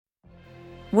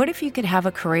What if you could have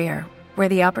a career where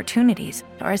the opportunities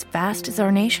are as vast as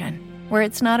our nation, where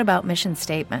it's not about mission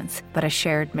statements, but a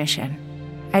shared mission?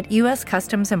 At U.S.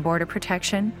 Customs and Border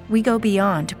Protection, we go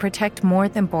beyond to protect more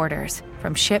than borders.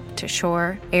 From ship to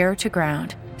shore, air to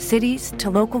ground, cities to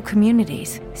local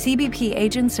communities, CBP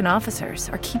agents and officers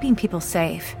are keeping people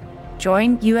safe.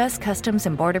 Join U.S. Customs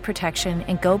and Border Protection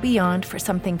and go beyond for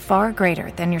something far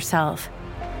greater than yourself.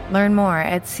 Learn more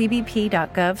at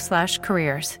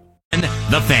cbp.gov/careers.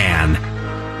 The Fan.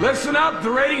 Listen up,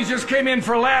 the ratings just came in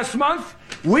for last month.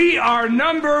 We are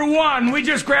number one. We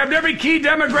just grabbed every key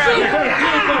demographic. Super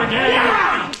duper, gang.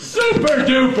 Yeah. Super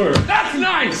duper. That's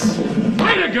nice.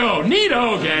 Way to go.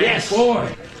 Neato, gang. Yes.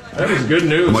 Boy, that is good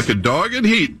news. I'm like a dog in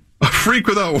heat. A freak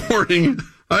without warning.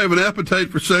 I have an appetite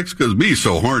for sex because me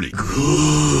so horny.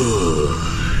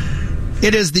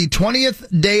 It is the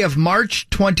 20th day of March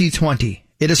 2020.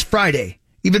 It is Friday.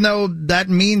 Even though that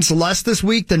means less this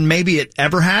week than maybe it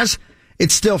ever has,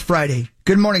 it's still Friday.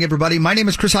 Good morning, everybody. My name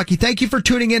is Chris Hockey. Thank you for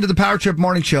tuning in to the Power Trip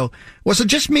Morning Show. Was it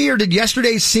just me, or did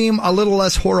yesterday seem a little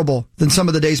less horrible than some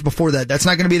of the days before that? That's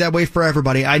not going to be that way for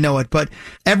everybody. I know it. But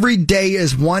every day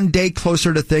is one day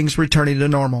closer to things returning to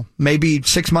normal. Maybe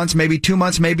 6 months, maybe 2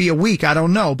 months, maybe a week. I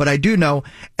don't know. But I do know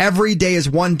every day is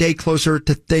one day closer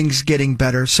to things getting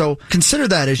better. So consider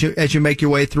that as you make your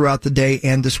way throughout the day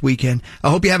and this weekend. I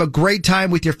hope you have a great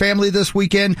time with your family this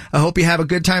weekend. I hope you have a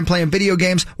good time playing video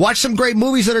games. Watch some great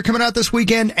movies that are coming out this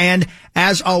weekend. And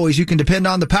as always, you can depend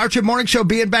on the Power Trip Morning Show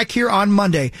being back here on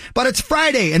Monday. But it's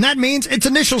Friday, and that means it's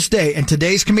Initials Day. And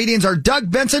today's comedians are Doug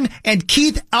Benson and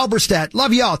Keith Alberstadt.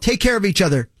 Love y'all. Take care of each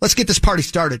other. Let's get this party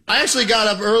started. I actually got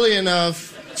up early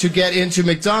enough to get into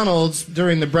McDonald's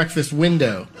during the breakfast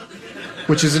window,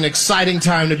 which is an exciting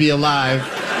time to be alive.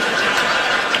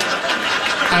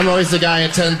 I'm always the guy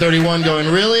at 10:31 going,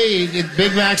 really?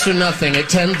 Big Macs or nothing at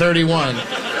 10:31.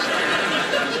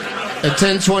 At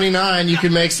 10:29, you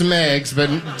can make some eggs, but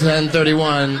at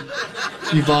 10:31,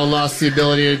 you've all lost the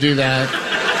ability to do that.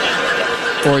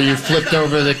 Or you flipped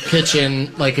over the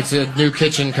kitchen like it's a new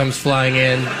kitchen comes flying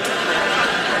in.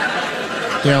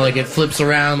 You know, like it flips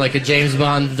around like a James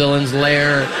Bond villain's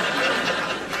lair.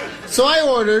 So I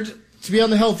ordered, to be on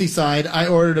the healthy side, I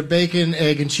ordered a bacon,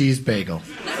 egg, and cheese bagel.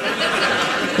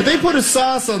 But they put a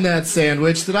sauce on that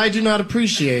sandwich that I do not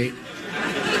appreciate.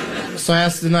 So I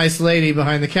asked the nice lady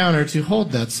behind the counter to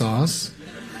hold that sauce.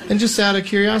 And just out of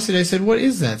curiosity, I said, what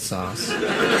is that sauce?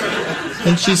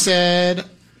 And she said,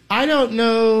 I don't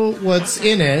know what's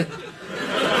in it.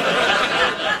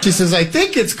 She says, I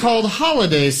think it's called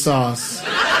holiday sauce.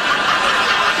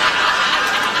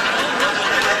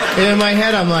 And in my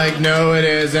head, I'm like, no, it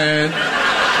isn't.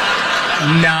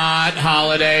 Not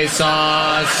holiday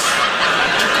sauce.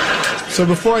 So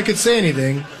before I could say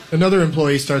anything, another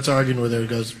employee starts arguing with her and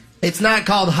goes, it's not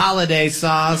called holiday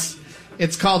sauce.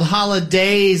 It's called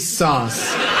hollandaise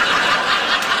sauce.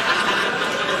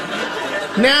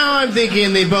 Now I'm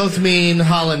thinking they both mean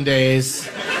hollandaise.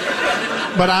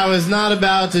 But I was not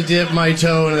about to dip my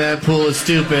toe into that pool of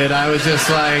stupid. I was just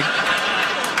like,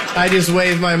 I just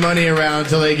waved my money around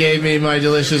until they gave me my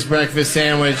delicious breakfast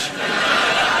sandwich.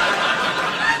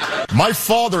 My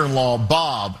father-in-law,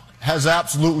 Bob, has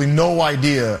absolutely no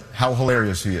idea how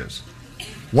hilarious he is.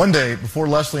 One day, before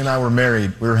Leslie and I were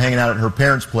married, we were hanging out at her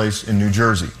parents' place in New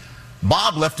Jersey.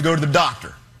 Bob left to go to the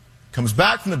doctor. Comes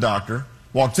back from the doctor,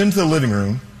 walks into the living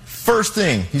room. First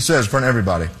thing he says in front of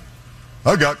everybody,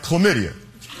 I got chlamydia.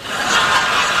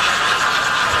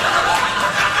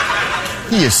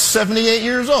 He is 78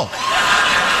 years old.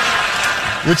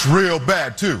 It's real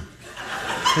bad, too.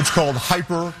 It's called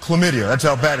hyperchlamydia. That's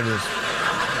how bad it is.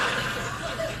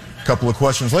 A couple of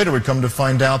questions later, we come to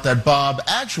find out that Bob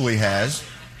actually has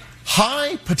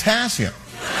high potassium.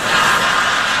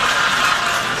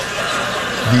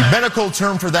 The medical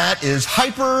term for that is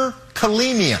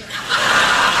hyperkalemia.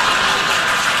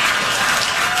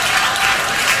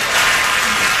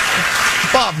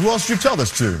 Bob, who else did you tell this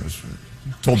to?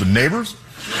 Told the neighbors?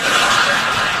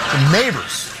 The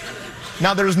neighbors.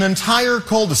 Now, there's an entire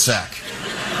cul-de-sac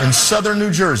in southern New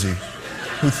Jersey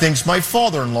who thinks my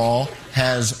father-in-law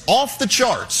has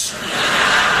off-the-charts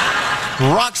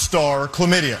rock star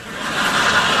chlamydia.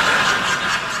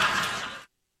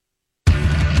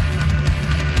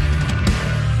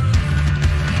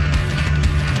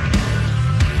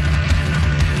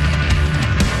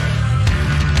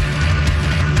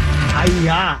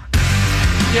 Hiya.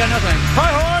 Yeah, nothing.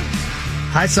 Hi, Horn.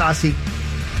 Hi, Saucy.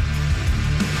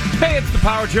 Hey, it's the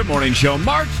Power Trip Morning Show,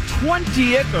 March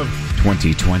 20th of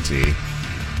 2020.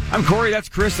 I'm Corey, that's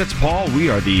Chris, that's Paul. We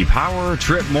are the Power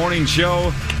Trip Morning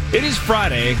Show. It is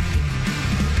Friday.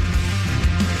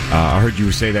 I heard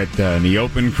you say that in the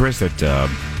open, Chris, that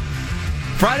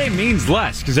Friday means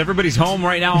less because everybody's home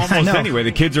right now almost anyway.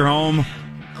 The kids are home.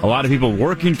 A lot of people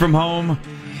working from home.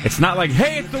 It's not like,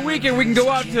 hey, it's the weekend. We can go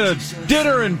out to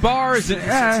dinner and bars. And,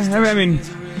 I mean,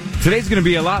 today's going to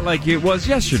be a lot like it was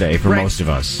yesterday for most of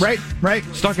us. Right.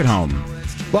 Stuck at home.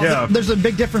 Well, there's a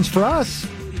big difference for us.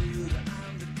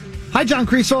 Hi, John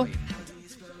Kriesel.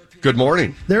 Good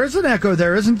morning. There is an echo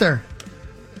there, isn't there?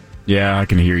 Yeah, I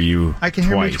can hear you. I can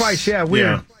hear me twice. Yeah,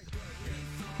 weird.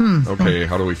 Yeah. Okay,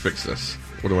 how do we fix this?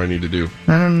 What do I need to do?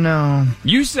 I don't know.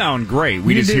 You sound great.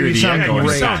 We just hear the echo. You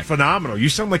sound phenomenal. You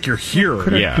sound like you're here.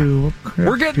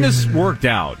 We're getting this worked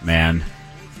out, man.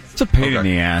 It's a pain in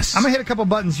the ass. I'm going to hit a couple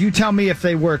buttons. You tell me if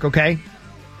they work, okay?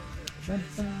 How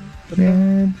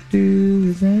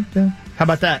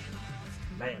about that?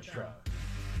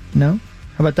 No?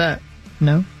 How about that?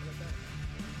 No?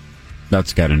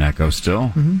 That's got an echo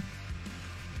still.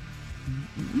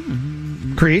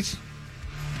 Crease?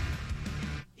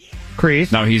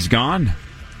 Now he's gone?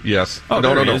 Yes. Oh,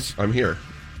 no. Is. I'm here.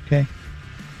 Okay.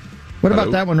 What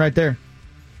about that one right there?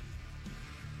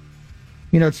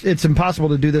 You know, it's impossible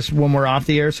to do this when we're off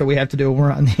the air, so we have to do it when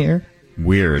we're on the air.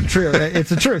 Weird. True. It's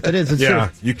the truth. It is. It's true.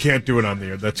 You can't do it on the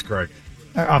air. That's correct.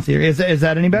 Off the air. Is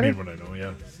that any better? I mean, what I know,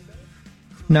 yeah.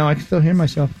 No, I can still hear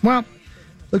myself. Well,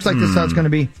 looks like this is how it's going to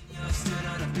be.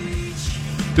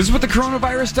 This is what the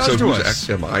coronavirus does to us.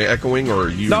 Am I echoing or are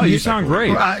you? No, you sound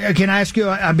great. Can I ask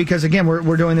you, because again,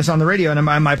 we're doing this on the radio, and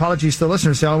my apologies to the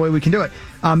listeners, it's the only way we can do it.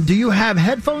 Do you have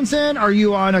headphones in? Are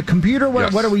you on a computer?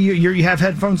 Yes. What are we? You have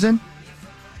headphones in?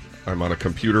 I'm on a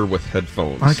computer with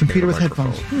headphones. On a computer with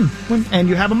headphones. And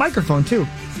you have a microphone, too.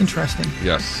 Interesting.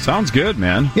 Yes. Sounds good,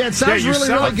 man. Yeah, it sounds really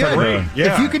good. Great.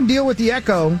 Yeah. If you can deal with the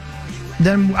echo,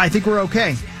 then I think we're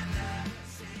okay.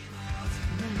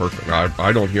 Perfect.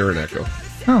 I don't hear an echo.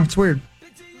 Oh, it's weird.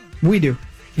 We do.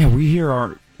 Yeah, we hear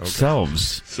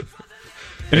ourselves. So,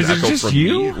 and is it echo just from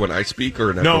you? Me when I speak or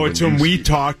an echo No, it's when we speak?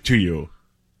 talk to you.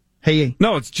 Hey.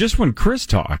 No, it's just when Chris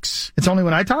talks. It's only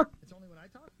when I talk?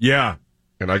 Yeah.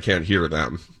 And I can't hear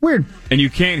them. Weird. And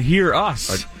you can't hear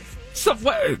us.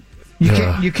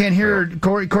 You can't hear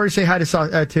Corey. Corey, say hi to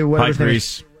whatever. Hi, his name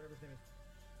Chris. is.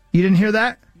 You didn't hear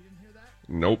that?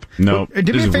 Nope. Nope.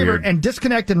 Do me a favor and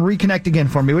disconnect and reconnect again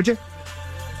for me, would you?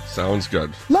 Sounds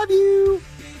good. Love you.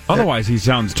 Otherwise, he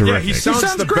sounds terrific. Yeah, he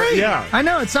sounds great. Yeah. I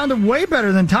know. It sounded way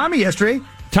better than Tommy yesterday.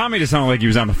 Tommy just sounded like he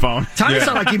was on the phone. Tommy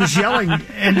sounded like he was yelling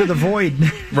into the void.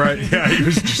 Right, yeah. He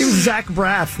was Zach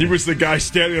Braff. He was the guy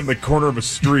standing on the corner of a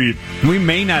street. We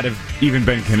may not have even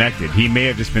been connected. He may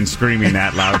have just been screaming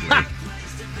that loudly.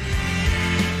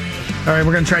 All right,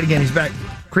 we're going to try it again. He's back.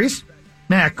 Crease?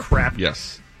 Nah, crap.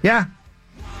 Yes. Yeah.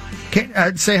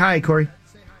 Say hi, Corey.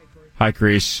 Hi,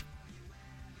 Chris.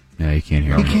 Yeah, you can't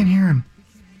hear him. You can't hear him.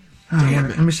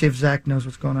 Let me see if Zach knows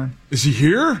what's going on. Is he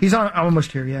here? He's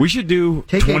almost here, yeah. We should do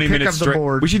Take 20 a pick minutes of the straight.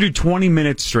 board. We should do 20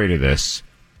 minutes straight of this.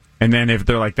 And then if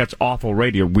they're like, that's awful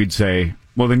radio, we'd say,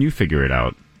 well, then you figure it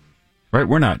out. Right?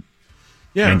 We're not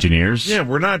engineers. Yeah,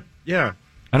 we're not. Yeah.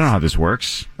 I don't know how this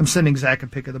works. I'm sending Zach a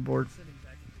pick of the board.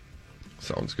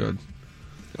 Sounds good.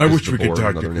 I wish we could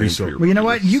talk to Kriesel. Well, you know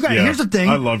what? You guys, here's the thing.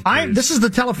 I love Kriesel. This is the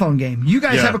telephone game. You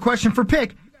guys have a question for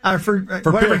Pick. For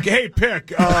Pick. Hey,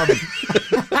 Pick.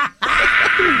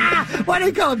 Why do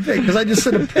you call it Pick? Because I just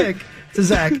sent a pick to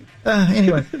Zach.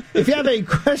 Anyway, if you have a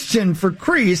question for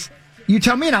Crease, you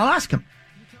tell me and I'll ask him.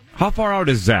 How far out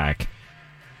is Zach?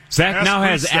 Zach now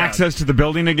has access to the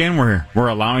building again. We're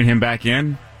allowing him back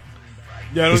in.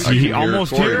 Yeah, is he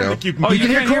almost here? You can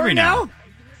hear Corey now?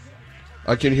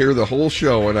 I can hear the whole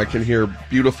show, and I can hear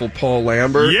beautiful Paul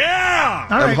Lambert. Yeah!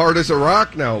 I'm hard as a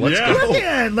rock now. Let's go.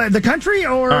 Yeah, the country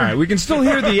or... All right, we can still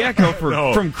hear the echo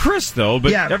from Chris, though,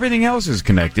 but everything else is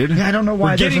connected. Yeah, I don't know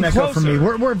why there's an echo from me.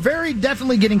 We're very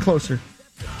definitely getting closer.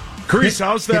 Chris,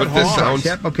 how's that sounds,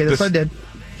 Yep, okay, that's what I did.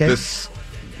 Okay.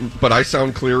 But I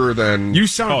sound clearer than... You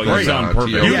sound great. You sound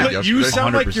perfect. You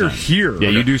sound 100%. Like you're here. Yeah,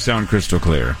 you do sound crystal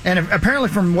clear. And apparently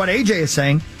from what AJ is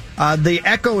saying... the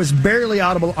echo is barely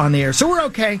audible on the air, so we're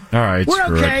okay. All right,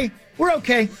 we're okay. We're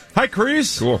okay. Hi,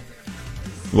 Chris. Cool.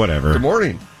 Whatever. Good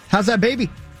morning. How's that baby?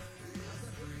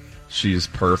 She's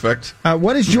perfect.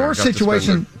 What is your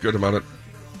situation? Good amount of.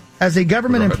 As a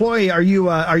government employee, are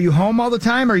you home all the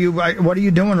time? What are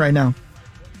you doing right now?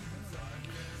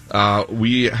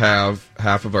 We have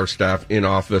half of our staff in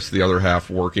office, the other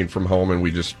half working from home, and we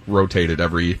just rotate it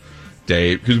every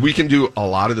day because we can do a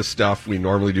lot of the stuff we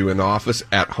normally do in the office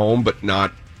at home, but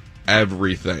not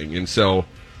everything. And so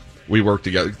we work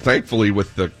together. Thankfully,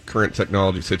 with the current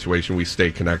technology situation, we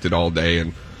stay connected all day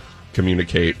and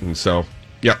communicate. And so,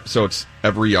 so it's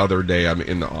every other day I'm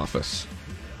in the office.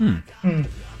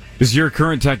 Does your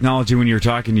current technology, when you're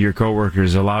talking to your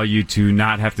coworkers, allow you to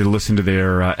not have to listen to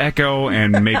their echo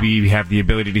and maybe have the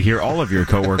ability to hear all of your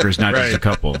coworkers, not just a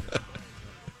couple?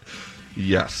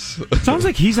 Yes. Sounds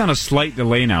like he's on a slight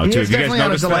delay now, too. Have you guys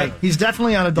noticed that? He's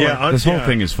definitely on a delay. Yeah, this whole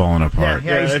thing is falling apart.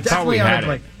 Yeah, he's definitely on a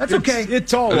delay. That's okay.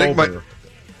 It's all over.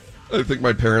 I think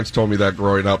my parents told me that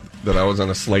growing up, that I was on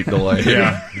a slight delay.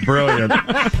 Yeah, brilliant.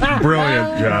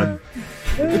 Brilliant, John.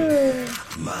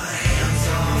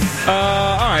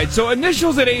 All right, so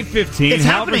initials at 8:15. It's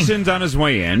happening. Halverson's on his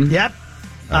way in. Yep.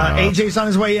 AJ's on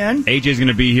his way in. AJ's going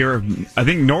to be here. I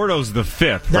think Nordo's the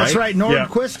 5th, That's right.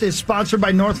 Nordquist is sponsored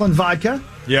by Northland Vodka.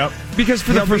 Yep. Because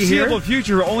for the foreseeable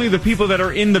future, only the people that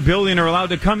are in the building are allowed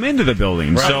to come into the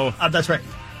building. Right. So that's right.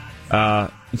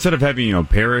 Instead of having,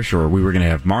 Parrish, or we were going to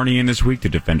have Marnie in this week to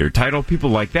defend her title, people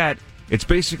like that, it's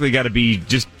basically got to be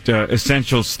just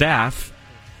essential staff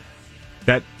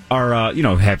that are,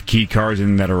 have key cards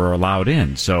and that are allowed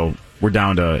in. So we're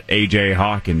down to AJ,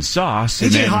 Hawk, and Sauce.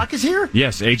 AJ Hawk is here?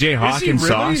 Yes, AJ, Hawk, and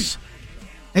Sauce. AJ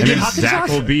And then Hawk and Zach Sauce?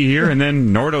 will be here, and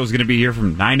then Nordo's going to be here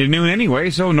from 9 to noon anyway,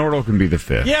 so Nordo can be the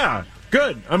 5th. Yeah,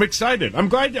 good. I'm excited. I'm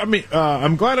glad I'm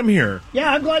here.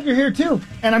 Yeah, I'm glad you're here, too.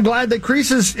 And I'm glad that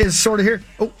Kriesel is sort of here.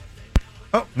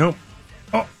 Oh. Nope.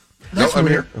 Oh. That's I'm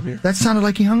weird. here. I'm here. That sounded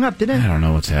like he hung up, didn't it? I don't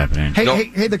know what's happening. Hey,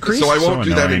 the Kriesel. So I won't do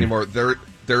that annoying. anymore.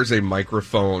 There's a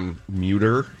microphone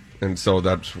muter, and so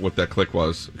that's what that click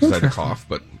was, because I had to cough,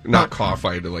 but not cough.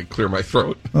 I had to clear my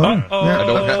throat. No. I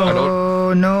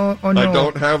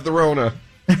don't have the Rona.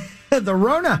 The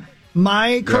Rona,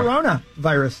 my Corona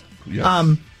virus. Yes.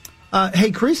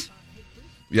 Hey, Kriesel.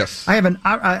 Yes. I have an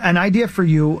idea for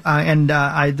you, and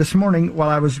I this morning while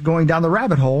I was going down the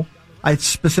rabbit hole, I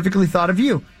specifically thought of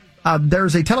you.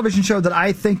 There's a television show that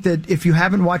I think that if you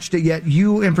haven't watched it yet,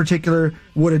 you in particular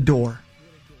would adore.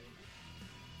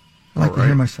 I like to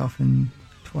hear myself in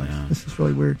twice. Yeah. This is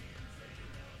really weird.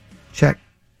 Check.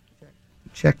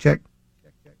 It's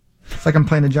like I'm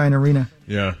playing a giant arena.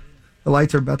 Yeah. The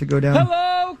lights are about to go down.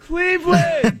 Hello,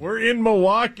 Cleveland. We're in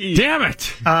Milwaukee. Damn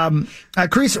it.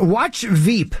 Kriesel, watch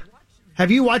Veep.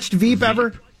 Have you watched Veep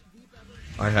ever?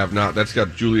 I have not. That's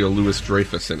got Julia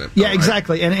Louis-Dreyfus in it. Yeah, right?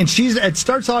 exactly. And it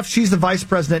starts off, she's the vice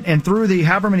president, and through the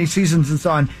however many seasons it's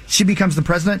on, she becomes the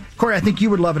president. Corey, I think you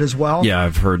would love it as well. Yeah,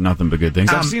 I've heard nothing but good things.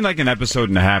 I've seen an episode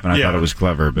and a half, and I thought it was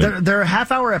clever. But They're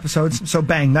half-hour episodes, so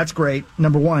bang, that's great.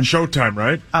 Number one. Showtime,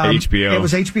 right? HBO. It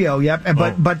was HBO, yep.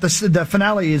 But the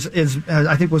finale is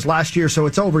I think was last year, so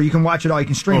it's over. You can watch it all. You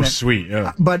can stream it. Oh, sweet,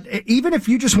 yeah. But even if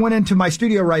you just went into my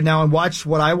studio right now and watched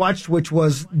what I watched, which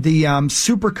was the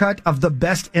supercut of the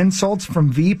best insults from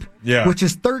Veep, which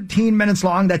is 13 minutes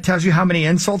long, that tells you how many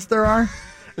insults there are.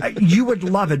 You would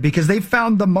love it because they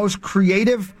found the most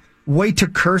creative way to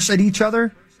curse at each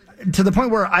other to the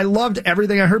point where I loved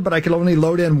everything I heard, but I could only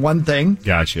load in one thing.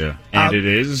 Gotcha. And it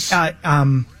is? Hold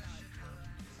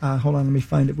on, let me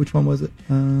find it. Which one was it?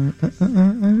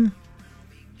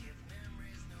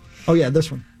 Oh, yeah, this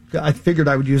one. I figured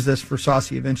I would use this for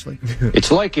Saucy eventually.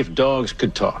 It's like if dogs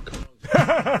could talk.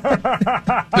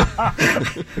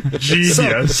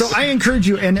 Genius. So I encourage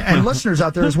you, and listeners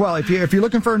out there as well, if you're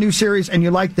looking for a new series and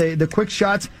you like the quick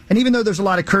shots, and even though there's a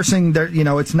lot of cursing, there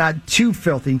it's not too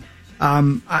filthy.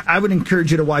 I would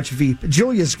encourage you to watch Veep.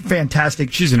 Julia's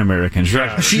fantastic. She's an American.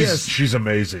 Yeah, she is. She's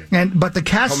amazing. But the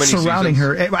cast surrounding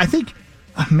her, I think,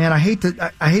 man, I hate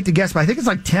to guess, but I think it's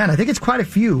like 10. I think it's quite a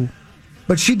few.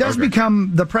 But she does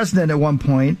become the president at one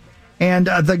point. And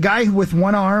the guy with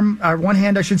one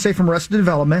hand, I should say, from Arrested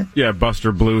Development. Yeah,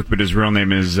 Buster Bluth, but his real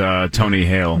name is Tony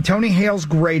Hale. Tony Hale's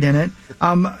great in it.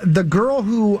 The girl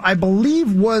who I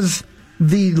believe was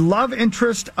the love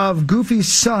interest of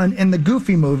Goofy's son in the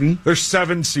Goofy movie. There's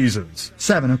 7 seasons.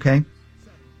 7, okay.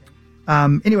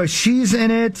 Anyway, she's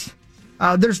in it.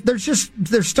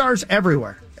 There's stars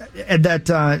everywhere.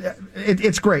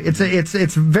 It's great.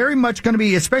 It's very much going to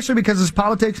be, especially because it's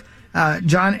politics,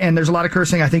 John, and there's a lot of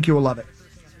cursing. I think you will love it.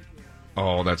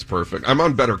 Oh, that's perfect. I'm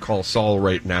on Better Call Saul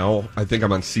right now. I think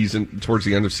I'm on towards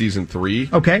the end of season 3.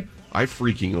 Okay. I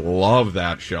freaking love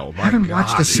that show. I haven't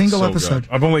watched a single episode.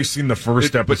 I've only seen the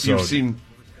first episode. But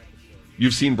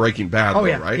you've seen Breaking Bad,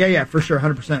 though, right? Yeah, for sure,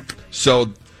 100%.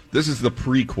 So this is the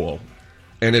prequel,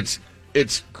 and it's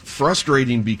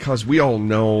frustrating because we all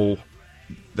know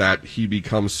that he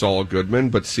becomes Saul Goodman,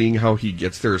 but seeing how he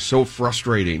gets there is so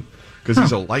frustrating because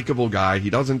he's a likable guy. He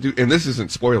doesn't do, and this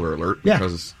isn't spoiler alert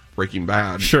because Breaking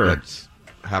Bad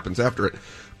happens after it,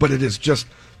 but it is just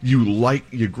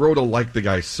you grow to like the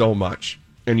guy so much,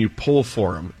 and you pull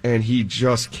for him, and he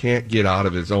just can't get out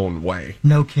of his own way.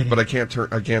 No kidding. But I can't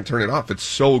turn it off. It's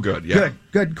so good. Yeah.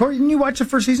 Good. Corey, didn't you watch the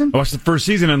first season? I watched the first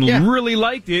season and really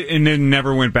liked it, and then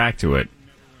never went back to it.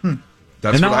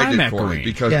 That's and what now I I'm did, Corey, echoing.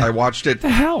 because I watched it the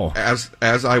hell? as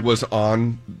I was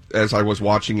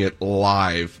watching it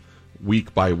live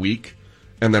week by week,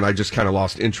 and then I just kind of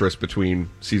lost interest between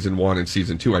season 1 and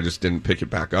season 2. I just didn't pick it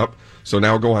back up. So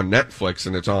now go on Netflix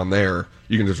and it's on there.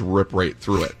 You can just rip right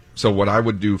through it. So what I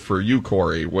would do for you,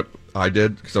 Corey, what I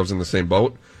did, because I was in the same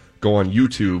boat, go on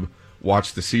YouTube,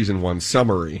 watch the season 1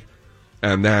 summary,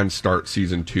 and then start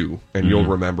season 2, and you'll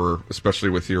remember, especially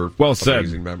with your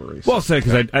amazing memories. Well said,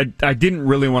 because I didn't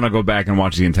really want to go back and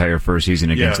watch the entire first season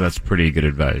again, so that's pretty good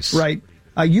advice. Right.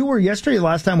 You were yesterday,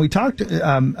 last time we talked,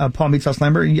 Paul Meathouse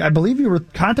Lambert, I believe you were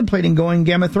contemplating going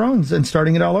Game of Thrones and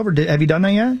starting it all over. Have you done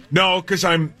that yet? No, because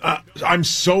I'm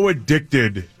so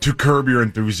addicted to Curb Your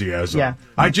Enthusiasm. Yeah.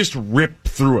 I just rip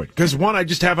through it. Because, one, I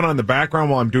just have it on the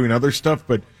background while I'm doing other stuff,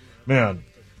 but, man,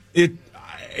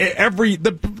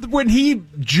 when he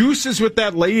juices with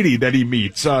that lady that he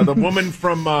meets, the woman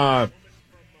from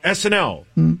SNL,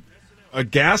 a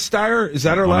Gasteyer, is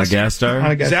that her last name?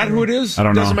 Gasteyer? Is that who it is? I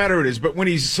don't know. Doesn't matter who it is. But when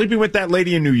he's sleeping with that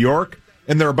lady in New York,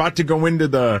 and they're about to go into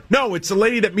it's the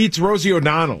lady that meets Rosie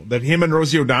O'Donnell, that him and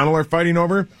Rosie O'Donnell are fighting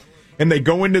over, and they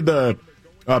go into the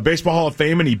Baseball Hall of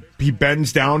Fame, and he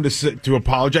bends down to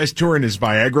apologize to her, and his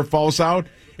Viagra falls out,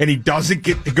 and he doesn't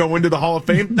get to go into the Hall of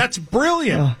Fame. That's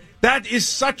brilliant. That is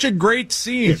such a great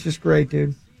scene. It's just great,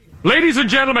 dude. Ladies and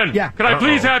gentlemen, can I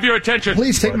please have your attention?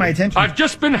 Please take my attention. I've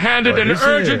just been handed an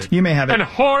urgent and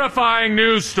horrifying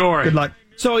news story. Good luck.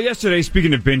 So yesterday,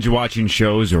 speaking of binge-watching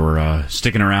shows or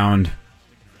sticking around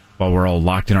while we're all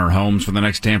locked in our homes for the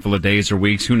next handful of days or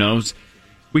weeks, who knows,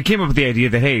 we came up with the idea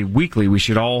that, hey, weekly we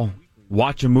should all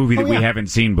watch a movie that we haven't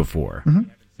seen before. And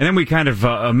then we kind of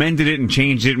amended it and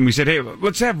changed it, and we said, hey,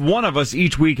 let's have one of us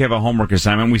each week have a homework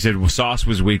assignment. We said, well, Sauce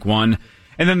was week 1.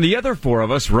 And then the other 4 of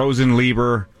us, Rosen,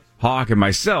 Lieber, Hawk, and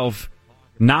myself,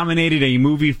 nominated a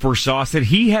movie for Sauce that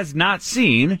he has not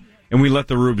seen, and we let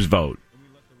the Rubes vote.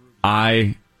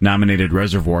 I nominated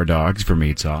Reservoir Dogs for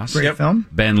Meat Sauce. Great film.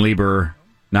 Ben Lieber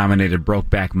nominated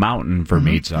Brokeback Mountain for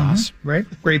Meat Sauce. Right.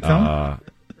 Great film.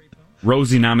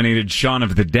 Rosie nominated Shaun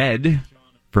of the Dead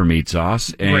for Meat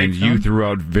Sauce, and you threw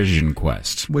out Vision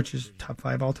Quest. Which is top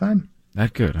 5 all time.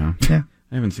 That good, huh? Yeah.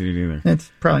 I haven't seen it either.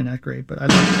 It's probably not great, but I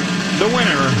love it. The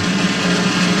winner...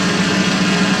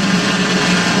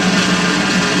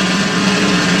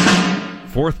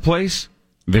 4th place,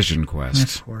 Vision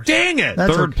Quest. Of course. Dang it!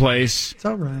 That's 3rd place, it's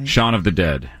all right. Shaun of the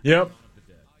Dead. Yep.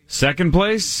 2nd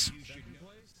place,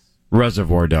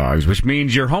 Reservoir Dogs, which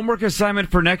means your homework assignment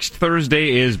for next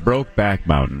Thursday is Brokeback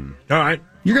Mountain. All right.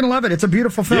 You're going to love it. It's a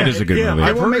beautiful film. It is a good movie.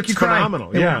 It will make you cry.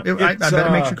 Phenomenal. I bet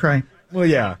it makes you cry. Well,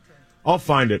 yeah. I'll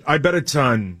find it. I bet it's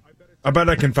on... I bet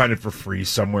I can find it for free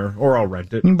somewhere, or I'll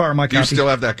rent it. You can borrow my copy. Do you still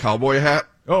have that cowboy hat?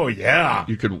 Oh, yeah.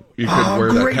 You could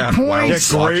wear that hat while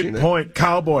great point.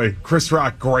 Cowboy. Chris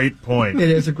Rock, great point.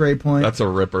 It is a great point. That's a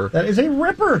ripper. That is a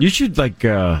ripper. You should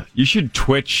you should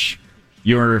Twitch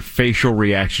your facial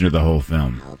reaction to the whole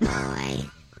film.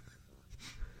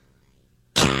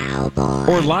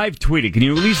 Cowboy. Or live tweet it. Can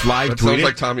you at least live that tweet it? Sounds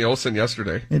like Tommy Olsen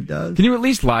yesterday. It does. Can you at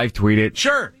least live tweet it?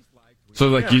 Sure.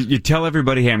 So you tell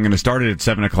everybody, hey, I'm going to start it at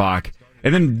 7 o'clock.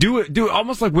 And then do it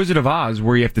almost like Wizard of Oz,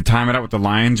 where you have to time it out with the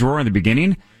lion's roar in the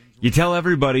beginning. You tell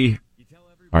everybody,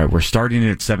 all right, we're starting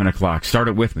it at 7 o'clock. Start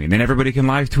it with me. And then everybody can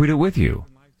live tweet it with you.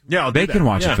 Yeah, they can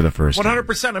watch it for the first time.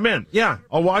 100% I'm in. Yeah,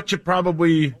 I'll watch it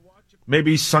probably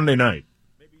maybe Sunday night.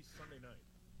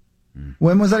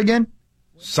 When was that again?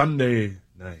 Sunday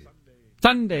night.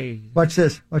 Sunday. Watch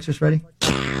this. Ready?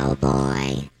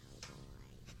 Cowboy.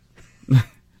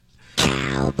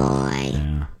 Cowboy.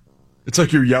 Yeah. It's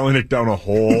like you're yelling it down a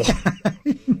hole.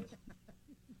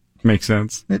 Makes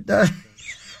sense. It does.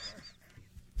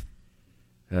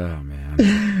 Oh,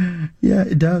 man. Yeah,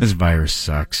 it does. This virus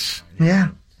sucks. Yeah.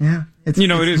 It's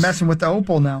it is messing with the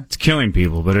opal now. It's killing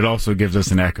people, but it also gives us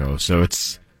an echo. So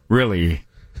it's really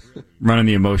running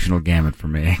the emotional gamut for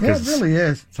me. Yeah, it really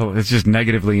is. So it's just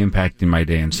negatively impacting my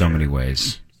day in so many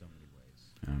ways.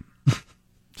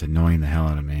 It's annoying the hell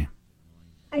out of me.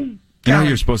 You know,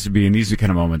 you're supposed to be in these kind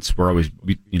of moments. We're always,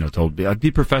 told be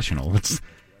professional.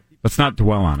 Let's not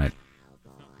dwell on it.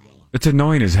 It's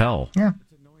annoying as hell. Yeah.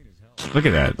 Look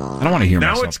at that. I don't want to hear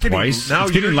myself twice. Now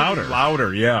it's getting louder.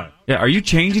 Louder, yeah. Yeah. Are you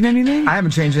changing anything? I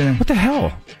haven't changed anything. What the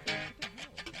hell?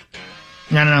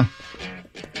 No.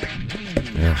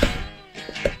 Yeah.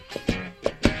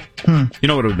 You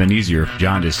know what would have been easier if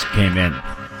John just came in.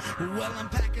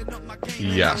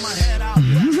 Yes.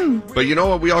 But you know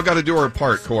what? We all got to do our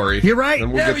part, Corey. You're right.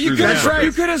 And we'll get through this. right.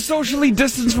 You could have socially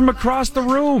distanced from across the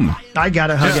room. I got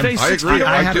to hug him. I agree.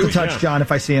 I have to touch John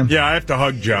if I see him. Yeah, I have to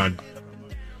hug John.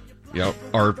 Yep.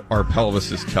 Our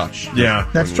pelvises touch. Yeah.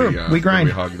 That's true. We grind.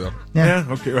 We hug them. Yeah.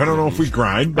 Okay. I don't know if we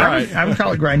grind. But I would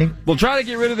call it grinding. We'll try to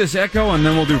get rid of this echo, and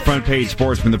then we'll do front page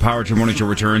sports when the Power Trip Morning Show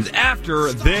returns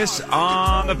after this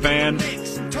on the Fan.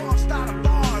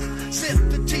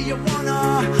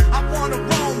 I want to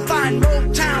roam, find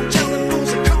Motown, telling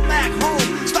fools to come back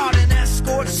home. Start an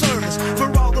escort service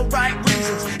for all the right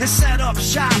reasons, and set up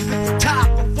shop at the top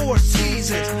of Four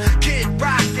Seasons. Kid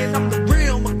Rock, and I'm the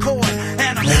real McCoy,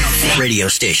 and I'm radio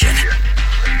station.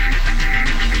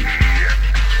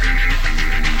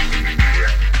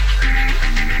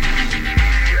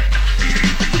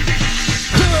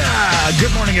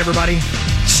 Good morning, everybody.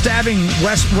 Stabbing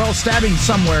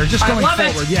somewhere, just going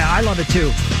forward. Yeah, I love it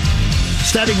too.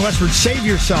 Stabbing westward, save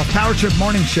yourself. Power Trip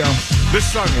Morning Show.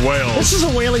 This song wails. This is a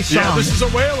whaley song. Yeah, this is a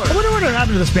whaler. I wonder what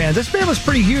happened to this band. This band was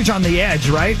pretty huge on the Edge,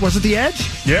 right? Was it the Edge?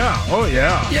 Yeah. Oh,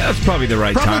 yeah. Yeah, that's probably the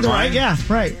right time. Yeah,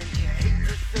 right.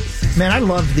 Man, I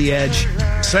loved the Edge.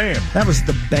 Same. That was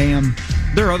the BAM.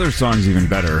 There are other songs even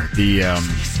better. The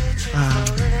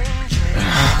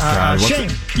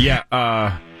Shame. Yeah.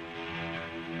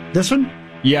 This one?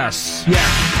 Yes. Yeah.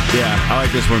 Yeah, I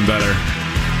like this one better.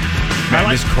 Man,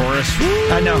 this chorus.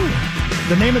 I know.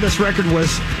 The name of this record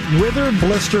was Wither,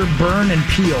 Blister, Burn, and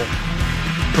Peel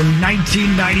from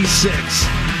 1996.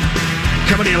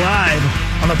 Coming to you live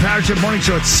on the Power Trip Morning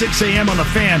Show at 6 a.m. on the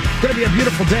Fan. Going to be a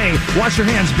beautiful day. Wash your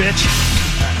hands, bitch.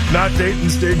 Not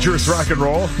Dayton's Dangerous Rock and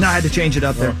Roll? No, I had to change it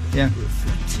up there. Yeah.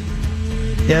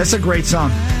 Yeah, it's a great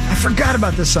song. I forgot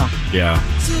about this song. Yeah.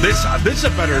 This is a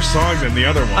better song than the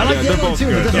other one. I like the other one too.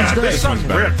 Good. This This song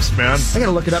rips, man. I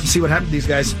gotta look it up and see what happened to these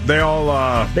guys. They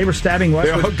were stabbing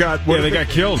westward. They got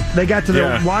killed. They got to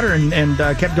the water and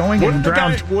kept going and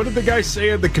drowned. What did the guy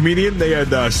say? The comedian, they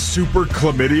had super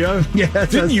chlamydia. Yeah,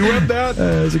 didn't you have that?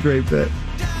 It was a great bit.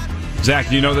 Zach,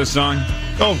 do you know this song?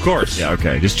 Oh, of course. Yeah.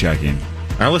 Okay, just checking.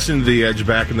 I listened to The Edge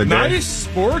back in the day. Nice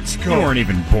sports code. You weren't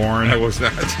even born. I was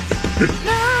not.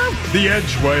 The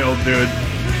Edge wailed, dude.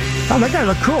 Oh, that guy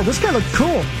looked cool. This guy looked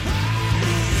cool.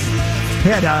 He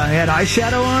had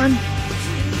eyeshadow on.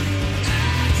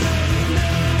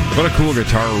 What a cool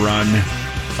guitar run.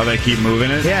 How they keep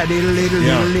moving it. Yeah.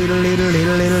 Yeah,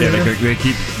 they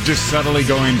keep just subtly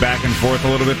going back and forth a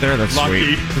little bit there. That's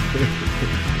Lucky. sweet.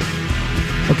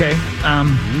 Okay.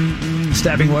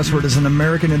 Stabbing Westward is an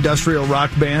American industrial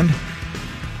rock band.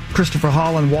 Christopher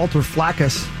Hall and Walter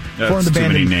Flackus formed the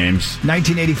band too many in names.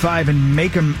 1985 in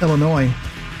Macomb, Illinois.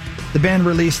 The band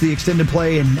released the extended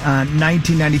play in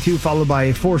 1992, followed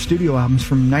by 4 studio albums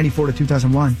from 94 to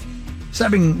 2001.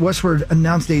 Stabbing Westward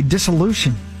announced a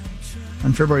dissolution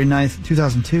on February 9th,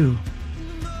 2002.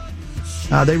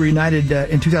 They reunited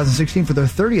in 2016 for their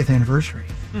 30th anniversary.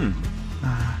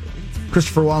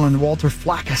 Christopher Wall and Walter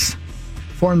Flackus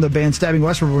formed the band Stabbing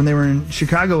Westward when they were in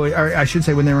Chicago, or I should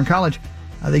say when they were in college.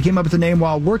 They came up with the name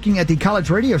while working at the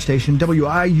college radio station,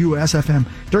 WIUS-FM.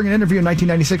 During an interview in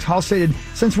 1996, Hall stated,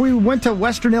 "Since we went to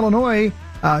Western Illinois,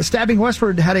 Stabbing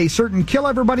Westward had a certain kill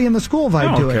everybody in the school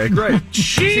vibe to it." Okay, great.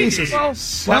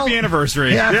 Jesus. Well, happy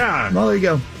anniversary. Yeah. Well, there you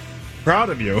go.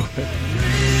 Proud of you.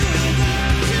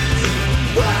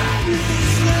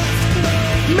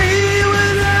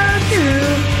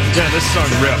 Yeah, this song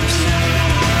rips.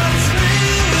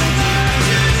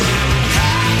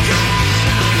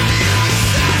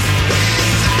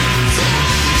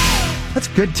 That's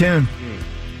a good tune.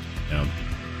 Yeah.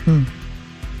 Oh,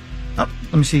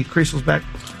 let me see. Kriesel's back.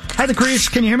 Hi, the Kries.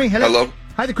 Can you hear me? Hello.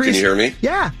 Hi, the Kries. Can you hear me?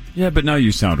 Yeah. Yeah, but now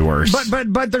you sound worse.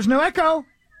 But there's no echo.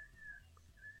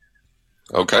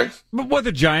 Okay. But what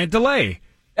a giant delay.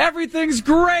 Everything's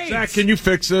great. Zach, can you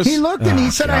fix this? He looked and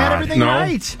he said I had everything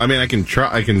right. I mean, I can try.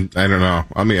 I don't know.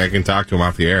 I mean, I can talk to him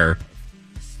off the air.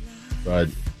 But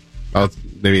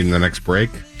maybe in the next break.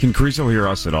 Can Kriesel hear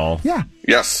us at all? Yeah.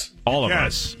 Yes. All of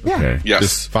us? Yeah. Okay. Yes.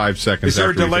 Just 5 seconds. Is there a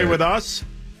after we delay say with it. us?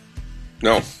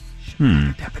 No.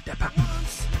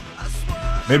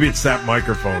 Maybe it's that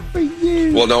microphone.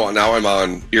 Well, no. Now I'm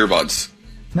on earbuds.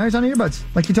 Now he's on earbuds,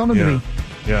 like you told him to be.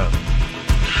 Yeah.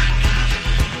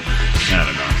 I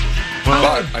don't know.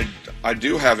 But I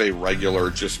do have a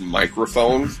regular just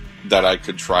microphone that I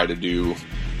could try to do,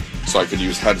 so I could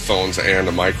use headphones and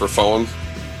a microphone.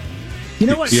 You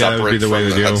know what? Yeah, that would be the way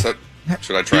to do. Headset.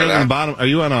 Should I try On the that? bottom, are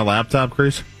you on a laptop,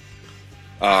 Chris?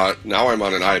 Now I'm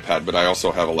on an iPad, but I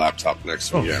also have a laptop next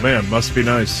to Oh, me. man, must be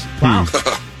nice. Wow.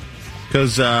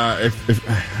 Because if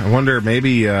I wonder,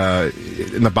 maybe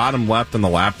in the bottom left on the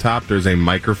laptop, there's a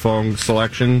microphone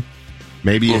selection.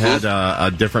 Maybe you had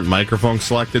a different microphone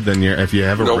selected than if you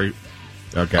have a. Nope.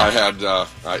 Okay. I had the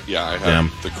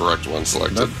correct one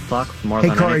selected. Hey,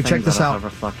 Corey, check this out.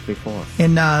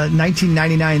 In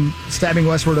 1999, Stabbing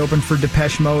Westward opened for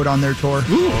Depeche Mode on their tour.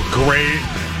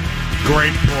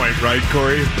 Great point, right,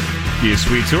 Corey? Be a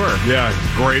sweet tour. Yeah,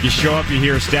 great. You show up, you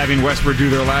hear Stabbing Westward do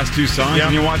their last 2 songs,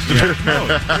 and you watch the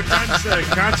What time's the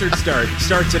concert start? It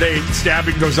starts at 8.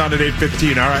 Stabbing goes on at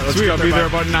 8:15. All right, let's Sweet, I'll be there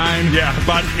about 9. Yeah,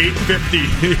 about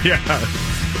 8:50. Yeah.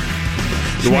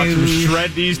 You watch them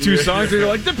shred these 2 songs, and you're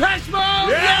like, Depeche Mode!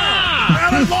 Yeah!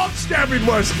 I love Stabbing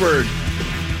Westward.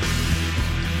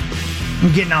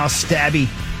 I'm getting all stabby.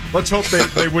 Let's hope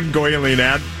they wouldn't go Alien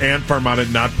Ant Farm on it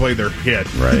and not play their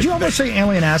hit. Right. Did you almost say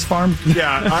Alien Ass Farm?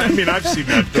 Yeah, I mean, I've seen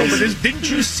that film. But didn't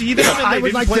you see that? I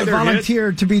would like to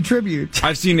volunteer to be tribute.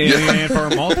 I've seen Alien Ant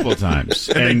Farm multiple times,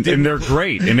 and they're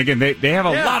great. And again, they have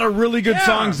a lot of really good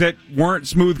songs that weren't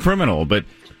Smooth Criminal. But,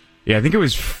 yeah, I think it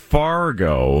was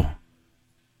Fargo.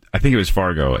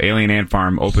 Alien Ant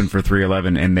Farm opened for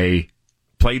 311, and they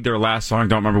played their last song.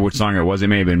 Don't remember which song it was. It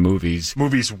may have been Movies.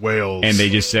 Movies Wales. And they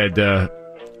just said,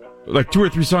 like 2 or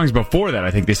 3 songs before that,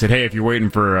 I think they said, hey, if you're waiting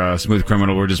for Smooth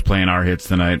Criminal, we're just playing our hits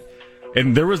tonight.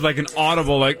 And there was like an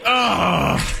audible, like,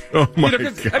 oh my God.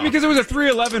 I mean, because it was a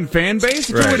 311 fan base.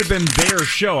 If it would have been their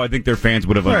show, I think their fans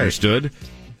would have understood.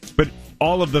 But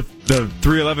all of the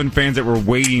 311 fans that were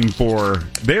waiting for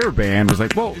their band was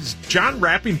like, whoa. Is John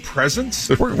rapping Presents?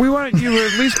 We want you to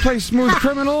at least play Smooth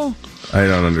Criminal. I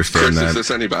don't understand Chris, that. is this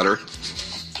any better?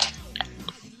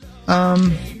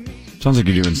 Sounds like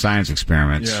you're doing science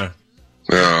experiments.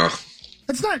 Yeah.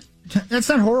 That's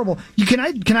not horrible. Can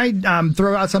I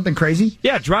throw out something crazy?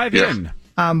 Yeah, drive in.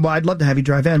 Well, I'd love to have you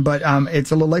drive in, but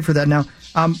it's a little late for that now.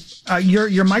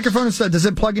 Your microphone does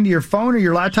it plug into your phone or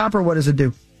your laptop, or what does it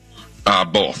do?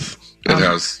 Both. It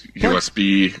has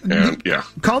USB and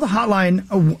Call the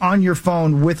hotline on your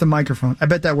phone with a microphone. I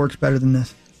bet that works better than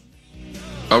this.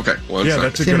 Okay, one second.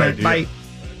 That's a good idea. Bye.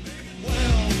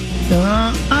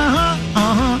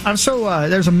 I'm so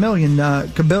there's a million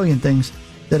kabillion things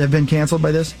that have been canceled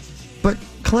by this, but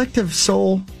Collective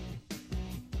Soul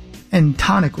and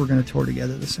Tonic were going to tour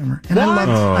together this summer, and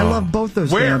I love both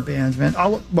those damn bands, man.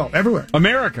 Everywhere.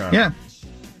 America. Yeah.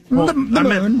 Well, the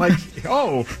moon.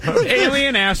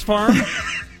 Alien Ass Farm.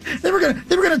 They were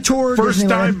gonna tour. First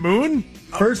time Moon.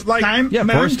 First time, Moon.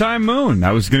 First time Moon.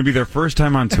 That was going to be their first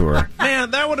time on tour.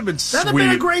 Man, that would have been sweet. That'd have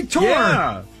been a great tour.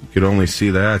 Yeah. You could only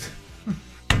see that.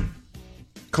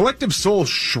 Collective Soul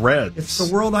shreds. It's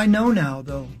the world I know now,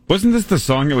 though. Wasn't this the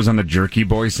song that was on the Jerky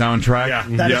Boy soundtrack? Yeah,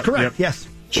 that is correct. Yes.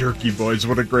 Jerky Boys,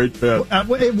 what a great bit.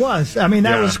 It was. I mean,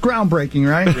 that was groundbreaking,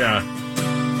 right? Yeah.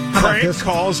 Crank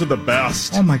calls are the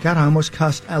best. Oh my God, I almost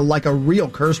cussed like a real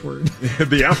curse word.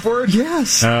 The F word?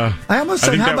 Yes. I almost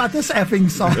said, how about this effing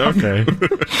song? Okay.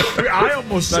 I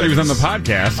almost said he was on the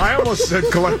podcast. I almost said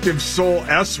Collective Soul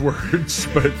S words,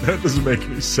 but that doesn't make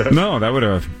any sense. No, that would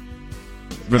have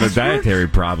been a dietary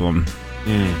problem.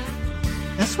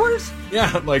 S words?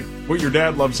 Yeah, like what your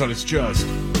dad loves on his chest.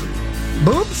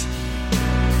 Boobs?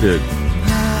 Dude.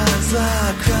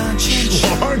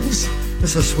 Schlongs?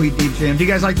 This is a sweet deep jam. Do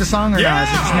you guys like the song or not? Is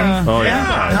it just me? Oh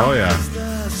yeah. Oh yeah.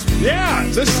 Yeah,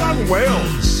 this song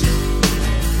wails.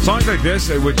 Songs like this,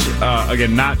 which,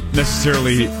 again, not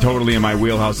necessarily totally in my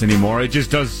wheelhouse anymore. It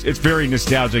just does, it's very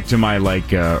nostalgic to my,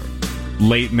 like,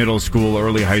 late middle school,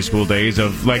 early high school days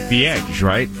of, like, The Edge,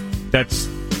 right?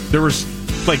 There was,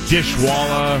 like,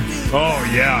 Dishwalla. Oh,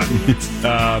 yeah.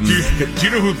 Do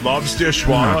you know who loves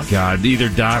Dishwalla? Oh, God. Either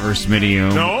Dov or Smitty.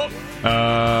 No.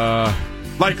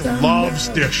 Loves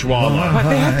Dishwalla. But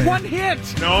they had one hit.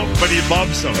 No, but he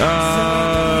loves them.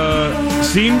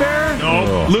 Scene Bear?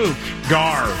 No. Luke.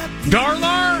 Garlar?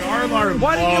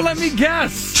 Why didn't you let me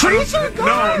guess? Teresa?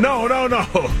 No.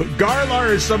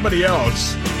 Garlar is somebody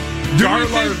else.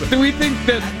 Do we think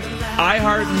that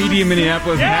iHeart Media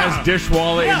Minneapolis has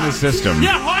Dishwalla in the system?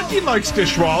 Yeah, Hockey likes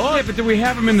Dishwalla. Yeah, but do we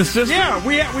have him in the system? Yeah,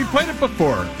 we played it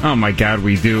before. Oh my God,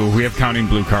 we do. We have Counting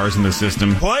Blue Cars in the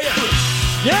system. Play it.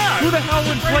 Yeah. Who the hell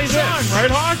would play this?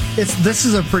 Right, Hawk? This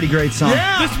is a pretty great song.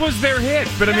 Yeah. This was their hit,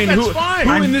 but I mean, who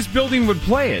in this building would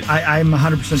play it? I'm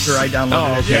 100% sure I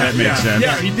downloaded it. Okay, that makes sense.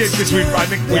 Yeah, he did, because I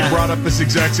think we brought up this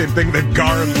exact same thing, that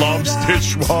Gar loves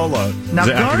Dishwalla. Now,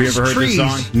 have you ever heard this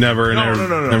song? Never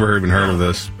even heard of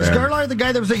this. Is Garlar the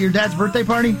guy that was at your dad's birthday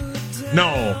party?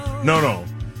 No,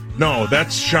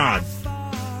 that's Sean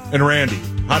and Randy.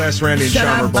 Hot ass Randy and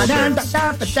Sean were both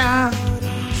there.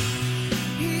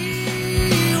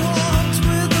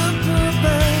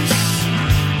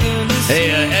 Hey,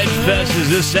 Edge Fest is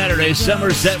this Saturday,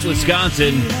 Somerset,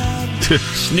 Wisconsin.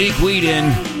 Sneak weed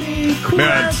in.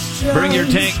 Man, bring your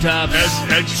tank tops.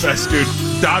 Edgefest, dude.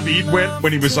 David went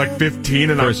when he was like 15,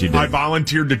 and I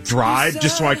volunteered to drive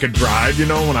just so I could drive,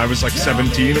 when I was like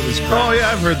 17. It was great. Oh,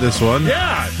 yeah, I've heard this one.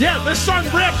 Yeah, this song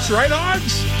rips, right,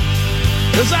 Hogs?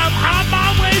 Because I'm on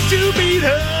my way to meet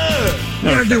her.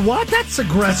 You're going to do what? That's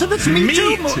aggressive. It's Me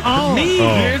Too. Oh.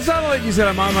 It sounded like you said,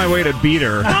 I'm on my way to beat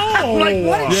her. No. Like,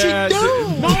 what did she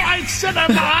do? No, I said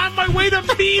I'm on my way to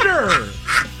meet her.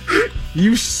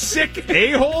 You sick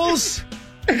a-holes.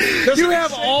 You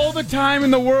have all the time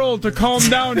in the world to calm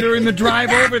down during the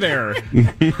drive over there.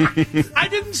 I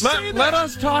didn't say that. Let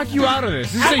us talk you out of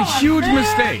this. This is a huge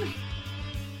mistake.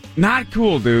 Not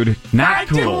cool, dude. Not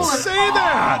cool. I didn't say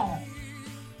that.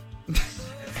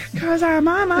 Because I'm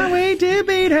on my way to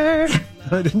beat her.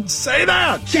 I didn't say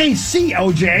that. JC,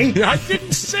 OJ. I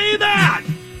didn't say that.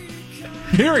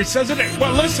 Here, he says it.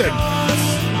 Well, listen.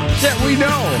 Yeah, we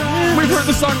know. We've heard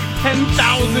the song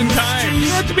 10,000 times. You don't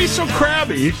have to be so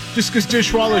crabby just because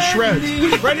Dishwalla shreds.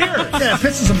 Right here. Yeah, it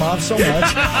pisses him off so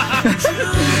much.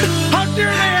 How dare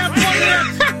they have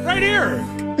one right here.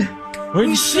 When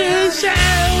she says,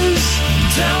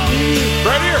 tell me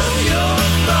right here. Your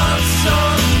thoughts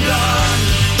on God.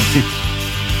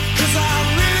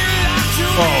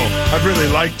 Oh, I'd really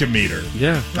like to meet her.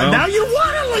 Yeah. Well, now you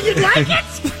want it? You'd like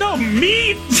it? No,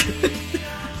 meet.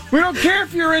 We don't care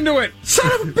if you're into it. Son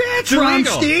of a bitch, Ron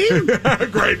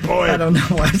Steve. Great point. I don't know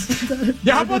why.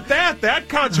 Yeah, how about that? That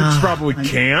concert's probably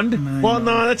canned. Well,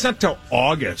 no, that's not till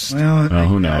August. Well,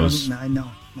 who knows? I know.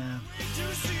 Yeah.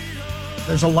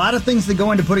 There's a lot of things that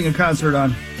go into putting a concert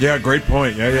on. Yeah, great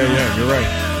point. Yeah, you're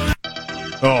right.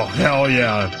 Oh, hell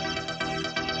yeah.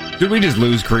 Did we just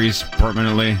lose Kries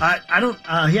permanently? I don't.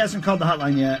 He hasn't called the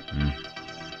hotline yet.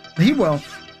 But he will.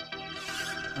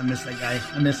 I miss that guy.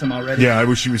 I miss him already. Yeah, I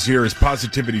wish he was here. His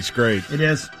positivity's great. It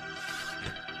is.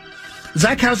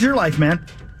 Zach, how's your life, man?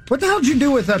 What the hell did you do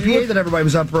with PA that everybody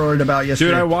was uproared about yesterday?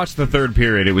 Dude, I watched the third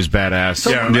period. It was badass.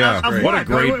 So, What a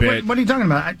great bit. What are you talking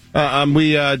about?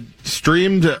 We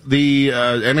streamed the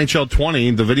NHL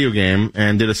 20, the video game,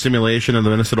 and did a simulation of the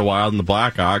Minnesota Wild and the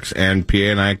Blackhawks, and PA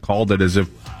and I called it as if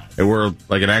it were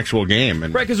like an actual game.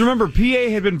 And right, because remember, PA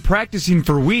had been practicing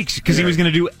for weeks because he was going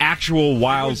to do actual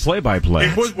Wild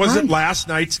play-by-play. Was it last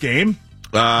night's game?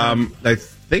 I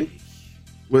think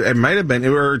it might have been.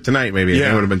 Or tonight, maybe.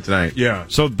 Yeah. It would have been tonight. Yeah.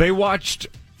 So they watched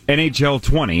NHL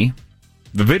 20,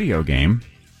 the video game,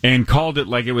 and called it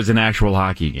like it was an actual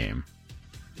hockey game.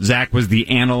 Zach was the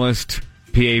analyst,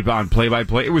 PA on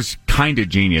play-by-play. It was kind of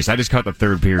genius. I just caught the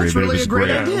third period, That's but really it was a great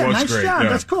great. idea. Nice job. Yeah.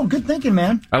 That's cool. Good thinking,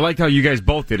 man. I liked how you guys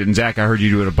both did it, and Zach, I heard you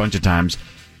do it a bunch of times.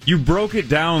 You broke it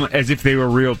down as if they were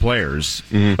real players.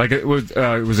 Mm-hmm. Like it was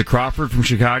a Crawford from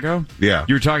Chicago. Yeah.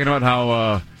 You were talking about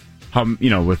how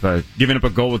with giving up a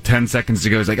goal with 10 seconds to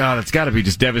go, it's like, oh, that's got to be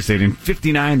just devastating.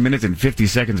 59 minutes and 50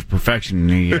 seconds of perfection.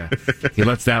 And he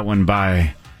lets that one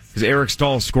by. Because Eric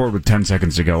Stahl scored with 10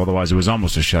 seconds to go. Otherwise, it was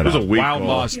almost a shutout. It was a weak Wild goal.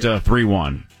 lost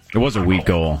 3-1. It was a weak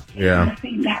goal. Yeah.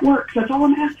 That works. That's all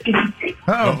I'm asking.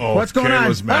 Uh-oh. What's going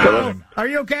Kayla's on? mad at Uh-oh. him. Are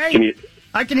you okay?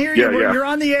 I can hear you. Yeah. You're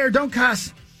on the air. Don't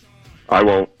cuss. I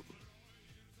won't.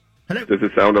 Hello? Does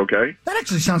it sound okay? That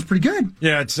actually sounds pretty good.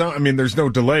 Yeah, it's not. I mean, there's no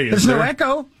delay. There's no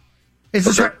echo. Is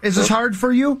this hard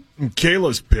for you?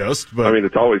 Kayla's pissed, but I mean,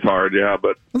 it's always hard, yeah,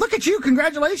 but Look at you.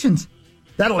 Congratulations.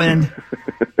 That'll end.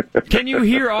 Can you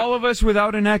hear all of us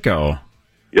without an echo?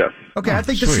 yes. Okay, I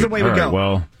think this is sweet. the way we All go. right,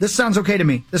 well, this sounds okay to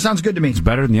me. This sounds good to me. it's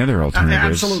better than the other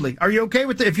alternatives. Absolutely. Are you okay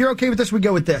with it? If you're okay with this, we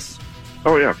go with this.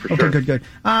 Oh, yeah, for sure. Okay, good.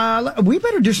 We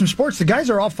better do some sports. The guys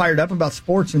are all fired up about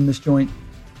sports in this joint.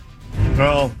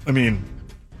 well, I mean,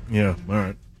 yeah, all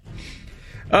right.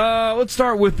 Let's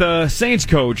start with Saints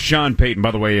coach Sean Payton.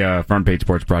 By the way, Front Page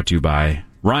Sports brought to you by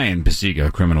Ryan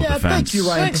Pasiga, Criminal Defense. Thank you,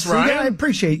 Ryan. Thanks, Pasiga. Ryan. I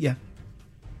appreciate you.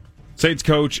 Saints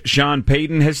coach Sean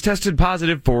Payton has tested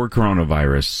positive for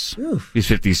coronavirus. Oof. He's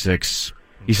 56.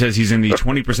 He says he's in the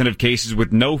 20% of cases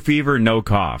with no fever, no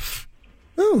cough.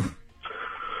 Ooh.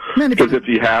 Man, Because if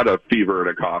he had a fever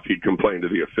and a cough, he'd complain to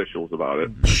the officials about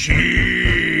it.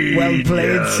 well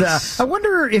played. Yes. I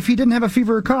wonder if he didn't have a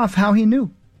fever or cough, how he knew.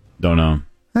 Don't know.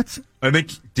 I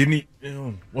think didn't he?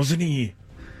 Wasn't he?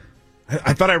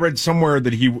 I thought I read somewhere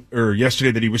that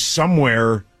yesterday that he was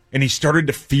somewhere and he started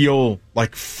to feel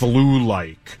like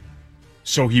flu-like,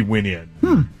 so he went in.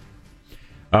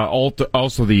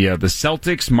 Also, the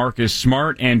Celtics, Marcus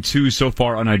Smart, and 2 so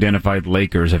far unidentified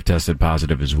Lakers have tested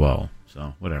positive as well.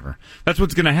 So, whatever. That's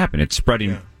what's going to happen. It's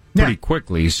spreading pretty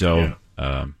quickly, so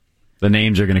the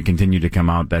names are going to continue to come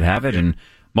out that have it, and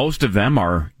most of them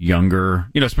are younger,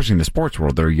 especially in the sports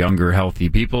world. They're younger, healthy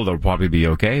people. They'll probably be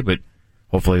okay, but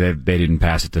hopefully they didn't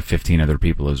pass it to 15 other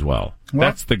people as well.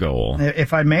 That's the goal.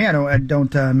 If I may, I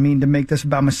don't mean to make this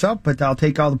about myself, but I'll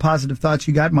take all the positive thoughts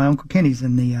you got. My Uncle Kenny's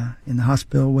in the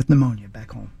hospital with pneumonia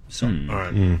back home. So, all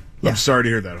right. I'm sorry to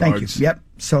hear that. Thank Hugs. you. Yep.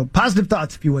 So positive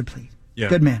thoughts, if you would, please. Yeah.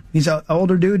 Good man. He's an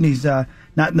older dude, and he's not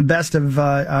in the best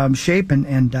of shape,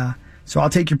 and so I'll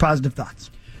take your positive thoughts.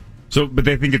 So, but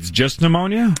they think it's just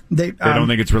pneumonia? They don't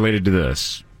think it's related to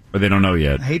this, or they don't know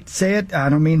yet. I hate to say it. I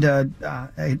don't mean to.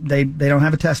 They don't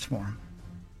have a test for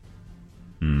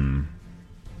him.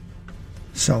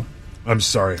 So. I'm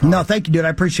sorry. No, thank you, dude. I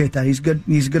appreciate that. He's good.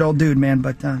 He's a good old dude, man.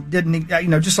 But didn't he,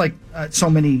 just like so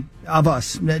many of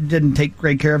us, didn't take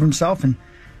great care of himself, and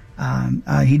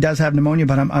he does have pneumonia.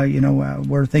 But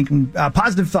we're thinking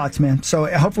positive thoughts, man. So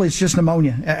hopefully it's just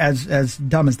pneumonia, as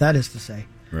dumb as that is to say.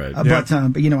 Right. But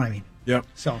you know what I mean. Yep.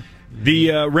 So.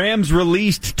 The Rams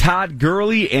released Todd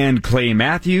Gurley and Clay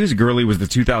Matthews. Gurley was the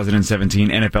 2017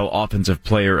 NFL Offensive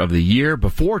Player of the Year.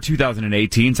 Before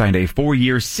 2018, signed a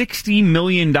 4-year, $60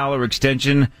 million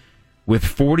extension with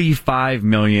 $45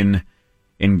 million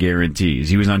in guarantees.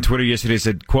 He was on Twitter yesterday,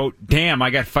 said, quote, "Damn, I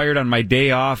got fired on my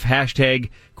day off.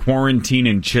 # quarantine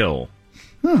and chill."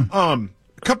 A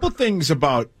couple things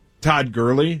about Todd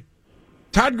Gurley.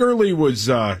 Todd Gurley was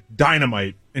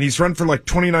dynamite, and he's run for like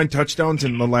 29 touchdowns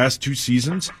in the last 2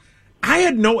 seasons.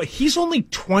 He's only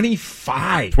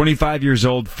 25. 25 years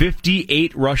old,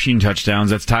 58 rushing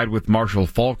touchdowns. That's tied with Marshall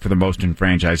Faulk for the most in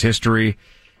franchise history.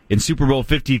 In Super Bowl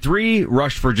 53,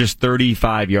 rushed for just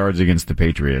 35 yards against the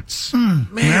Patriots.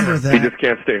 Remember that. He just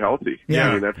can't stay healthy. Yeah.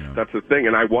 I mean, that's the thing.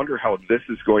 And I wonder how this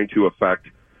is going to affect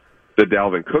the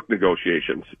Dalvin Cook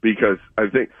negotiations, because I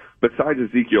think besides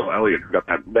Ezekiel Elliott, who got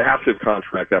that massive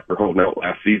contract after holding out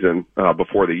last season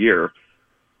before the year,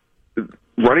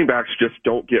 running backs just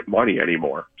don't get money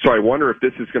anymore. So I wonder if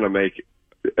this is going to make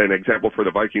an example for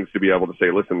the Vikings to be able to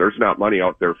say, listen, there's not money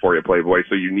out there for you, Playboy,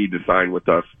 so you need to sign with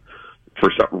us for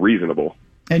something reasonable.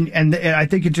 And I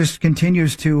think it just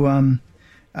continues to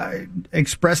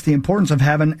express the importance of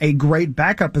having a great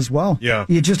backup as well. Yeah.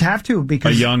 You just have to,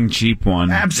 because A young, cheap one.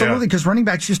 Absolutely, because running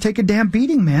backs just take a damn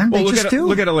beating, man. Well, They just do.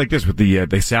 Look at it like this with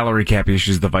the salary cap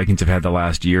issues the Vikings have had the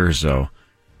last year or so.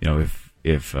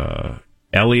 If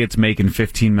Elliott's making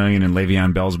 $15 million and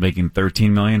Le'Veon Bell's making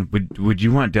 $13 million, would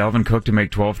you want Dalvin Cook to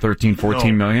make $12, $13,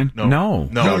 $14 million? No.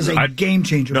 He's a game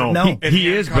changer. No. He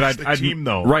is, but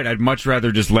I'd much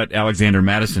rather just let Alexander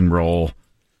Madison roll.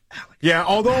 Yeah,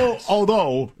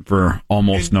 although for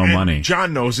almost no money.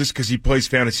 John knows this because he plays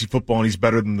fantasy football and he's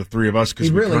better than the three of us because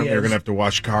we currently are going to have to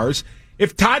wash cars.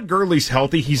 If Todd Gurley's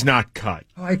healthy, he's not cut.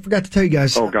 Oh, I forgot to tell you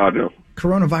guys. Oh, God, no.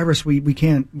 Coronavirus, we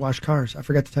can't wash cars. I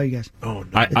forgot to tell you guys. Oh,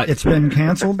 no. It's been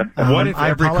canceled. What if I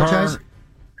every apologize. car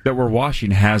that we're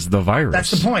washing has the virus?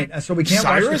 That's the point. So we can't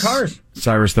wash the cars.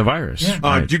 Cyrus the virus. Yeah.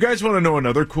 Right. Do you guys want to know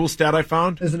another cool stat I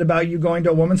found? Is it about you going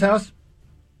to a woman's house?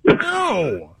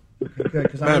 No. Okay, good,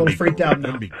 because I'm a little freaked out now.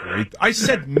 That'd be great. I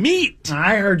said meat.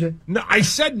 I heard you. No, I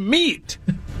said meat.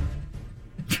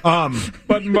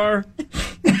 Button bar.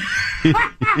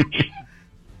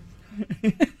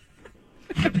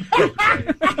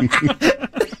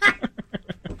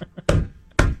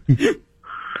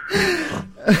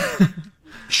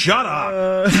 Shut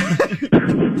up.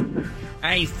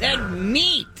 I said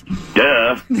meat.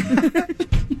 Duh.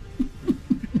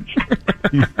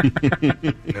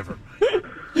 Never mind.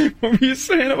 What were you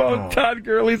saying about Todd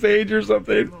Gurley's age or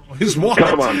something? His what?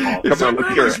 Come on, Paul. Come on,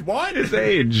 let's hear it. What? His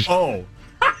age. Oh.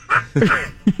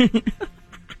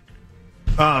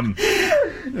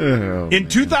 In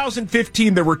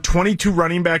 2015, there were 22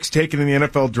 running backs taken in the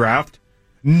NFL draft.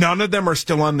 None of them are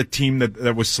still on the team that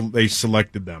they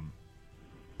selected them.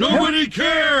 Nobody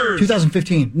cares.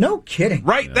 2015. No kidding.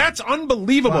 Right? Yeah. That's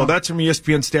unbelievable. Wow. That's from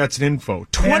ESPN Stats and Info.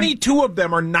 22 of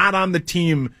them are not on the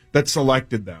team that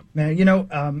selected them. Man,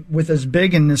 with as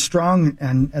big and as strong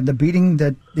and the beating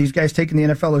that these guys take in the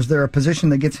NFL, is there a position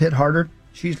that gets hit harder?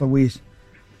 Jeez Louise.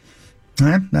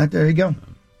 There you go.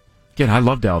 Again, I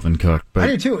love Dalvin Cook. But I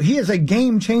do too. He is a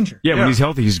game changer. Yeah, when he's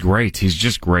healthy, he's great. He's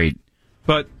just great.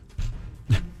 But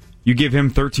you give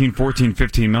him 13, 14,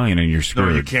 15 million and you're screwed.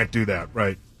 No, you can't do that.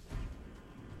 Right.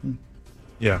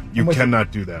 Yeah, you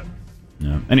cannot do that.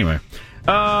 Yeah. Anyway,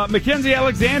 Mackenzie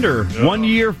Alexander, 1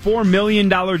 year, $4 million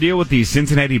deal with the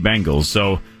Cincinnati Bengals.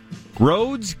 So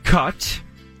Rhodes cut.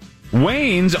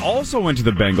 Waynes also went to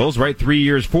the Bengals, right? 3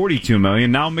 years, $42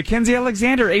 million. Now Mackenzie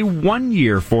Alexander, a 1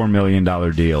 year, $4 million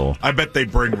deal. I bet they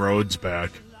bring Rhodes back.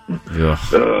 Ugh.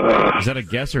 Is that a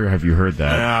guess or have you heard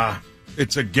that? Yeah,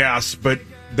 it's a guess, but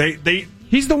they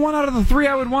He's the one out of the three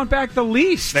I would want back the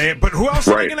least. But who else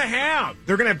are they going to have?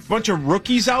 They're going to have a bunch of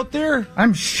rookies out there?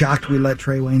 I'm shocked we let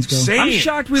Trey Waynes go. Same. I'm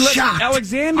shocked we let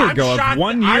Alexander go. Shocked,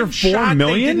 1 year, $4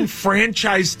 million. They didn't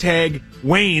franchise tag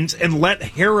Waynes and let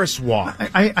Harris walk.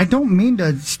 I don't mean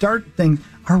to start things.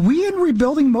 Are we in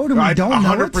rebuilding mode and we don't 100%.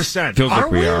 know it? 100%. Feels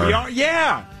like we are.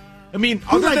 Yeah. I mean,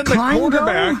 Who, other like than the Klein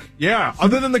quarterback. go? Yeah,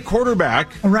 other than the quarterback.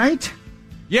 Right?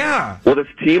 Yeah. Well, this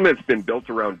team has been built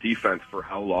around defense for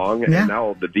how long? Yeah. And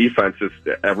now the defense is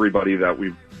everybody that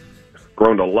we've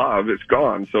grown to love is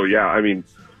gone. So, yeah, I mean,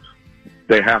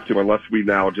 they have to, unless we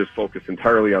now just focus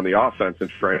entirely on the offense and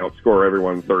try and outscore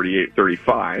everyone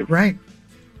 38-35. Right.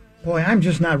 Boy, I'm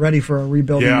just not ready for a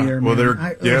rebuilding year. Well,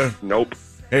 man. Nope.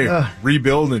 Hey,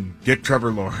 rebuild and get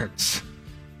Trevor Lawrence.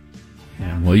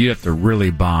 Yeah, well, you'd have to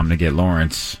really bomb to get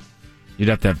Lawrence. You'd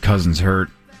have to have Cousins hurt.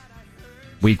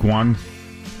 Week 1.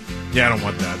 Yeah, I don't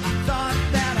want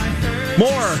that.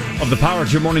 More of the Power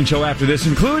Trip Morning Show after this,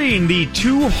 including the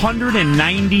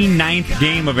 299th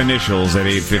game of initials at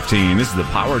 8:15. This is the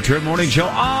Power Trip Morning Show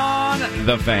on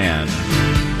The Fan.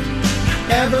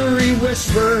 Every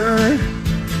whisper.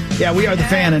 Yeah, we are The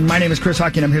Fan, and my name is Chris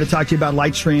Hockey, and I'm here to talk to you about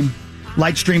Lightstream,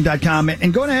 lightstream.com,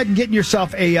 and go ahead and get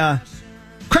yourself a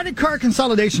credit card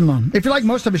consolidation loan. If you're like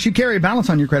most of us, you carry a balance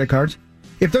on your credit cards.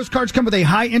 If those cards come with a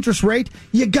high interest rate,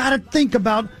 you got to think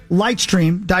about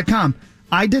Lightstream.com.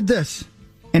 I did this,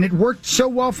 and it worked so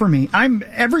well for me.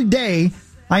 Every day,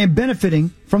 I am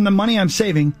benefiting from the money I'm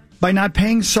saving by not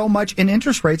paying so much in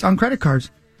interest rates on credit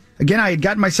cards. Again, I had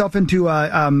gotten myself into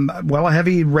a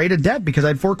heavy rate of debt because I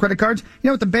had 4 credit cards,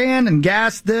 with the band and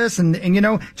gas, this, and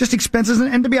just expenses.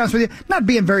 And to be honest with you, not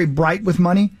being very bright with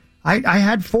money. I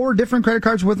had 4 different credit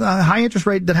cards with a high interest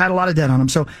rate that had a lot of debt on them.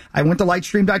 So I went to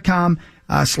lightstream.com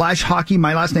 /hockey,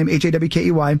 my last name,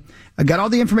 HAWKEY. I got all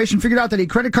the information, figured out that a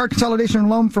credit card consolidation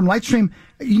loan from Lightstream,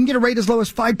 you can get a rate as low as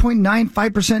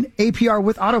 5.95% APR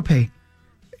with autopay.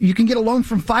 You can get a loan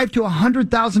from $5,000 to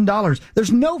 $100,000.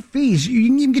 There's no fees. You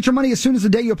can even get your money as soon as the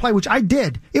day you apply, which I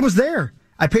did. It was there.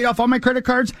 I paid off all my credit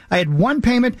cards. I had one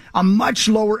payment, a much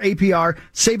lower APR,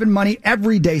 saving money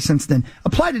every day since then.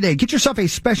 Apply today. Get yourself a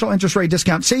special interest rate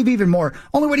discount. Save even more.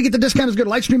 Only way to get the discount is go to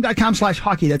lightstream.com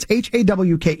 /hockey. That's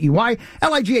HAWKEY,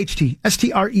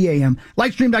 LIGHTSTREAM.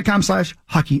 Lightstream.com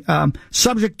 /hockey.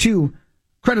 Subject to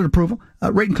credit approval.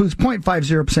 Rate includes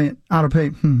 0.50%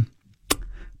 autopay.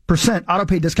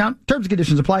 Autopay discount. Terms and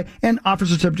conditions apply, and offers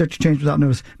are subject to change without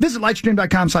notice. Visit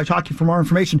lightstream.com /hockey for more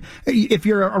information. If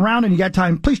you're around and you got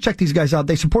time, please check these guys out.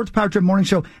 They support the Power Trip Morning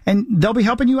Show, and they'll be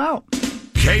helping you out.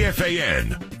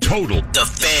 KFAN, Total The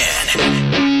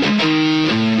Fan.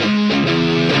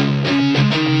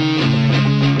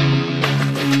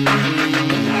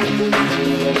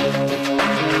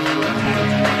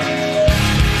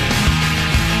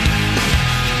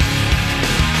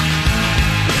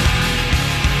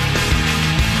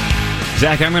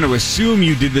 Zach, I'm going to assume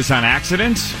you did this on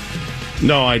accident.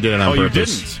 No, I did it on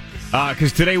purpose. You didn't?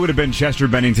 Because today would have been Chester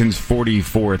Bennington's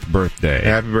 44th birthday.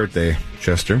 Happy birthday,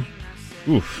 Chester.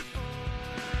 Oof.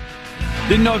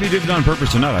 Didn't know if you did it on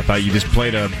purpose or not. I thought you just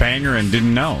played a banger and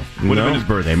didn't know. Would have been his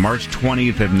birthday, March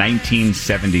 20th of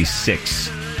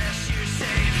 1976.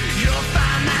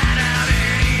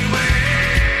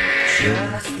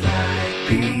 Just like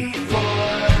before.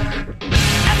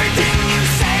 Everything you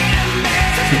say to me.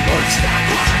 Stop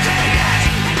closer to the edge.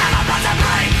 I'm about to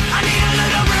break. I need a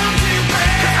little room to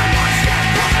breathe. 'Cause I'm one step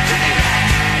closer to the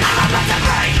edge. I'm about to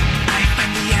break. I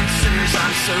find the answers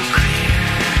are so clear.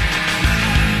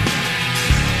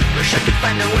 Wish I could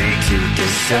find a way to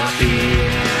disappear.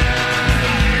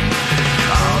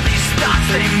 All these thoughts,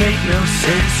 they make no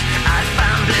sense. I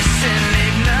found bliss in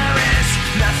ignorance.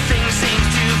 Nothing seems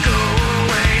to go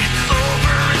away.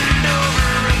 Over and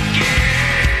over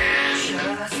again.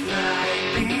 Just like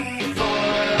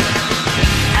before.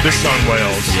 This song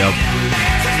wails. Yep.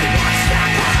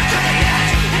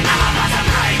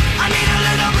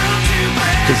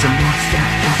 Cause I'm one step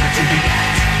closer to the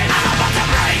edge. I'm about to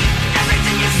break.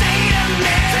 Everything you say to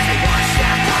me. One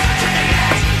step closer to the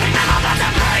edge. I'm about to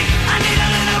break. I need a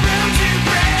little room to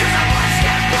break. Cause I'm one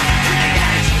step closer to the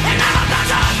edge. And I'm about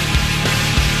to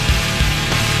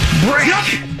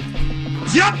break.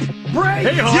 Yup. Break.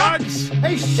 Hey, Hogs.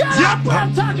 Hey, shut up when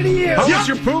I'm talking to you. How was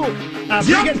your poop?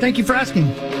 Pretty good. Thank you for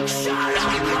asking.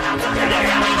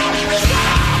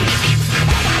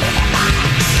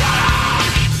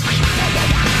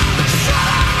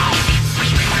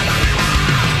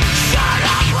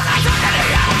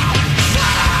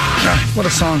 What a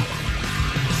song.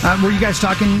 Were you guys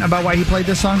talking about why he played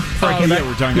this song? We're talking about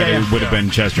it would have been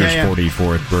Chester's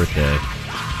 44th birthday.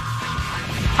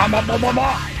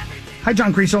 Hi,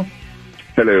 John Kriesel.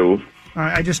 Hello. All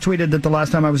right, I just tweeted that the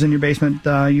last time I was in your basement,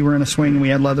 you were in a swing and we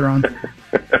had leather on.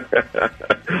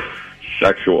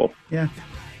 Sexual. Yeah.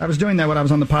 I was doing that when I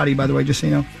was on the potty, by the way, just so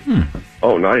you know.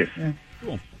 Oh, nice. Yeah.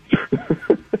 Cool.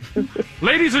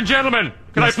 Ladies and gentlemen,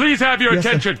 can I please have your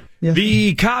attention?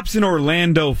 The cops in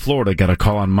Orlando, Florida got a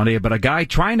call on Monday about a guy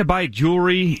trying to buy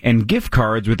jewelry and gift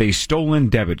cards with a stolen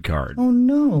debit card. Oh,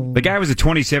 no. The guy was a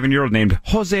 27-year-old named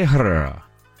Jose Herrera.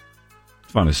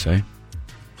 Fun to say.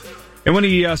 And when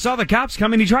he saw the cops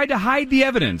coming, he tried to hide the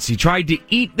evidence. He tried to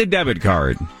eat the debit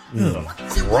card.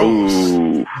 Gross.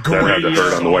 Ooh, that had to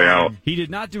hurt on the way out. He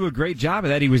did not do a great job of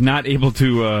that. He was not able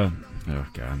to... oh,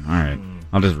 God. All right.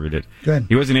 I'll just read it. Good.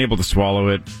 He wasn't able to swallow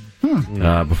it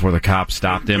before the cops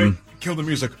stopped him. Kill the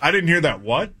music. I didn't hear that.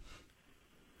 What?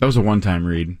 That was a one-time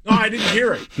read. No, I didn't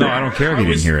hear it. No, I don't care if you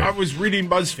didn't hear it. I was reading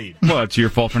BuzzFeed. Well, it's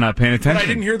your fault for not paying attention. But I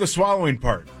didn't hear the swallowing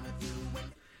part.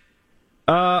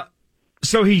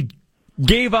 So he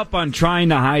gave up on trying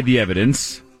to hide the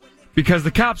evidence because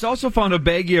the cops also found a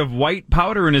baggie of white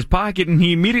powder in his pocket, and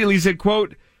he immediately said,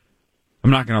 quote, "I'm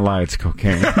not going to lie, it's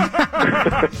cocaine."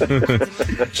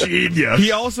 Genius.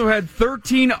 He also had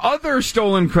 13 other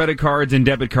stolen credit cards and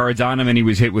debit cards on him, and he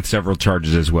was hit with several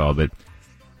charges as well. But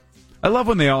I love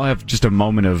when they all have just a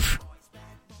moment of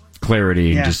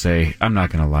clarity and just say, "I'm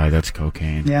not going to lie, that's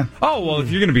cocaine." Yeah. Oh, well,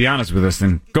 if you're going to be honest with us,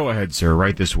 then go ahead, sir,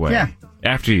 right this way. Yeah.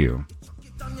 After you.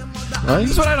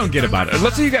 That's what I don't get about it.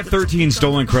 Let's say you got 13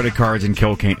 stolen credit cards and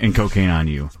cocaine on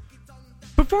you.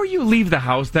 Before you leave the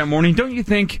house that morning, don't you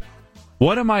think,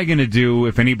 what am I going to do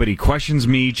if anybody questions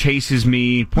me, chases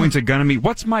me, points a gun at me?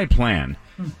 What's my plan?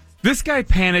 This guy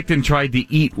panicked and tried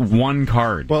to eat one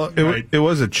card. Well, it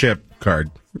was a chip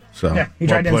card. So Yeah, he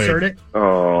tried to insert it.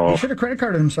 Oh. He should have credit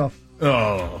carded himself.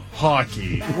 Oh,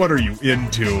 hockey. What are you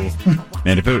into?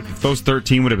 And if those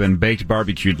 13 would have been baked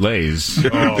barbecued Lays,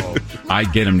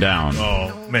 I'd get him down.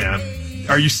 Oh, man.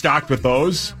 Are you stocked with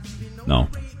those? No.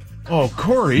 Oh,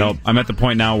 Corey. No, I'm at the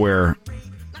point now where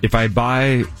if I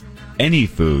buy any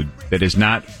food that is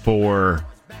not for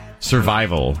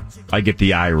survival, I get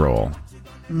the eye roll.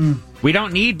 We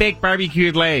don't need baked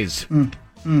barbecued Lays.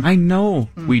 I know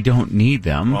we don't need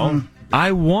them. Well,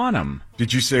 I want them.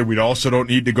 Did you say we also don't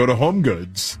need to go to Home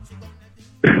Goods?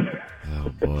 Oh,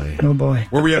 boy. Oh, boy.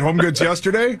 Were we at Home Goods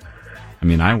yesterday? I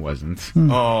mean, I wasn't.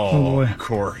 Oh, boy.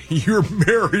 Corey, you're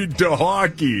married to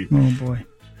hockey. Oh, boy.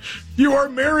 You are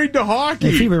married to hockey.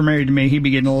 If he were married to me, he'd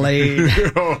be getting laid.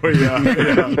 Oh, yeah.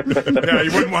 Yeah,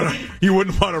 you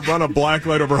wouldn't want to run a black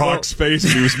light over Hawk's face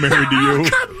if he was married to you.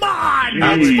 Come on!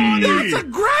 That's funny. That's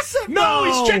aggressive! No,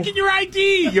 he's checking your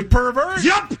ID, you pervert.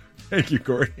 Yup! Thank you,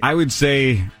 Corey. I would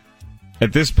say,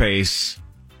 at this pace,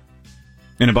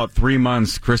 in about 3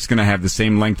 months, Chris is going to have the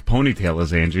same length ponytail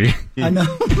as Angie. I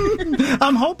know.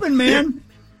 I'm hoping, man.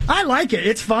 I like it.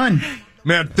 It's fun.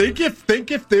 Man, think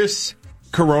if this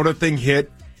Corona thing hit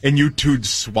and you two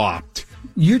swapped.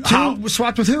 You two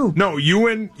swapped with who? No, you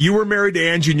were married to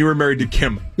Angie and you were married to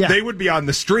Kim. Yeah. They would be on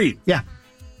the street. Yeah.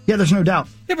 Yeah, there's no doubt.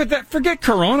 Yeah, but forget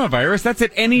coronavirus. That's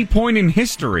at any point in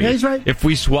history. Yeah, he's right. If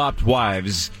we swapped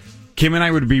wives, Kim and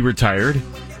I would be retired,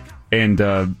 and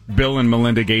Bill and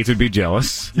Melinda Gates would be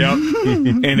jealous. Yep.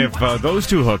 And if those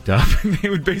two hooked up, they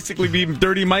would basically be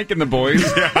Dirty Mike and the boys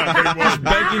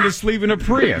begging to sleep in a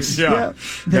Prius. Yeah.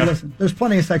 Hey, listen, there's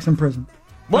plenty of sex in prison.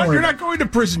 What? You're not going to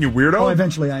prison, you weirdo? Oh,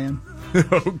 eventually I am.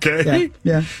 Okay.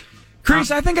 Yeah. Chris,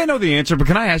 I think I know the answer, but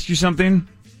can I ask you something?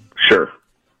 Sure.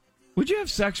 Would you have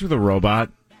sex with a robot?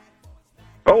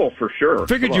 Oh, for sure.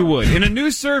 Figured you would. In a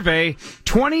new survey,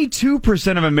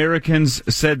 22% of Americans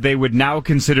said they would now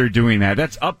consider doing that.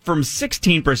 That's up from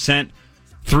 16%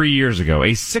 3 years ago.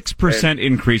 A 6%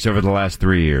 increase over the last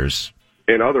 3 years.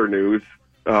 In other news,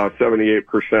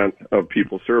 78% of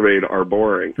people surveyed are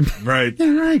boring. Right.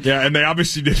 Yeah, right. Yeah, and they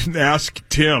obviously didn't ask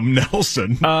Tim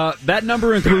Nelson. That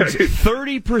number includes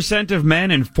 30% of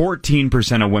men and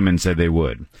 14% of women said they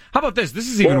would. How about this? This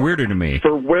is even weirder to me.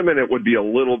 For women, it would be a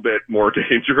little bit more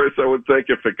dangerous, I would think,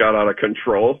 if it got out of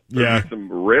control. There'd be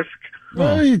some risk.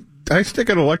 Well, I stick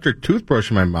an electric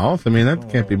toothbrush in my mouth. I mean, that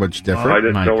can't be much different. I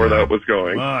didn't know where that was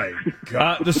going. My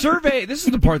God. The survey, this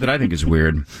is the part that I think is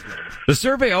weird. The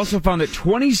survey also found that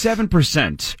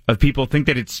 27% of people think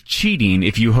that it's cheating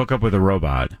if you hook up with a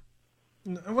robot.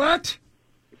 What?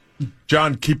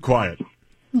 John, keep quiet.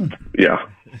 Yeah.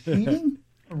 Cheating?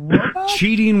 A robot?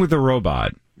 Cheating with a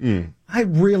robot. I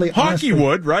really Hockey honestly,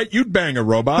 would, right? You'd bang a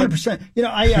robot. 100%. You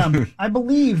know, I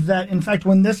believe that, in fact,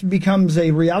 when this becomes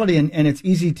a reality and it's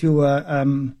easy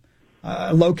to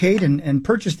locate and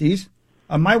purchase these,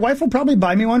 my wife will probably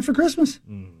buy me one for Christmas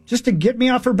just to get me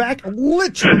off her back,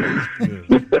 literally.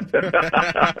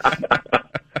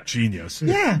 genius.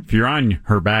 Yeah. If you're on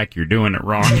her back, you're doing it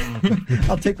wrong.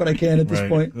 I'll take what I can at this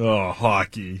point. Oh,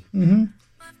 hockey. Mm-hmm.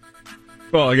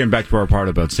 Well, again, back to our part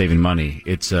about saving money.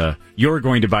 It's you're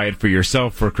going to buy it for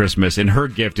yourself for Christmas, and her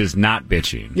gift is not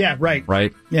bitching. Yeah, right.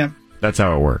 Right? Yeah. That's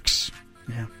how it works.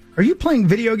 Yeah. Are you playing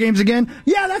video games again?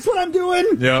 Yeah, that's what I'm doing.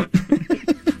 Yep.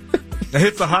 I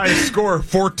hit the highest score,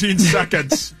 14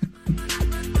 seconds.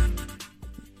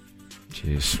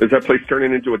 Jeez. Is that place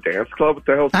turning into a dance club? What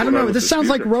the hell? I don't know. This sounds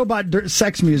like robot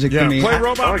sex music to me. Play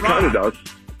Robot Rock. It kind of does.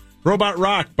 Robot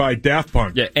Rock by Daft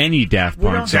Punk. Yeah, any Daft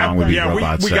Punk song would be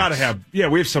robot we sex. gotta have. Yeah,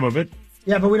 we have some of it.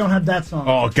 Yeah, but we don't have that song.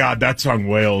 Oh God, that song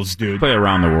wails, dude. Play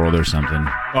Around the World or something.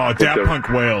 Oh, Daft Punk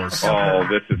wails. Oh,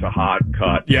 this is a hot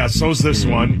cut. Yeah, so's this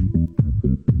one.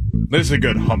 This is a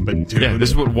good humping too. Yeah, this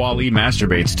is what Wall-E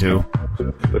masturbates to.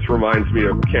 This reminds me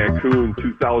of Cancun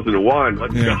 2001.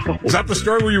 Let's go. Is that the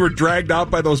story where you were dragged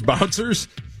out by those bouncers?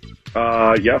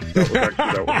 Yes,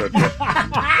 that was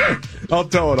it. I'll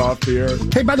tell it off the air.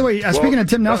 Hey, by the way, speaking of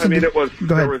Tim Nelson, I mean, it was.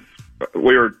 Go ahead.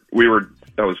 We were.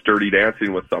 I was dirty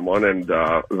dancing with someone, and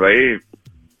they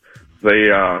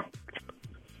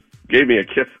gave me a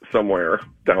kiss somewhere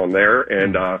down there,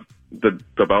 and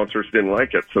the bouncers didn't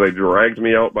like it, so they dragged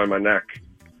me out by my neck.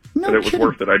 No and it was kidding.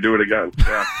 worth it. I'd do it again.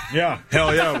 Yeah. Yeah,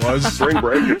 hell yeah, it was. Spring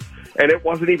break. And it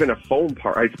wasn't even a foam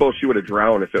party. I suppose she would have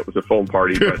drowned if it was a foam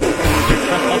party, but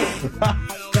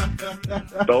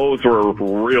those were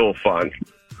real fun.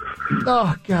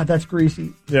 Oh, God, that's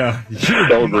greasy. Yeah.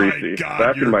 So greasy. God,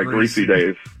 Back in my greasy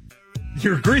days.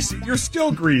 You're greasy. You're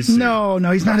still greasy. No,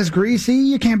 he's not as greasy.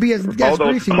 You can't be as greasy all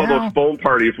now. those foam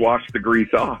parties wash the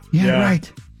grease off. Yeah,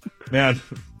 right. Man.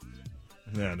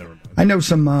 Yeah, never mind. I know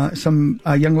some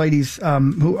young ladies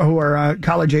who are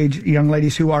college-age young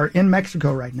ladies who are in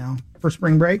Mexico right now for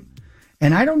spring break,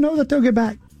 and I don't know that they'll get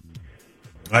back.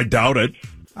 I doubt it.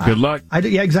 Good luck.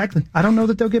 Yeah, exactly. I don't know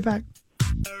that they'll get back.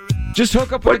 Just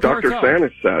hook up Like with Dr.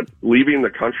 Sanis said, leaving the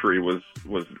country was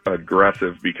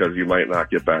aggressive because you might not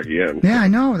get back in. Yeah, I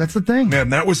know. That's the thing. Man,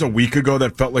 that was a week ago.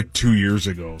 That felt like 2 years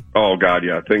ago. Oh, God,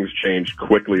 yeah. Things changed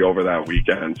quickly over that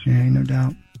weekend. Yeah, no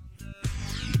doubt.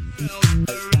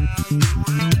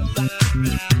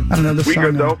 I don't know this we song.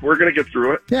 good, though. We're going to get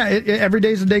through it. Yeah, every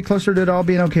day's a day closer to it all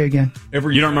being okay again. You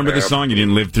don't remember this song? You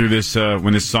didn't live through this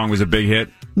when this song was a big hit?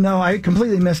 No, I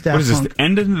completely missed that. What is this? The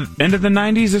end of the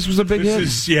 90s? This was a big hit?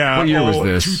 What year was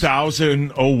this?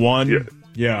 2000, 01.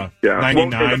 Yeah.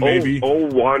 99 maybe.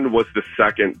 01 was the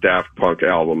second Daft Punk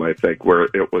album, I think, where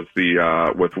it was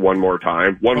the with One More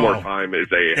Time. One More Time is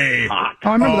a hot.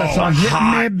 Oh, I remember that song.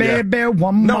 Hit me, baby,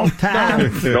 one more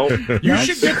time. You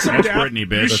should get some Daft. Britney,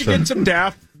 bitch. You should get some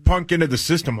Daft Punk into the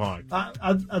system, Hog.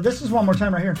 This is One More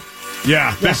Time right here.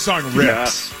 Yeah, this song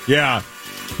rips. Yeah.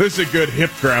 This is a good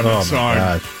hip grabbing song.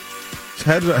 God. It's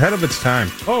ahead of its time.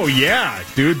 Oh yeah,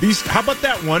 dude. How about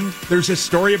that one? There's a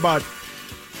story about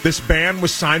this band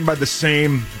was signed by the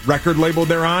same record label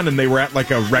they're on, and they were at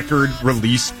like a record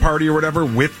release party or whatever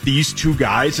with these two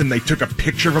guys, and they took a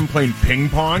picture of them playing ping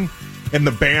pong, and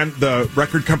the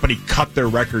record company cut their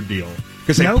record deal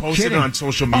because they posted it on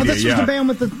social media. Oh, this was the band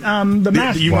with the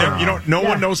mask. No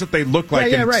one knows what they look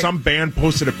like, and some band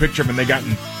posted a picture of them, and they got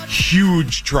in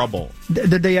huge trouble.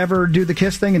 Did they ever do the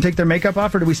kiss thing and take their makeup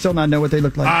off, or do we still not know what they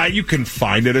look like? You can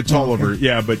find it. It's all over.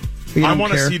 Yeah, but I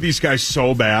want to see these guys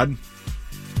so bad.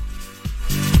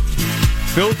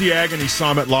 Phil Diaghilev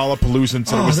saw him at Lollapalooza and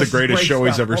said it was the greatest show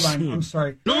he's ever seen. I'm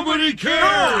sorry. Nobody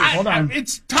cares. Hold on.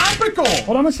 It's topical.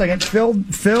 Hold on a second. Phil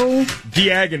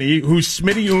Diaghilev, who's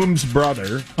Smitty Oom's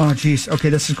brother. Oh, jeez. Okay,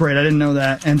 this is great. I didn't know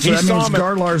that. And so that means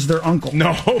Garlar's their uncle.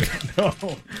 No.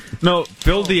 No,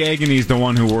 Phil Diaghilev the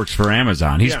one who works for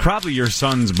Amazon. He's probably your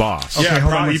son's boss. Okay,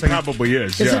 he probably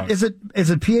is. Is it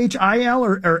PHIL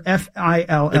or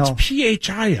FILL? It's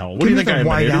PHIL. What do you think I'm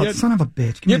an idiot? Son of a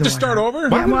bitch. You have to start over?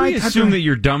 Why would we assume that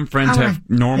your dumb friends have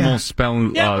normal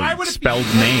spelled names?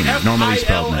 Normally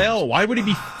spelled names. Why would he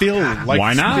be Phil?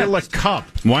 Why not? Fill a cup.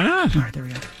 Why not? All right, there we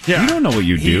go. Yeah. You don't know what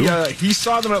you do. He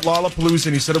saw them at Lollapalooza,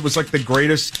 and he said it was like the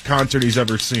greatest concert he's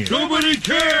ever seen. Nobody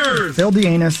cares. Phil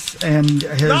Diaghilev and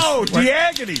his... No,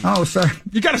 Diaghilev. Oh, sorry.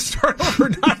 You got to start over,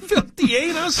 not Phil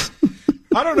Diaghilev.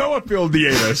 I don't know a Phil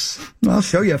Diaghilev. I'll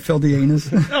show you a Phil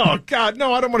Diaghilev. Oh, God,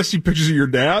 no, I don't want to see pictures of your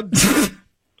dad.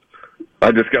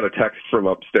 I just got a text from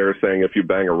upstairs saying, if you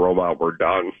bang a robot, we're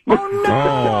done. Oh,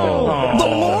 no! The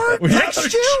Lord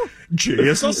texted you?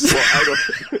 Jesus.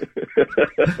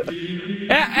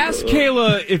 Ask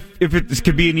Kayla if it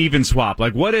could be an even swap.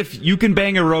 Like, what if you can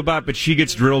bang a robot, but she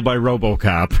gets drilled by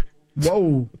RoboCop?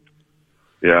 Whoa.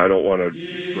 Yeah, I don't want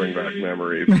to bring back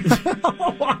memories.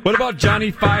 What about Johnny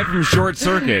Five from Short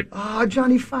Circuit? Oh,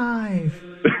 Johnny Five.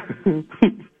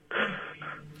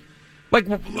 Like,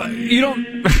 you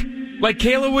don't... Like,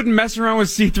 Kayla wouldn't mess around with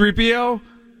C-3PO?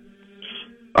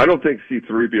 I don't think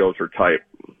C-3PO's her type.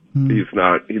 He's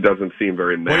not. He doesn't seem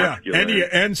very masculine. Well, yeah,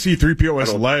 and C-3PO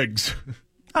has legs.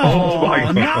 Oh,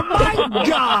 my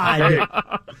God.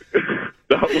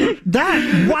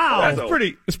 Wow.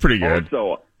 It's pretty good.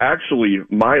 Also, actually,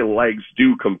 my legs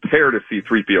do compare to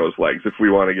C-3PO's legs, if we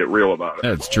want to get real about it.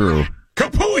 That's true.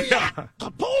 Kapuya!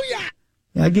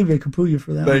 Yeah, I'd give you a Kapuya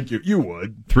for that. Thank you. You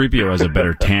would. 3PO has a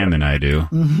better tan than I do.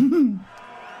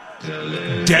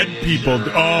 Dead people.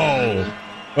 Oh.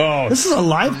 This is a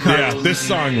live cut. Yeah, this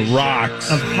song rocks.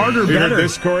 Of Harder, you Better. Heard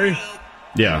this, Corey?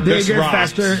 Yeah. Bigger,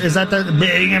 faster. Is that the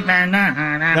big and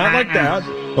Not like that.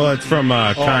 Well, it's from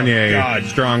Kanye, God.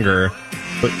 Stronger.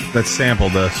 But that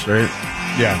sampled this, right?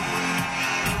 Yeah.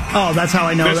 Oh, that's how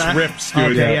I know this that. Rips,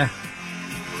 dude. Okay, yeah.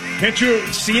 Can't you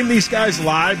seeing these guys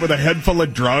live with a head full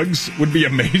of drugs would be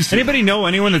amazing? Anybody know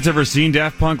anyone that's ever seen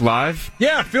Daft Punk live?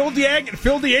 Yeah, Phil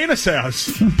DeAnnis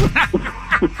has.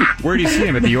 Where do you see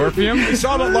him? At the Orpheum? I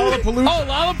saw him at Lollapalooza. Oh,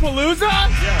 Lollapalooza?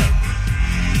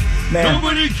 Yeah. Man,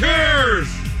 nobody cares.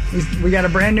 we got a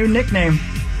brand new nickname.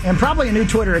 And probably a new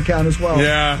Twitter account as well.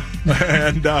 Yeah.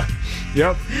 And,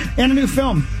 yep. And a new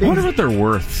film. I wonder what they're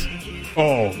worth.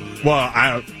 Oh, well,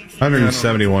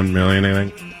 171 million, I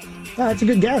think. Oh, that's a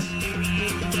good guess.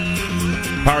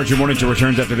 Power Trip Morning Show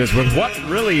returns after this with What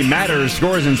Really Matters,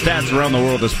 scores and stats around the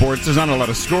world of sports. There's not a lot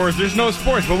of scores, there's no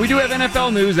sports, but we do have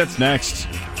NFL news. That's next.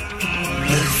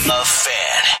 The Fan.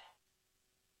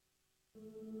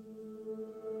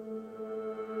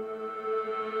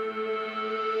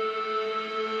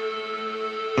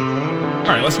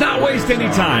 All right, let's not waste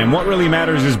any time. What Really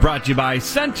Matters is brought to you by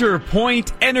Center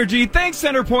Point Energy. Thanks,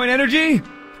 Center Point Energy.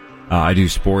 I do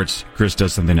sports. Chris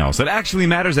does something else that actually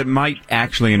matters, that might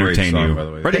actually entertain song, you. by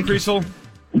the way. Ready, Thank you. Kriesel?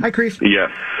 Hi, Kriesel. Yes.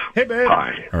 Hey, babe.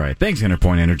 Hi. All right, thanks,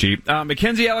 Centerpoint Energy.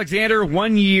 Mackenzie Alexander,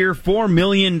 1 year, $4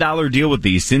 million deal with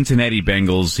the Cincinnati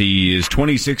Bengals. He is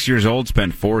 26 years old,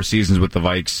 spent 4 seasons with the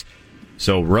Vikes.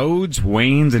 So Rhodes,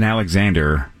 Waynes, and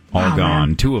Alexander all gone.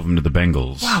 Man. 2 of them to the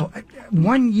Bengals. Wow,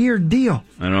 1 year deal.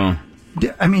 I know.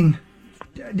 I mean,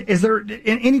 is there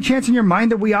any chance in your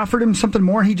mind that we offered him something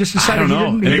more and he just decided he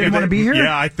didn't want to be here?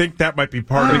 Yeah, I think that might be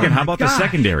part of it. Again, how about the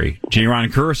secondary?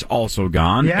 Jaron Kearse also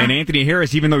gone. Yeah. And Anthony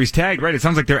Harris, even though he's tagged, right, it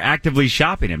sounds like they're actively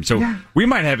shopping him. So we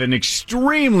might have an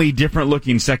extremely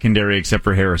different-looking secondary except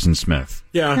for Harrison Smith.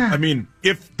 Yeah, I mean,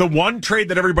 if the one trade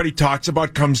that everybody talks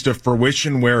about comes to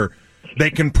fruition where they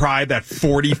can pry that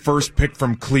 41st pick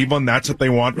from Cleveland, that's what they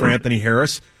want for Anthony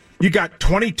Harris. You got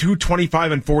 22,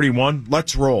 25, and 41.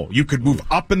 Let's roll. You could move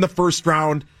up in the first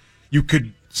round. You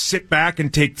could sit back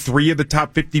and take 3 of the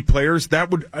top 50 players.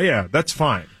 That's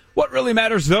fine. What really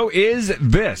matters, though, is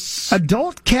this.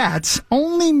 Adult cats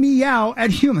only meow at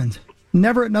humans,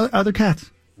 never at other cats.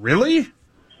 Really?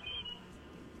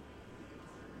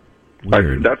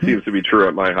 Weird. That seems to be true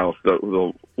at my house.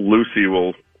 The Lucy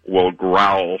will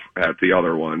growl at the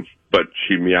other one, but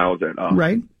she meows at us.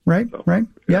 Right.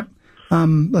 Yep.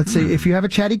 Let's see. If you have a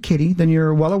chatty kitty, then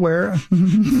you're well aware.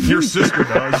 Your sister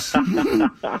does.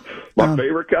 My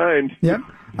favorite kind. Yep.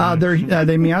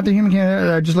 They meow at the human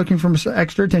cat, just looking for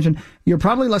extra attention. You're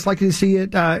probably less likely to see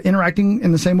it interacting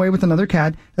in the same way with another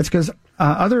cat. That's because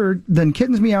other than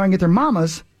kittens meowing at their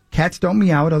mamas, cats don't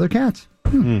meow at other cats.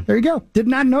 There you go. Did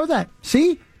not know that.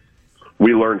 See?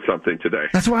 We learned something today.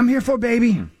 That's what I'm here for,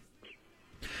 baby.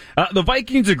 The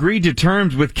Vikings agreed to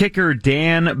terms with kicker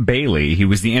Dan Bailey. He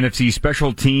was the NFC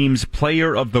Special Teams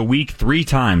Player of the Week 3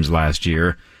 times last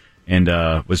year and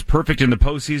was perfect in the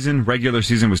postseason. Regular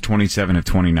season was 27 of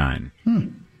 29.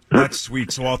 That's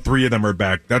sweet. So all 3 of them are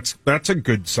back. That's a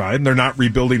good sign. They're not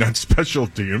rebuilding on special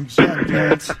teams.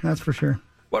 Yeah, that's for sure.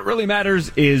 What really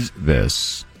matters is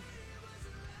this.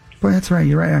 Boy, that's right.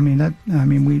 You're right.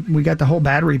 We got the whole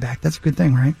battery back. That's a good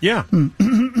thing, right? Yeah.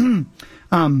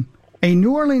 A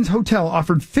New Orleans hotel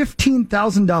offered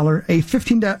 $15,000 a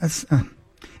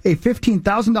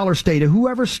 $15,000 stay to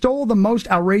whoever stole the most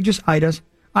outrageous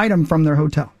item from their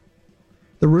hotel.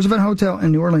 The Roosevelt Hotel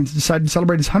in New Orleans decided to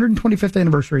celebrate its 125th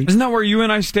anniversary. Isn't that where you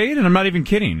and I stayed? And I'm not even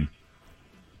kidding.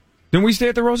 Didn't we stay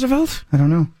at the Roosevelt? I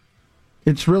don't know.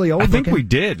 It's really old. I think we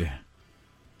did.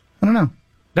 I don't know.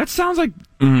 That sounds like,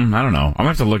 I don't know. I'm going to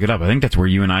have to look it up. I think that's where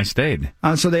you and I stayed.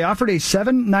 So they offered a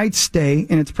 7-night stay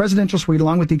in its presidential suite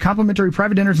along with the complimentary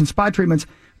private dinners and spa treatments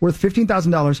worth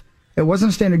 $15,000. It wasn't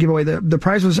a standard giveaway. The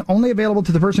prize was only available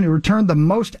to the person who returned the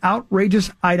most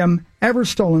outrageous item ever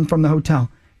stolen from the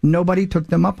hotel. Nobody took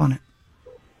them up on it.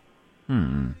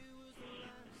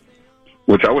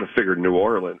 Which I would have figured New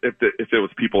Orleans. If it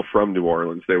was people from New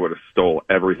Orleans, they would have stole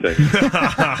everything.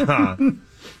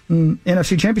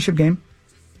 NFC Championship game.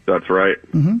 That's right.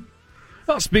 Mm-hmm.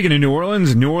 Well, speaking of New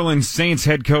Orleans Saints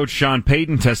head coach Sean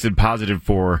Payton tested positive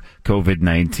for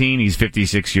COVID-19. He's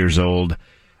 56 years old.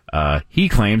 He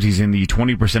claims he's in the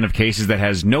 20% of cases that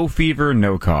has no fever,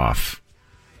 no cough.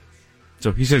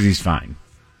 So he says he's fine.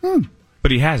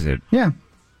 But he has it. Yeah.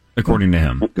 According to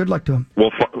him. Good luck to him.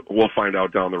 We'll find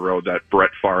out down the road that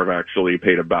Brett Favre actually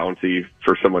paid a bounty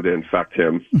for someone to infect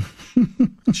him.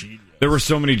 There were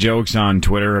so many jokes on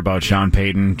Twitter about Sean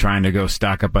Payton trying to go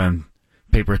stock up on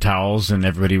paper towels, and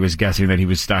everybody was guessing that he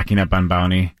was stocking up on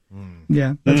bounty.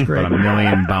 Yeah, that's great. About 1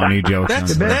 million bounty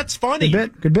jokes. That's funny.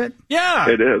 Good bit. Yeah.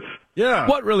 It is. Yeah.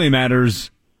 What really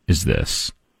matters is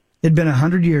this. It'd been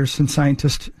 100 years since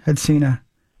scientists had seen a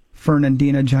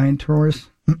Fernandina giant tortoise.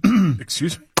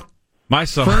 Excuse me? My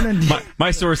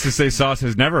sources say Sauce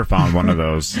has never found one of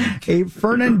those. A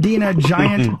Fernandina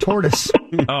giant tortoise.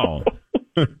 Oh.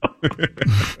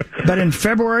 But in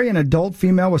February, an adult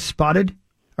female was spotted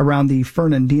around the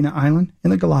Fernandina Island in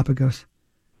the Galapagos.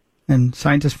 And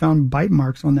scientists found bite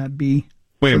marks on that bee.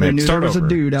 Wait a minute. They knew there was a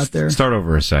dude out there. Start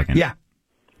over a second. Yeah.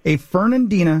 A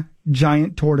Fernandina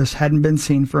giant tortoise hadn't been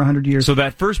seen for 100 years. So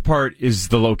that first part is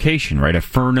the location, right? A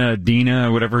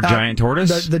Fernandina, whatever, giant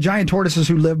tortoise? The giant tortoises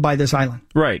who live by this island.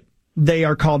 Right. They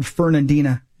are called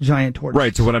Fernandina giant tortoises.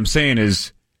 Right. So what I'm saying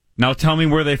is, now tell me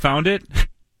where they found it.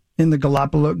 In the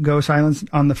Galapagos Islands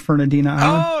on the Fernandina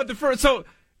Island. Oh,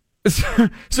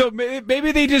 so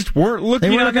maybe they just weren't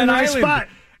looking on that island. Spot.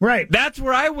 Right. That's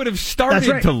where I would have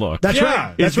started to look. That's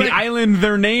right. Is the island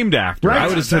they're named after. Right. I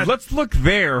would have said, let's look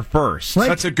there first. Right.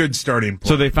 That's a good starting point.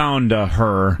 So they found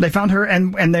her. They found her,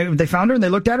 and they found her, and they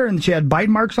looked at her, and she had bite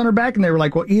marks on her back, and they were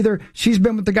like, well, either she's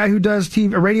been with the guy who does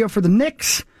TV radio for the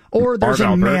Knicks, or there's Art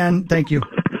a Albert. man. Thank you.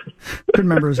 Couldn't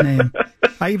remember his name.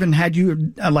 I even had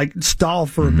you stall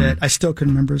for a bit. I still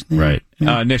couldn't remember his name. Right.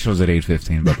 Yeah. Initials at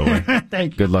 8:15, by the way.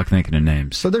 Thank you. Good luck thinking of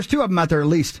names. So there's two of them out there at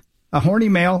least. A horny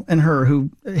male and her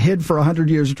who hid for 100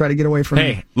 years to try to get away from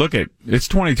Hey, look it's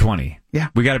 2020. Yeah.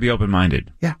 We got to be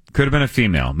open-minded. Yeah. Could have been a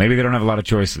female. Maybe they don't have a lot of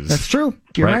choices. That's true.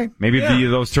 You're right. Maybe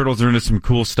those turtles are into some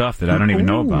cool stuff that I don't even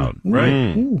know about.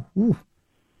 Right. Ooh.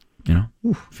 You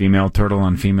know, female turtle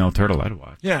on female turtle, I'd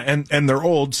watch. Yeah, and they're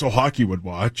old, so hockey would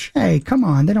watch. Hey, come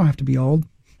on. They don't have to be old.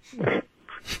 I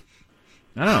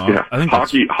don't know. Yeah, I think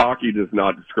hockey does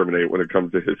not discriminate when it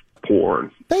comes to his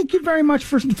porn. Thank you very much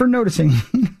for noticing.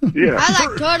 Yeah. I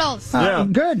like turtles.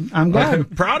 Good. I'm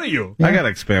glad. Proud of you. I gotta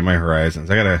expand my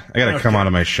horizons. I gotta come out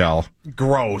of my shell.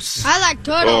 Gross. I like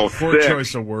turtles. Poor sick.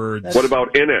 choice of words. What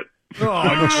about in it?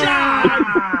 Oh,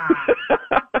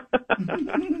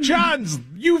 John's,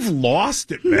 you've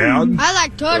lost it, man. I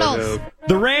like turtles.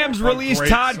 The Rams released great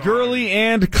Todd song. Gurley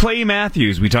and Clay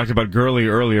Matthews. We talked about Gurley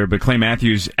earlier, but Clay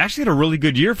Matthews actually had a really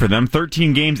good year for them.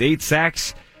 13 games, 8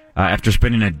 sacks after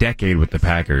spending a decade with the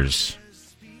Packers.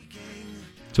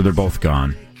 So they're both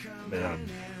gone. Man.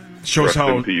 Shows Rest in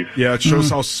how peace. it shows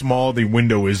how small the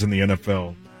window is in the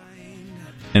NFL.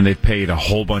 And they paid a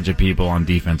whole bunch of people on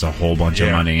defense a whole bunch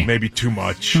of money. Maybe too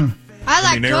much. I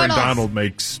like Aaron turtles. Donald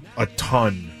makes a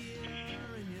ton.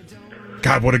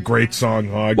 God, what a great song,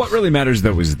 Hogs. What really matters,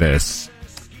 though, is this.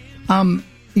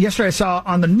 Yesterday I saw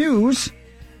on the news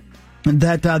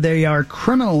that they are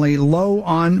criminally low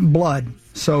on blood.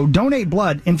 So donate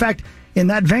blood. In fact, in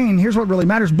that vein, here's what really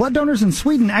matters. Blood donors in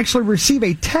Sweden actually receive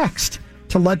a text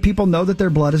to let people know that their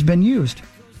blood has been used.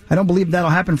 I don't believe that'll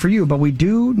happen for you, but we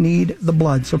do need the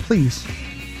blood. So please,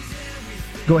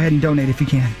 go ahead and donate if you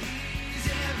can.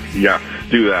 Yeah,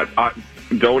 do that.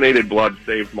 Donated blood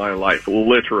saved my life,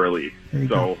 literally.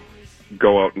 So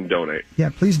go out and donate. Yeah,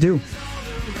 please do.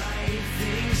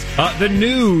 The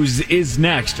news is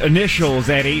next. Initials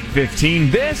at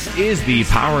 8:15. This is the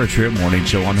Power Trip Morning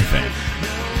Show on the Fan.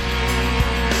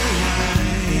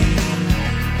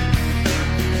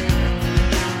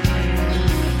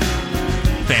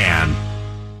 Fan.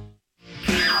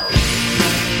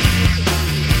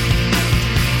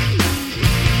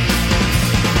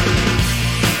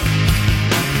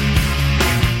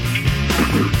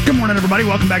 Good morning, everybody.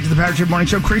 Welcome back to the Power Trip Morning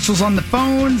Show. Kriesel's on the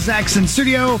phone. Zach's in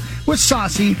studio with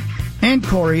Saucy and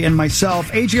Corey and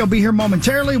myself. AJ will be here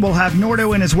momentarily. We'll have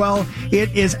Nordo in as well.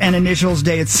 It is an initials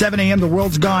day. It's 7 a.m. The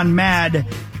world's gone mad,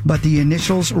 but the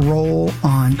initials roll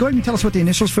on. Go ahead and tell us what the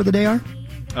initials for the day are.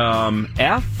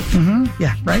 F? Mm-hmm.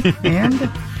 Yeah, right. And?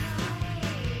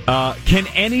 Can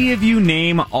any of you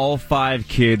name all 5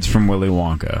 kids from Willy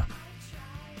Wonka?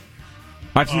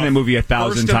 I've seen that movie 1,000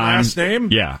 first and times. last name?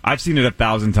 Yeah, I've seen it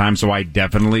 1,000 times, so I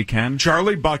definitely can.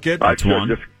 Charlie Bucket. That's one.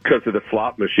 Just because of the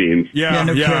slot machines. Yeah,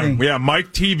 no kidding. Yeah,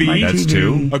 Mike TV. Mike That's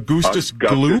TV. 2. Augustus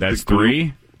Gloop. That's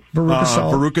 3. Veruca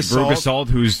Salt. Veruca Salt,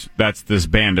 that's this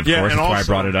band, of course. And That's also, why I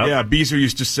brought it up. Yeah, Beezer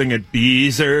used to sing it.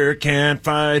 Beezer can't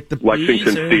fight the Lexington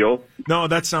Beezer. Steel. No,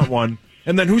 that's not one.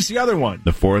 And then who's the other one?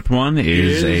 The fourth one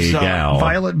is a gal.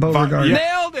 Violet Beauregard.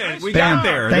 Nailed it. We Bam. got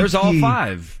there. Thank There's all you.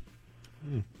 5.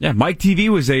 Yeah, Mike TV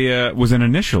was an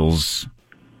initials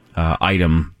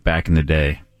item back in the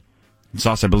day.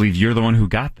 Sauce, I believe you're the one who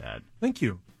got that. Thank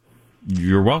you.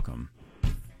 You're welcome.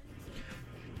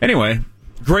 Anyway,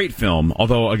 great film.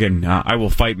 Although, again, I will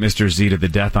fight Mr. Z to the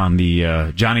death on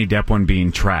the Johnny Depp one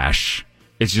being trash.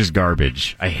 It's just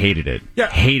garbage. I hated it. Yeah,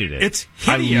 hated it. It's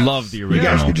hideous. I love the original. You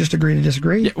guys could just agree to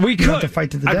disagree. Yeah, we You could. don't have to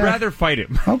fight to the death. I'd rather fight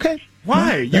him. Okay.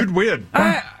 Why? You'd win.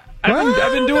 I've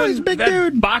been doing he's a big that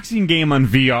dude. boxing game on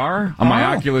VR on my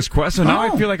Oculus Quest, so now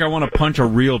I feel like I want to punch a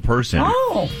real person.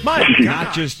 Oh, my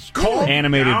Not just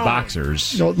animated boxers.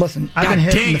 So listen, I've been God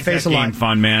hit dang, in the is face that a lot. game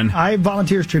fun, man. I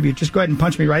volunteers tribute. Just go ahead and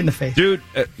punch me right in the face. Dude,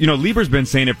 Lieber's been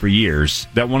saying it for years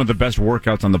that one of the best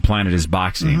workouts on the planet is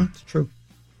boxing. It's true.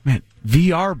 Man,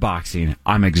 VR boxing,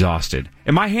 I'm exhausted.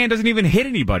 And my hand doesn't even hit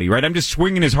anybody, right? I'm just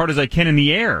swinging as hard as I can in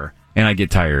the air, and I get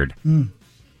tired.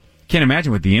 Can't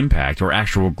imagine with the impact or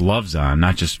actual gloves on,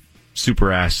 not just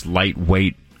super-ass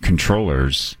lightweight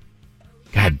controllers.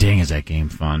 God dang, is that game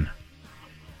fun.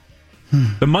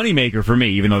 The moneymaker for me,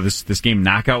 even though this game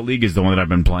Knockout League is the one that I've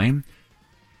been playing,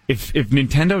 if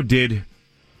Nintendo did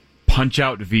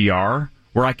Punch-Out VR,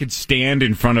 where I could stand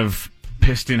in front of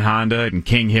Piston Honda and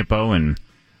King Hippo and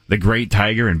the Great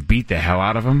Tiger and beat the hell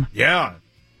out of them, Yeah.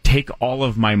 take all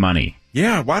of my money.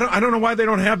 Yeah, I don't know why they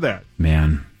don't have that.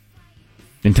 Man,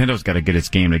 Nintendo's got to get its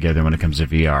game together when it comes to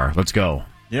VR. Let's go.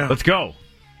 Yeah. Let's go.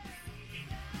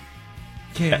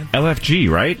 Can. LFG,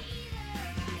 right?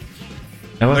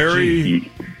 LFG.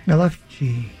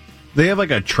 LFG. They have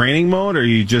like a training mode, or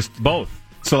you just both?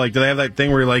 So like, do they have that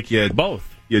thing where you both?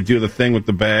 You do the thing with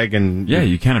the bag and Yeah,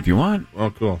 you can if you want. Oh,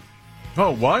 cool.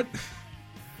 Oh, what?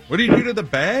 What do you do to the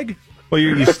bag? Well,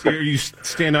 you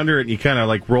stand under it and you kind of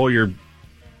like roll your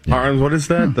arms. What is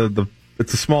that?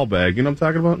 It's a small bag. You know what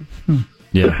I'm talking about?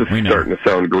 Yeah, This is starting to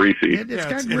sound greasy. It's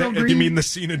got Do real you green. mean the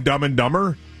scene in Dumb and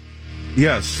Dumber?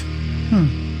 Yes.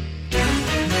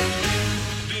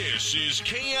 This is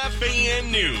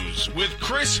KFAN News with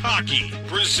Chris Hockey,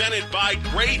 presented by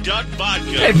Grey Duck Vodka.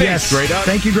 Hey, thanks, Grey Duck.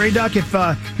 Thank you, Grey Duck. If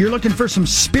you're looking for some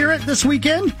spirit this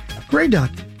weekend, Grey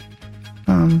Duck.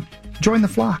 Join the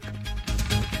flock.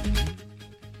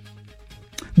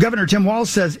 Governor Tim Walz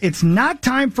says it's not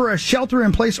time for a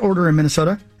shelter-in-place order in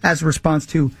Minnesota as a response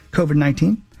to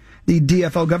COVID-19. The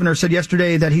DFL governor said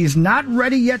yesterday that he's not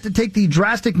ready yet to take the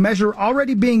drastic measure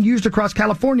already being used across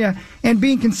California and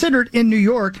being considered in New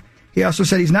York. He also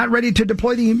said he's not ready to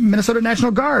deploy the Minnesota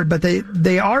National Guard, but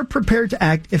they are prepared to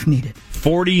act if needed.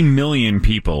 40 million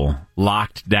people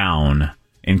locked down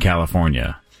in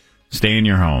California. Stay in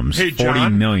your homes. Hey, 40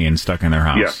 John? million stuck in their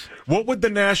house. Yes. What would the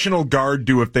National Guard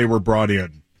do if they were brought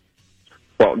in?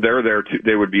 Well, they're there to.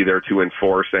 They would be there to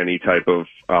enforce any type of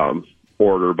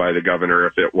order by the governor.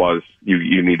 If it was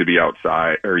you need to be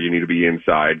outside or you need to be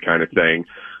inside, kind of thing.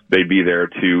 They'd be there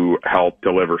to help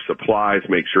deliver supplies,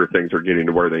 make sure things are getting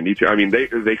to where they need to. I mean, they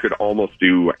could almost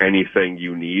do anything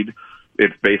you need.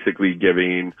 It's basically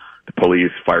giving the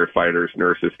police, firefighters,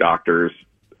 nurses, doctors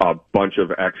a bunch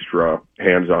of extra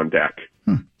hands on deck.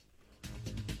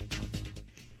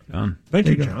 Done. Thank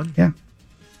There you, you go. John. Yeah.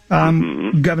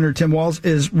 Governor Tim Walz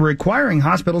is requiring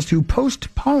hospitals to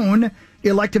postpone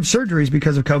elective surgeries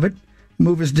because of COVID. The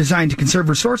move is designed to conserve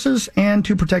resources and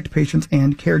to protect patients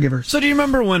and caregivers. So do you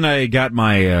remember when I got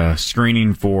my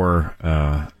screening for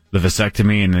the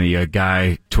vasectomy and the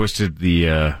guy twisted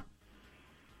the,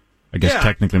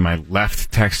 technically my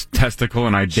left testicle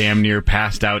and I damn near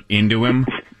passed out into him?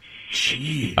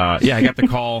 Gee. I got the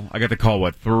call. I got the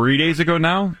call, 3 days ago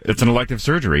now? It's an elective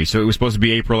surgery, so it was supposed to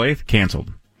be April 8th.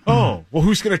 Canceled. Oh, well,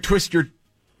 who's going to twist your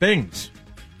things?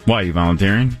 Why, you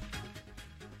volunteering?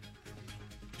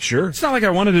 Sure. It's not like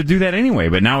I wanted to do that anyway,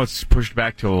 but now it's pushed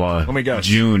back till Let me guess.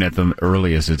 June at the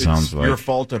earliest, it sounds It's like. your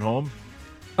fault at home?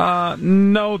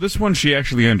 No, this one she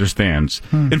actually understands.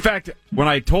 In fact, when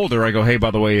I told her, I go, hey, by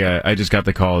the way, I just got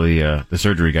the call, the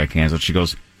surgery got canceled. She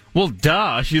goes, well,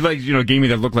 duh. She gave me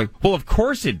that look like, well, of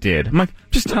course it did. I'm like,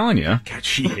 just telling you. God,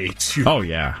 she hates you. Oh,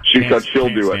 yeah. She said she'll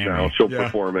Can't do it stand now. me. She'll Yeah.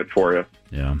 perform it for you.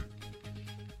 Yeah.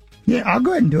 Yeah, I'll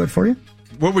go ahead and do it for you.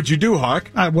 What would you do, Hawk?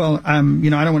 I don't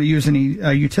want to use any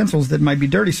utensils that might be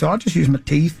dirty, so I'll just use my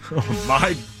teeth. Oh,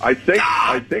 my. I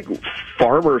think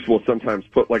farmers will sometimes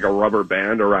put like a rubber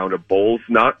band around a bull's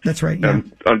nut. That's right, yeah.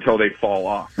 Until they fall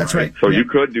off. That's right. So Yeah. you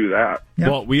could do that. Yep.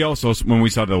 Well, we also, when we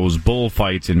saw those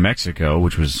bullfights in Mexico,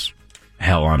 which was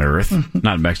hell on earth,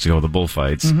 not Mexico, the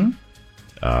bullfights,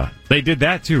 They did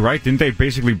that too, right? Didn't they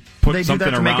basically put They do something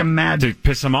that to around make him mad. to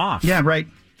piss him off? Yeah, right.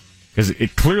 Because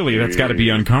clearly that's got to be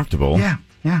uncomfortable. Yeah,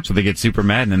 yeah. So they get super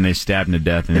mad and then they stab him to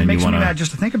death. And It then makes you me want mad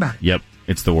just to think about it. Yep,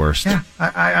 it's the worst. Yeah,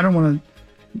 I don't want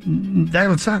to. That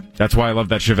would suck. That's why I love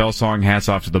that Chevelle song. Hats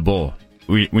off to the bull.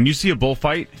 When you see a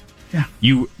bullfight, yeah,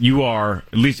 you are,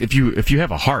 at least if you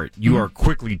have a heart, you are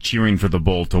quickly cheering for the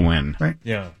bull to win. Right.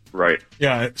 Yeah. Right.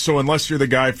 Yeah, so unless you're the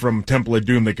guy from Temple of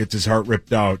Doom that gets his heart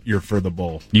ripped out, you're for the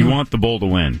bull. You want the bull to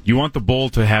win. You want the bull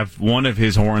to have one of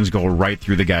his horns go right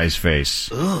through the guy's face.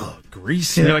 Ugh,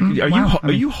 greasy. You're like,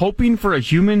 are you hoping for a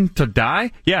human to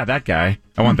die? Yeah, that guy.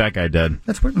 I want that guy dead.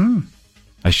 That's what.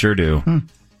 I sure do.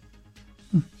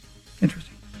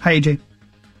 Interesting. Hi, AJ.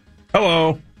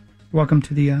 Hello. Welcome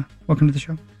to the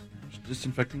show. Just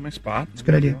disinfecting my spot. It's a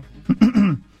good idea.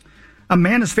 A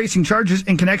man is facing charges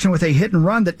in connection with a hit and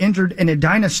run that injured an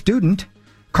Edina student.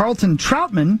 Carlton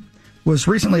Troutman was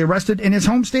recently arrested in his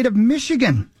home state of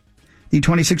Michigan. The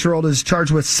 26-year-old is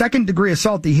charged with second-degree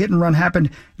assault. The hit and run happened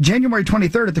January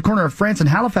 23rd at the corner of France and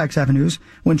Halifax Avenues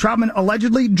when Troutman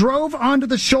allegedly drove onto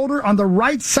the shoulder on the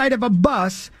right side of a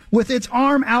bus with its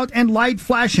arm out and light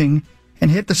flashing and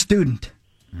hit the student.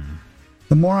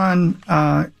 The moron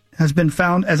has been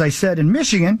found, as I said, in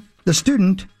Michigan. The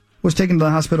student was taken to the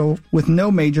hospital with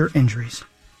no major injuries.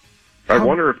 I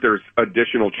wonder if there's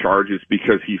additional charges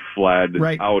because he fled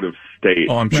out of state.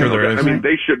 Oh, I'm sure there is. I mean,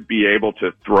 they should be able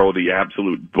to throw the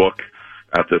absolute book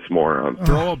at this moron.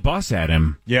 Throw a bus at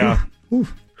him. Yeah.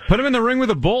 Oof. Put him in the ring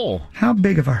with a bull. How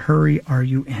big of a hurry are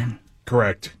you in?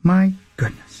 Correct. My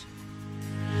goodness.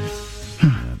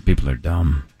 People are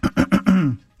dumb.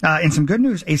 In some good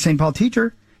news, a St. Paul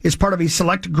teacher is part of a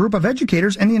select group of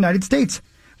educators in the United States.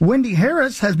 Wendy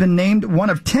Harris has been named one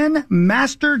of 10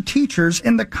 master teachers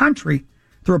in the country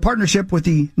through a partnership with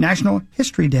the National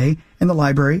History Day and the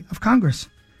Library of Congress.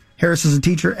 Harris is a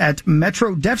teacher at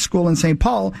Metro Deaf School in St.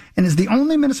 Paul and is the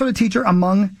only Minnesota teacher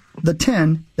among the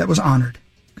 10 that was honored.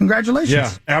 Congratulations.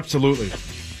 Yeah, absolutely.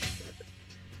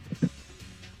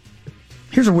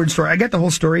 Here's a weird story. I got the whole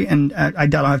story, and I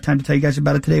doubt I'll have time to tell you guys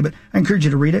about it today, but I encourage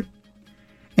you to read it.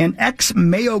 An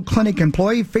ex-Mayo Clinic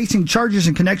employee facing charges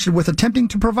in connection with attempting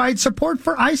to provide support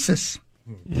for ISIS.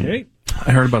 Okay.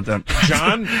 I heard about that.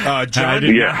 John?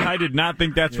 I did not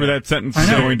think that's where that sentence is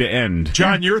going to end.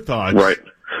 John, your thoughts? Right.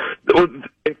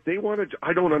 If they want to,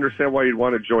 I don't understand why you'd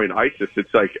want to join ISIS.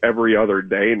 It's like every other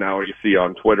day now you see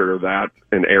on Twitter that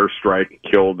an airstrike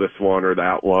killed this one or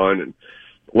that one. And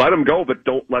let them go, but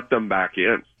don't let them back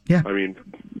in. Yeah. I mean,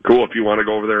 cool if you want to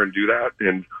go over there and do that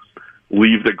and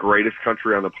leave the greatest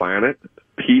country on the planet.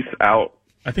 Peace out.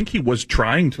 I think he was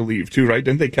trying to leave, too, right?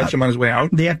 Didn't they catch him on his way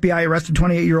out? The FBI arrested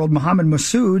 28-year-old Mohammed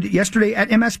Massoud yesterday at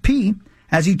MSP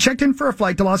as he checked in for a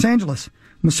flight to Los Angeles.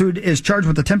 Massoud is charged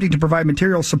with attempting to provide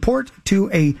material support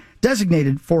to a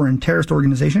designated foreign terrorist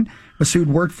organization. Massoud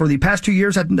worked for the past 2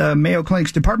 years at the Mayo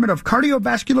Clinic's Department of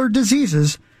Cardiovascular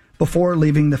Diseases before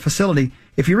leaving the facility.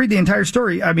 If you read the entire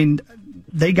story, I mean,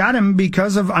 they got him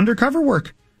because of undercover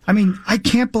work. I mean, I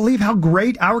can't believe how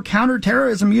great our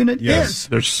counterterrorism unit is.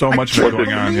 There's so much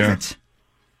going on, yeah.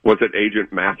 Was it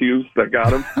Agent Matthews that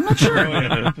got him? I'm not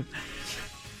sure.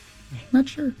 Not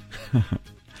sure.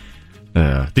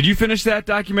 Did you finish that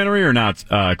documentary or not,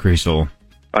 Kriesel?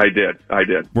 I did.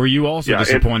 Were you also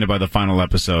disappointed by the final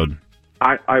episode?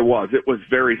 I was. It was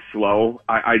very slow.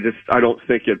 I don't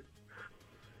think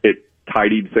it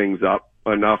tidied things up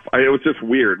enough. It was just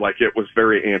weird. Like, it was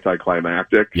very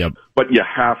anticlimactic. Yep. But you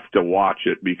have to watch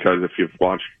it because if you've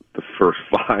watched the first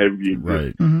 5, you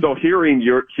right. So hearing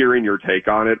your take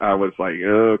on it, I was like,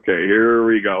 okay, here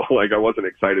we go. Like, I wasn't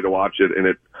excited to watch it, and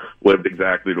it lived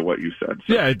exactly to what you said.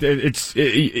 So. Yeah,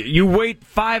 you wait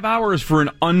 5 hours for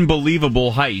an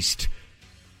unbelievable heist,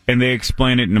 and they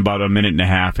explain it in about a minute and a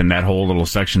half, and that whole little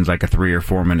section's like a 3 or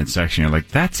 4 minute section. You're like,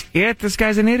 that's it? This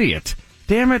guy's an idiot.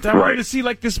 Damn it, I wanted to see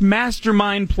like this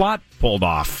mastermind plot pulled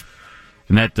off.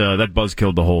 And that buzz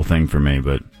killed the whole thing for me,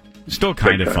 but still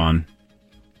kind of fun.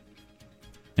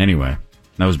 Anyway,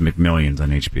 that was McMillions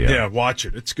on HBO. Yeah, watch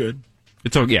it. It's good.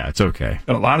 It's okay. Got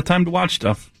a lot of time to watch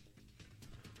stuff.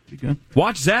 Be good.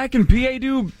 Watch Zach and PA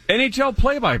do NHL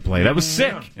play-by-play. That was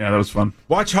sick. Yeah, that was fun.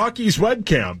 Watch Hockey's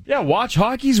webcam. Yeah, watch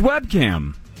Hockey's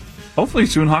webcam. Hopefully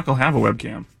soon Hawk will have a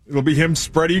webcam. It'll be him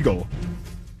spread eagle.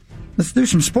 Let's do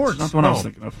some sports. That's what I was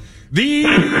thinking of. The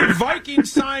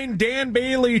Vikings signed Dan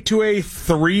Bailey to a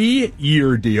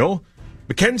 3-year deal.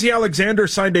 Mackenzie Alexander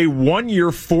signed a 1-year,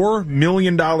 $4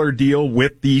 million deal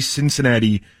with the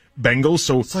Cincinnati Bengals,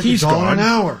 so he's gone. An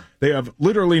hour. They have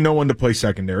literally no one to play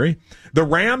secondary. The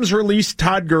Rams released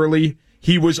Todd Gurley.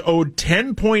 He was owed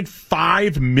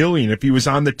 $10.5 million if he was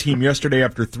on the team yesterday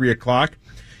after 3 o'clock.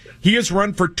 He has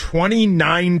run for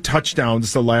 29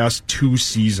 touchdowns the last 2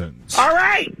 seasons. All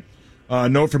right.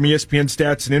 Note from ESPN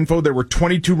Stats and Info, there were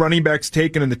 22 running backs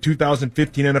taken in the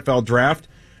 2015 NFL Draft.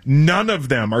 None of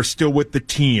them are still with the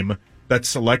team that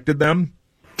selected them.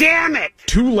 Damn it!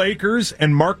 2 Lakers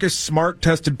and Marcus Smart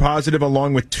tested positive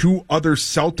along with 2 other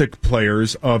Celtic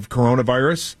players of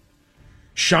coronavirus.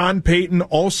 Sean Payton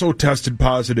also tested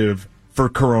positive for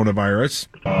coronavirus.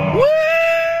 Woo!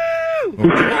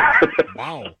 Okay.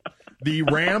 Wow. The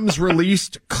Rams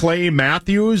released Clay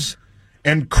Matthews,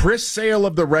 and Chris Sale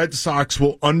of the Red Sox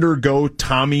will undergo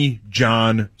Tommy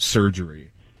John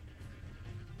surgery.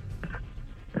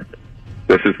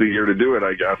 This is the year to do it,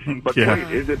 I guess. But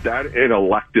wait, isn't that an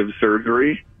elective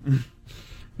surgery?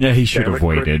 Yeah, he should have Chris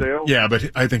waited. Sale? Yeah,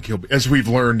 but I think he'll be, as we've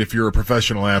learned, if you're a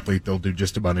professional athlete, they'll do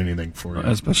just about anything for you.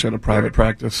 Especially at a private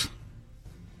practice.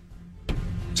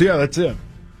 So, yeah, that's it.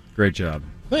 Great job.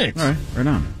 Thanks. All right, right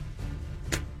on.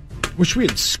 Wish we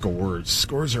had scores.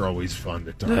 Scores are always fun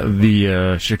to talk about.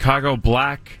 The Chicago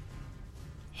Black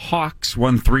Hawks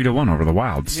won 3-1 over the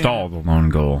Wild. Stahl, the lone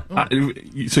goal.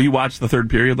 So you watched the third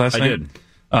period last night?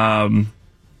 I did.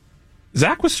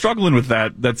 Zach was struggling with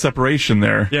that separation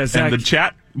there. Yeah, Zach, and the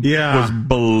chat was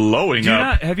blowing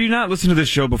up. Have you not listened to this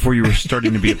show before you were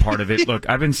starting to be a part of it? Look,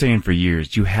 I've been saying for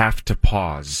years, you have to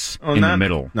pause in the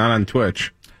middle. Not on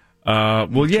Twitch.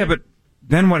 Well, yeah, but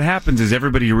then what happens is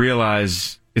everybody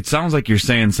realize it sounds like you're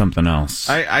saying something else.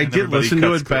 I did listen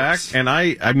to it back, and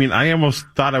I almost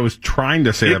thought I was trying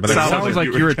to say that, but it sounds like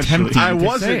you're attempting I to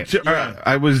wasn't. say it.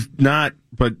 I was not,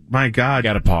 but my God.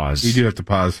 Got to pause. You do have to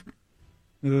pause.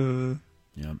 Yep.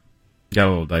 Got a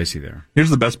little dicey there. Here's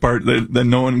the best part that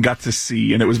no one got to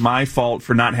see, and it was my fault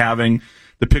for not having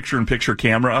the picture-in-picture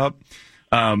camera up.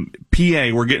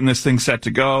 PA, we're getting this thing set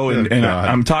to go, and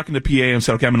I'm talking to PA and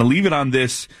said, okay, I'm going to leave it on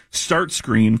this start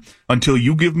screen until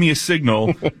you give me a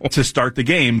signal to start the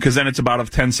game, because then it's about a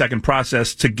 10-second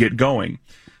process to get going.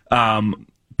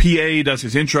 PA does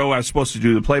his intro. I was supposed to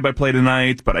do the play-by-play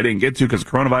tonight, but I didn't get to because of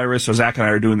coronavirus, so Zach and I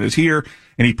are doing this here,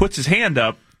 and he puts his hand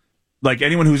up. Like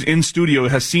anyone who's in studio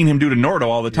has seen him do to Nordo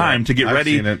all the time to get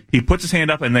ready. He puts his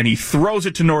hand up and then he throws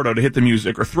it to Nordo to hit the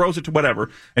music or throws it to whatever.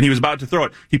 And he was about to throw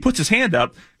it. He puts his hand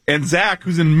up and Zach,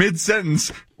 who's in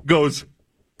mid-sentence, goes,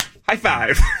 high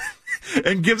five.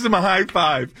 And gives him a high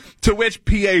five, to which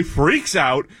PA freaks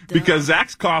out because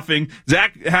Zach's coughing.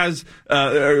 Zach has,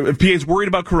 PA's worried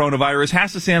about coronavirus,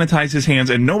 has to sanitize his hands,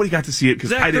 and nobody got to see it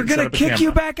because I didn't set up a camera. They're going to kick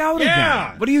you back out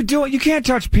again. What are you doing? You can't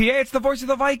touch PA. It's the voice of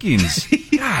the Vikings.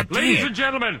 God damn. Ladies and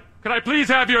gentlemen, can I please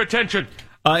have your attention?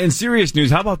 In serious news,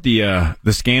 how about the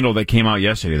scandal that came out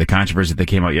yesterday, the controversy that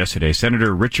came out yesterday?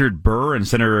 Senator Richard Burr and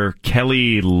Senator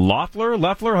Kelly Loeffler?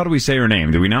 How do we say her name?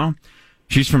 Do we know?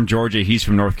 She's from Georgia. He's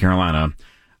from North Carolina.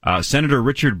 Senator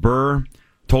Richard Burr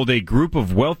told a group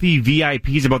of wealthy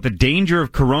VIPs about the danger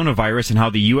of coronavirus and how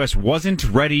the U.S. wasn't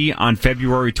ready on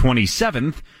February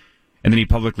 27th. And then he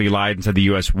publicly lied and said the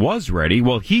U.S. was ready.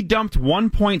 Well, he dumped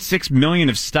 $1.6 million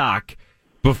of stock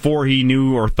before he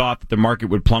knew or thought that the market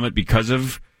would plummet because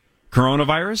of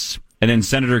coronavirus. And then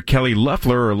Senator Kelly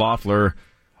Loeffler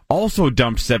also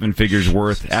dumped 7 figures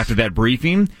worth after that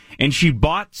briefing, and she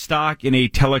bought stock in a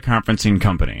teleconferencing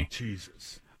company.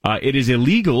 Jesus. It is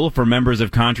illegal for members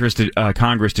of Congress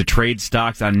to trade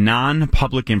stocks on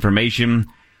non-public information.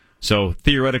 So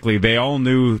theoretically, they all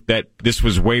knew that this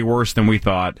was way worse than we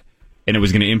thought, and it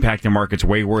was going to impact the markets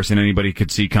way worse than anybody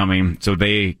could see coming. So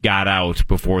they got out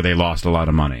before they lost a lot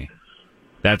of money.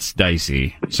 That's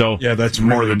dicey. So yeah, that's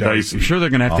more than dicey. I'm sure they're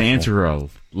going to have to answer a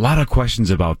lot of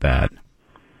questions about that.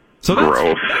 So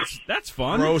that's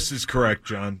fun. Gross is correct,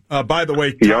 John. By the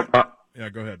way, yeah,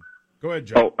 go ahead. Go ahead,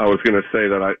 John. Oh, I was going to say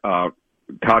that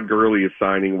Todd Gurley is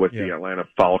signing with the Atlanta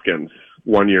Falcons,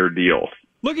 1-year deal.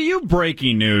 Look at you,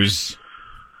 breaking news.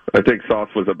 I think Sauce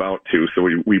was about to, so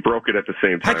we broke it at the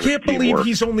same time. I can't believe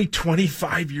he's only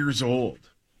 25 years old.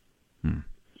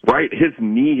 Right, his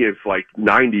knee is like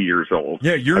 90 years old.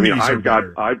 Yeah, your knees are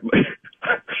better.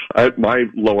 My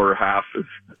lower half is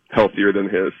healthier than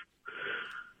his.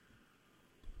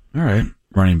 All right.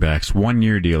 Running backs.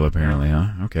 1-year deal, apparently, huh?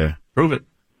 Okay. Prove it.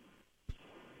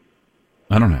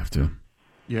 I don't have to.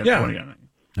 Yeah.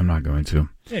 I'm not going to.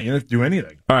 Yeah, you don't have to do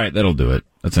anything. All right, that'll do it.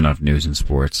 That's enough news and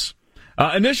sports.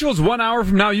 Initials 1 hour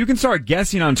from now. You can start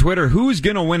guessing on Twitter who's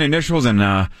going to win initials,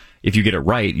 and if you get it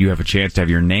right, you have a chance to have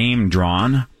your name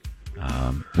drawn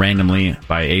randomly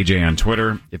by AJ on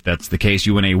Twitter. If that's the case,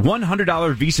 you win a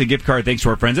 $100 Visa gift card thanks to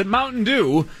our friends at Mountain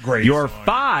Dew. Great. Your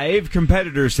 5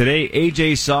 competitors today,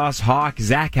 AJ Sauce, Hawk,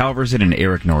 Zach Halverson, and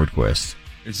Eric Nordquist.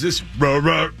 Is this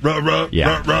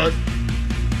Yeah.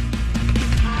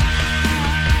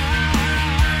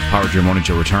 Power Trip Morning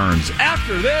Show returns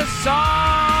after this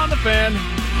on The Fan.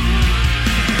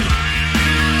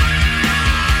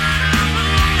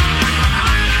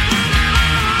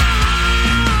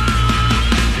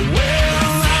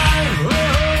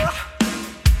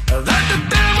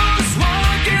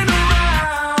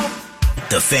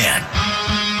 The Fan.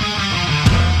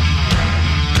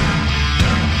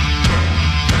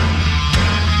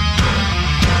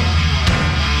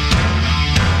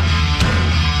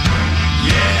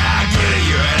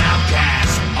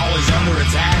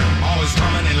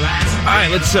 All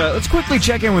right, let's quickly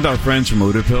check in with our friends from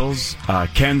Uda Pills.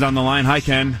 Ken's on the line. Hi,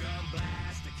 Ken.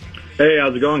 Hey,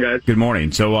 how's it going, guys? Good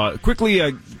morning. So,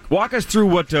 quickly walk us through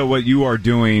what you are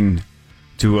doing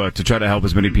to try to help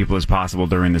as many people as possible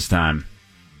during this time.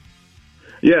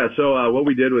 Yeah, so what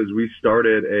we did was we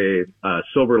started a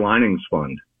Silver Linings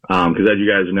Fund because, as you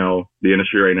guys know, the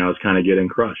industry right now is kind of getting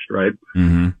crushed, right?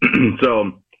 Mm-hmm.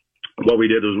 So what we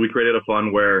did was we created a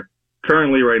fund where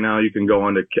currently right now you can go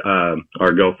on to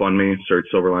our GoFundMe, search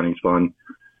Silver Linings Fund,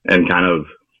 and kind of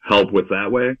help with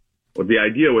that way. But the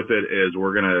idea with it is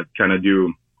we're going to kind of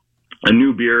do a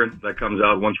new beer that comes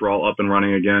out once we're all up and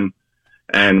running again.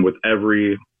 And with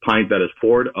every pint that is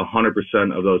poured,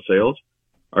 100% of those sales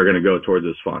are going to go towards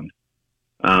this fund.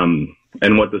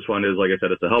 And what this fund is, like I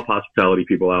said, it's to help hospitality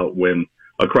people out when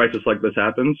a crisis like this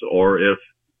happens or if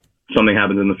something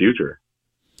happens in the future.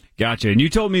 Gotcha. And you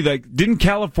told me that, didn't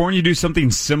California do something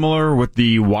similar with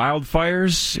the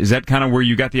wildfires? Is that kind of where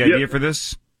you got the idea for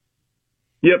this?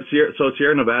 Yep. So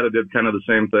Sierra Nevada did kind of the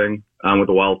same thing with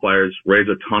the wildfires, raised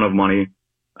a ton of money.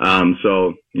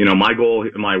 So, my goal,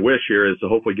 my wish here is to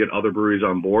hopefully get other breweries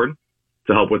on board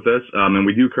to help with this. And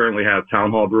we do currently have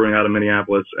Town Hall Brewing out of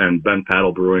Minneapolis and Bent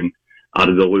Paddle Brewing out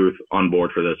of Duluth on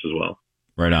board for this as well.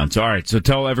 Right on. So, all right. So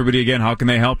tell everybody again, how can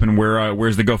they help and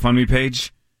where's the GoFundMe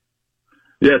page?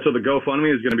 Yeah, so the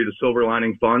GoFundMe is going to be the Silver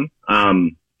Lining Fund.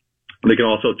 They can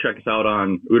also check us out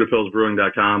on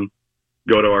udapillsbrewing.com,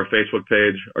 go to our Facebook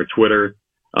page, our Twitter,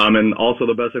 and also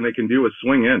the best thing they can do is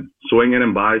swing in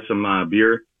and buy some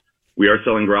beer. We are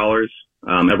selling growlers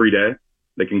every day.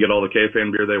 They can get all the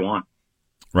K-Fan beer they want.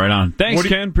 Right on. Thanks,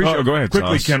 Ken. Appreciate it. Go ahead,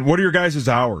 quickly, Sauce. Ken. What are your guys'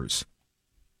 hours?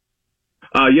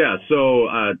 So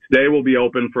today we'll be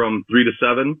open from 3 to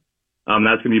 7.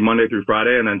 That's going to be Monday through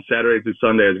Friday, and then Saturday through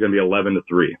Sunday is going to be 11 to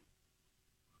 3.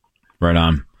 Right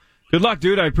on. Good luck,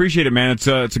 dude. I appreciate it, man. It's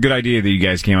a good idea that you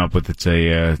guys came up with. It's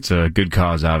a good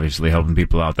cause, obviously, helping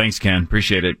people out. Thanks, Ken.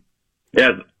 Appreciate it. Yeah,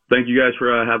 thank you guys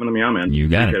for having me on, man. You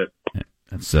got it.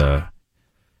 That's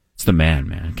it's the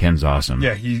man. Ken's awesome.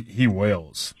 Yeah, he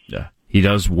wails. Yeah, he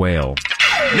does wail.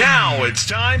 Now it's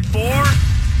time for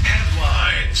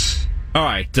headlines. All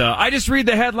right, I just read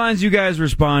the headlines. You guys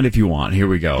respond if you want. Here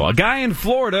we go. A guy in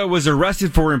Florida was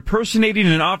arrested for impersonating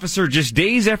an officer just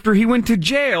days after he went to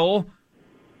jail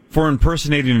for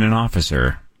impersonating an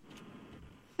officer.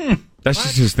 That's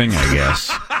just his thing, I guess.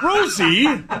 Rosie!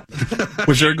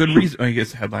 Was there a good reason? I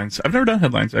guess headlines. I've never done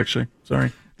headlines, actually.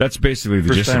 Sorry. That's basically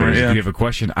the gist of it. If you have a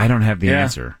question, I don't have the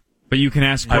answer. But you can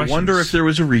ask questions. I wonder if there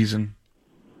was a reason.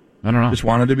 I don't know. Just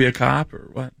wanted to be a cop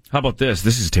or what? How about this?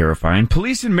 This is terrifying.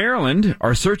 Police in Maryland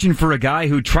are searching for a guy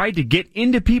who tried to get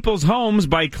into people's homes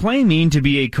by claiming to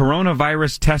be a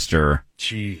coronavirus tester.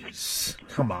 Jeez.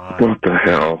 Come on. What the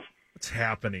hell? What's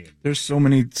happening? There's so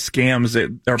many scams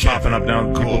that are popping up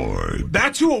now.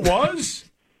 That's who it was?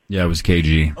 Yeah, it was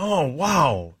KG. Oh,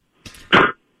 wow.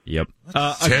 Yep.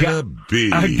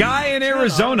 A guy in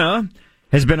Arizona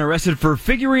has been arrested for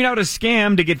figuring out a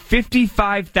scam to get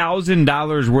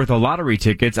 $55,000 worth of lottery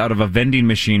tickets out of a vending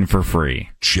machine for free.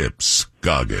 Chip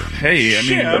Scoggins. Hey, I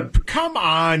mean... Chip, come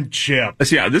on, Chip.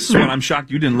 Yeah, this is what I'm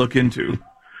shocked you didn't look into.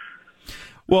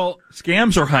 Well,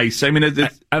 scams or heists. I mean,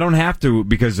 I don't have to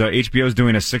because HBO is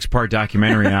doing a 6-part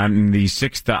documentary on in the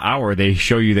 6th hour. They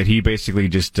show you that he basically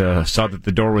just saw that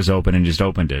the door was open and just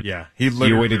opened it. Yeah, he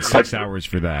waited 6 hours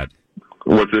for that.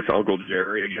 Was this Uncle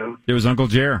Jerry again? It was Uncle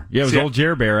Jer. Yeah, it was old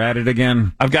Jer Bear at it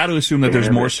again. I've got to assume that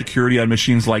there's more security on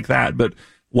machines like that, but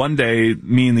one day,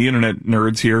 me and the internet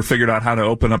nerds here figured out how to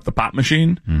open up the pop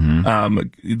machine.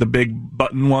 Mm-hmm. The big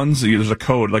button ones, there's a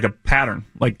code, like a pattern,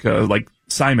 like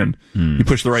Simon. You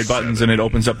push the right buttons and it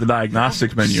opens up the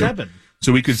diagnostics menu.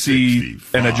 So we could see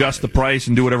and adjust the price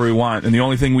and do whatever we want. And the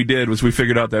only thing we did was we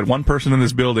figured out that one person in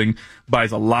this building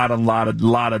buys a lot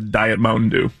of Diet Mountain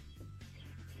Dew.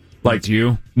 Like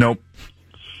you? Nope.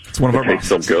 It's one of our tastes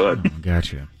so good.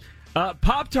 Gotcha.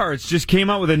 Pop-Tarts just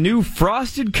came out with a new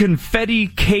frosted confetti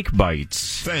cake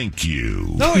bites. Thank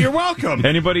you. No, you're welcome.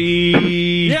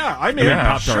 Anybody? Yeah, I mean,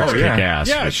 Pop-Tarts kick ass.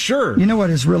 Yeah, sure. You know what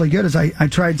is really good is I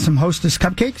tried some Hostess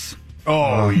cupcakes.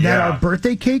 that are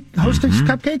birthday cake hostess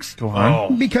cupcakes. Go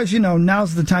on. Because,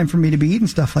 now's the time for me to be eating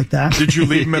stuff like that. Did you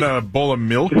leave them in a bowl of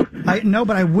milk? No,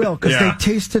 but I will, because they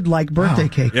tasted like birthday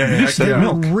cake. Yeah, you said they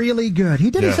milk. were really good.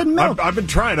 He did. He said milk. I've been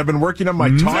trying. I've been working on my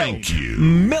tongue. Thank you.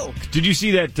 Milk. Did you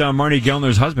see that Marnie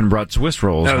Gellner's husband brought Swiss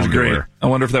rolls? That was home to great. her? I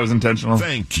wonder if that was intentional.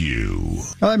 Thank you.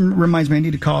 Well, that reminds me, I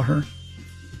need to call her.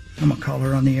 I'm gonna call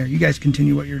her on the air. You guys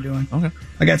continue what you're doing. Okay.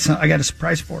 I got a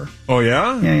surprise for her. Oh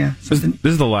yeah? Yeah. This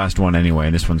is the last one anyway,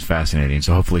 and this one's fascinating.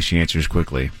 So hopefully she answers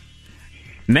quickly.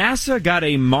 NASA got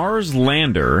a Mars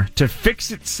lander to fix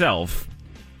itself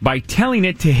by telling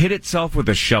it to hit itself with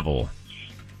a shovel.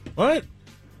 What?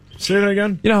 Say that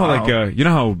again. You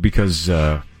know how because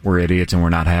we're idiots and we're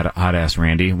not hot ass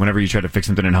Randy. Whenever you try to fix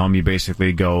something at home, you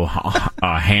basically go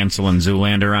Hansel and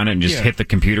Zoolander on it and just hit the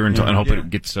computer and hope it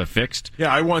gets fixed.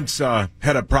 Yeah, I once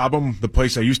had a problem. The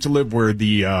place I used to live, where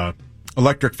the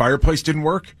electric fireplace didn't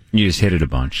work. You just hit it a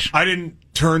bunch. I didn't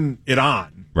turn it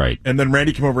on. Right. And then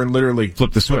Randy came over and literally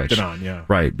flipped the switch. Flipped it on. Yeah.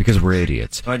 Right, because we're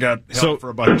idiots. I got help for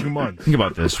about 2 months. Think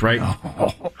about this, right?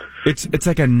 It's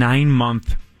like a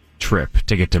 9-month trip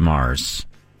to get to Mars.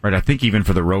 Right, I think even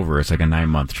for the rover, it's like a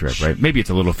 9-month trip, right? Maybe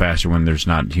it's a little faster when there's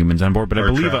not humans on board, but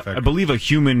I believe a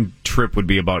human trip would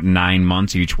be about 9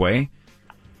 months each way.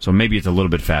 So maybe it's a little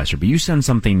bit faster. But you send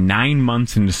something 9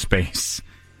 months into space,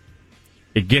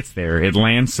 it gets there, it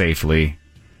lands safely,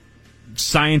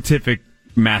 scientific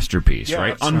masterpiece,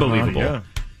 right? Unbelievable.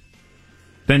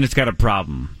 Then it's got a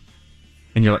problem,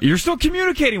 and you're still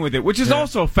communicating with it, which is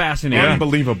also fascinating,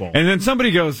 unbelievable. And then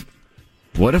somebody goes,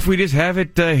 what if we just have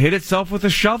it hit itself with a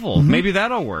shovel? Mm-hmm. Maybe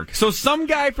that'll work. So some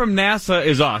guy from NASA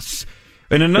is us,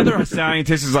 and another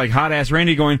scientist is like hot-ass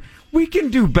Randy going, we can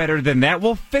do better than that.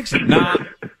 We'll fix it. Nah,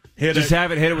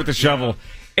 have it hit it with a shovel.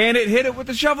 And it hit it with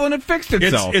the shovel, and it fixed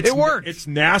itself. It worked. It's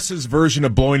NASA's version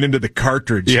of blowing into the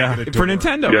cartridge. For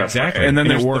Nintendo. Yeah, exactly. And then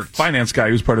there's the finance guy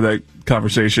who's part of that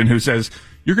conversation who says,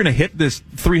 you're going to hit this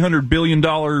 $300 billion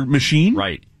machine?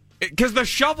 Right. Because the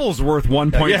shovel's worth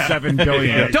 $1.7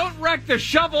 billion. Yeah. Don't wreck the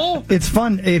shovel. It's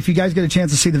fun if you guys get a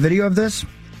chance to see the video of this.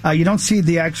 You don't see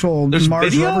the actual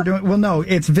Mars rover doing. Well, no,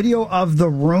 it's video of the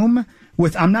room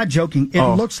with. I'm not joking. It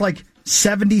looks like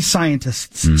 70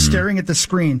 scientists staring at the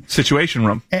screen. Situation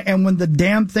room. And when the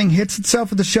damn thing hits itself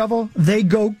with the shovel, they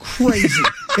go crazy.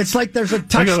 It's like there's a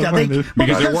touchdown.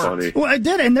 Because it worked. Well, it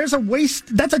did, and there's a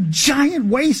waste. That's a giant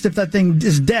waste if that thing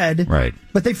is dead. Right.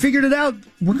 But they figured it out.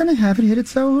 We're going to have it hit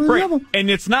itself with a shovel. And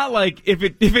it's not like if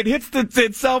it hits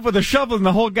itself with a shovel and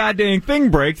the whole goddamn thing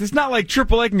breaks, it's not like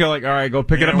AAA can go like, all right, go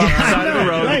pick it up off the side of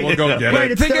the road. Right. We'll go get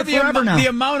it. It's Think there of forever now. the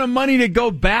amount of money to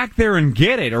go back there and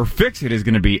get it or fix it is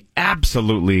going to be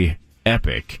absolutely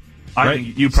epic. I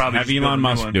think you probably have Elon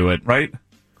Musk do it, right?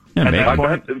 Yeah,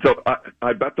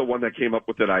 I bet the one that came up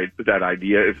with that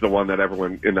idea is the one that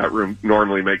everyone in that room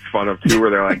normally makes fun of too, where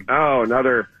they're like, "Oh,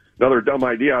 another dumb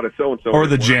idea out of so and so," or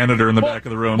the janitor in the back of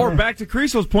the room, or back to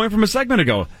Kriesel's point from a segment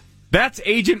ago. That's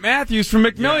Agent Matthews from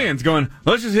McMillions going,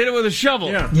 let's just hit it with a shovel.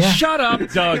 Yeah. Shut up,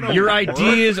 Doug. Your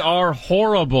ideas are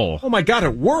horrible. Oh, my God,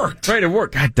 it worked. Right, it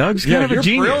worked. God, Doug's kind of a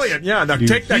genius. Brilliant. Yeah, now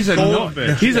take that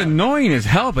gold. He's annoying as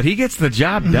hell, but he gets the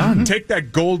job done. Take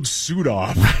that gold suit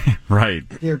off. Right.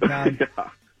 Dear God.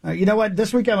 You know what?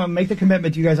 This week I'm going to make the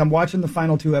commitment to you guys. I'm watching the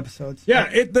final 2 episodes. Yeah,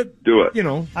 do it. You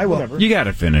know, I will. Whatever. You got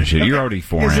to finish it. You're already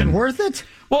 4 Is in. it worth it?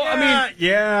 Well,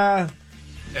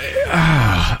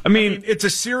 I mean, it's a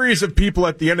series of people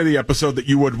at the end of the episode that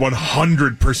you would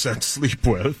 100% sleep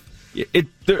with.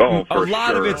 A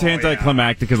lot of it's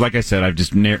anticlimactic because, like I said, I've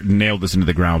just nailed this into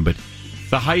the ground. But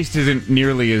the heist isn't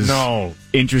nearly as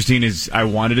interesting as I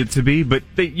wanted it to be. But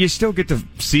you still get to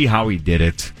see how he did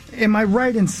it. Am I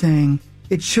right in saying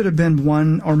it should have been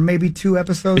 1 or maybe 2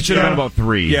 episodes? It should have been about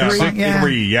 3. Yeah,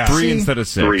 3, 3 instead of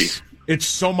 6. 3. It's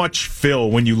so much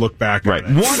Phil when you look back at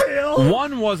it.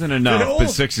 One wasn't enough, but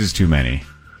 6 is too many.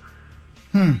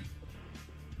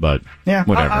 But yeah,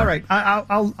 whatever. All right.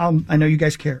 I know you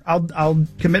guys care. I'll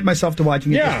commit myself to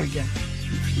watching it this weekend.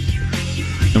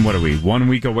 And what are we? 1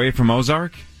 week away from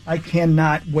Ozark? I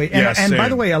cannot wait. And by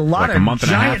the way, a lot like of a month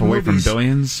and a half away from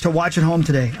Billions to watch at home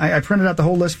today. I printed out the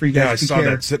whole list for you guys. Yeah, I saw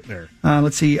that sitting there.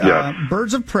 Let's see.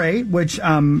 Birds of Prey, which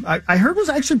I heard was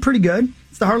actually pretty good.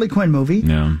 It's the Harley Quinn movie.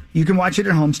 Yeah. You can watch it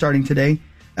at home starting today.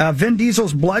 Vin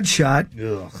Diesel's Bloodshot.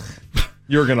 Ugh.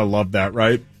 You're going to love that,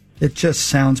 right? It just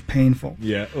sounds painful.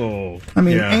 Yeah. Oh. I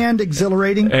mean, and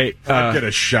exhilarating. Hey, I'd get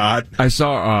a shot. I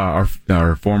saw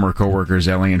our former coworkers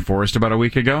Ellie and Forrest about a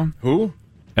week ago. Who?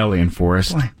 Ellie and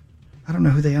Forrest. Boy, I don't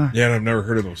know who they are. Yeah, I've never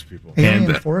heard of those people. Ellie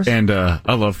and Forrest? And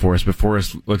I love Forrest, but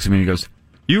Forrest looks at me and he goes,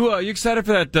 You excited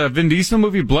for that Vin Diesel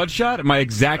movie, Bloodshot? And my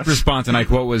exact response, and I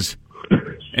quote, was,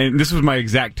 and this was my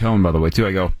exact tone, by the way, too.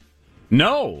 I go,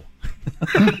 no.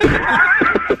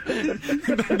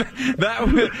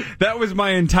 that was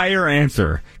my entire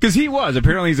answer. Because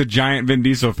apparently he's a giant Vin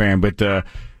Diesel fan, but I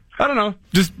don't know,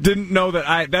 just didn't know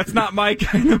that's not my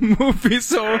kind of movie,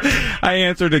 so I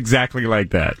answered exactly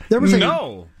like that. There was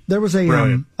no. There was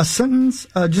a sentence,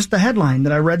 just a headline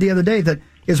that I read the other day that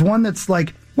is one that's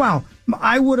like, wow,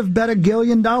 I would have bet $1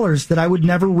 billion that I would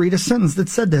never read a sentence that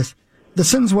said this. The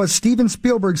sentence was, Steven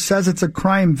Spielberg says it's a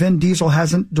crime Vin Diesel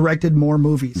hasn't directed more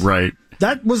movies. Right.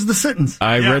 That was the sentence.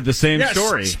 I read the same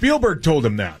story. Spielberg told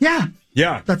him that. Yeah.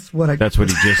 Yeah. That's what he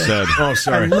just said. Oh,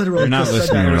 sorry. I literally You're not just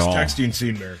listening said at that. all. Texting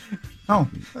scene there. Oh,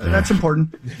 that's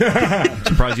important.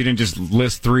 Surprised you didn't just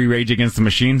list 3 Rage Against the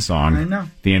Machine songs. I know.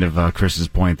 The end of Chris's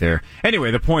point there.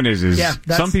 Anyway, the point is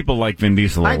some people like Vin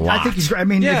Diesel a lot. I think he's great. I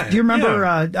mean, do you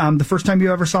remember the first time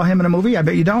you ever saw him in a movie? I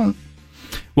bet you don't.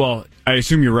 Well, I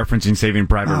assume you're referencing Saving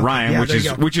Private Ryan, which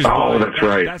is oh, that's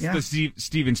right. That's the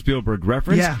Steven Spielberg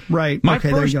reference. Yeah, right. My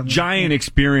okay, first giant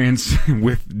experience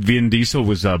with Vin Diesel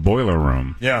was Boiler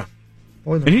Room. Yeah.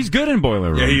 Boiler and he's good in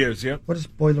Boiler Room. Yeah, he is. Yep. What is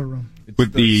Boiler Room? It's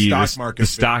with the stock market. The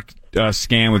stock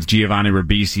scan with Giovanni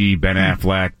Ribisi, Ben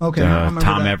Affleck,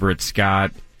 Tom Everett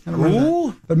Scott.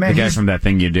 Ooh. But man, the guy from That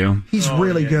Thing You Do. He's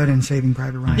really good in Saving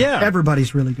Private Ryan. Yeah.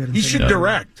 Everybody's really good in He Saving should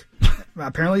direct.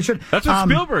 Apparently he should. That's what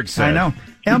Spielberg said. I know.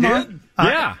 Emma.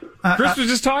 Yeah. Chris was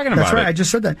just talking about That's right. it. I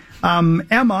just said that.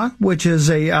 Emma, which is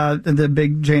the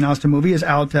big Jane Austen movie, is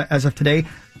out as of today.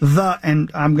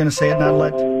 And I'm going to say it, not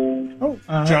let.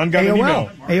 John got an email.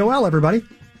 AOL, everybody.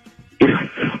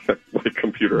 My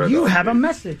computer. You have a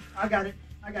message. I got it.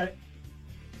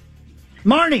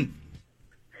 Marnie.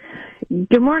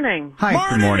 Good morning. Hi.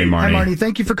 Good morning, Marnie. Hi, Marnie.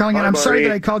 Thank you for calling in. I'm sorry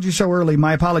that I called you so early.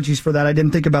 My apologies for that. I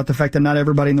didn't think about the fact that not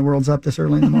everybody in the world's up this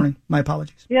early in the morning. My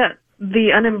apologies. Yeah,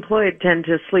 the unemployed tend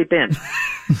to sleep in.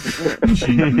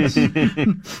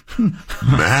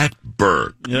 Matt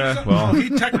Burke. Yeah, well,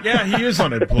 he is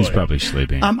unemployed. He's probably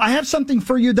sleeping. I have something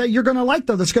for you that you're going to like,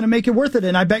 though, that's going to make it worth it,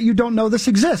 and I bet you don't know this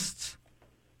exists.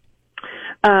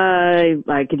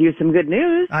 I could use some good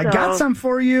news. I got some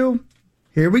for you.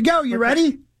 Here we go. You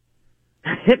ready?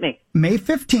 Hit me. May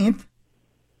 15th,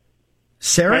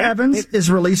 Sarah Evans is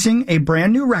releasing a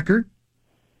brand new record.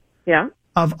 Yeah.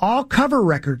 Of all cover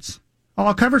records,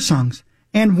 all cover songs.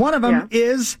 And one of them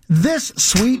is this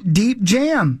sweet, deep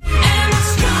jam.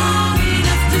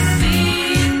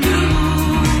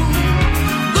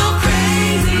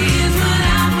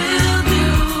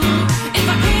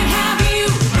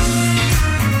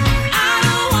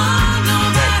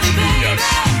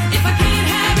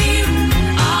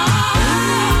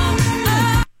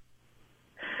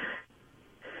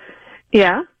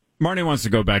 Yeah. Marnie wants to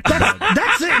go back to bed.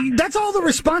 That's it. That's all the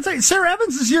response. Sarah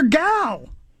Evans is your gal.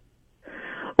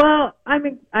 Well, I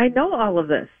mean, I know all of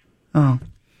this. Oh.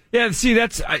 Yeah, see,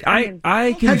 that's I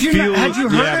can had you, feel. Had you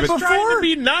heard it before? Trying to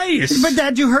be nice. But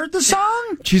had you heard the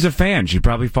song? She's a fan. She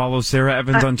probably follows Sarah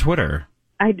Evans on Twitter.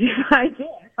 I do. I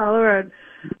follow her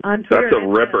on Twitter. That's a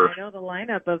ripper. I know the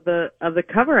lineup of the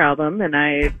cover album, and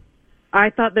I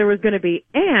thought there was going to be,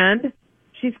 and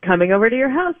she's coming over to your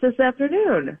house this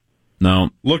afternoon.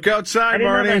 No. Look outside,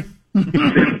 Marty.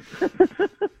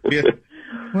 Yeah.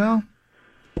 Well,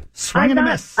 swing and a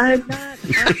miss. I'm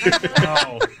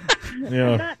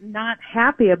not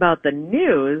happy about the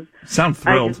news. Sound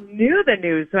thrilled. I just knew the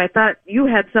news, so I thought you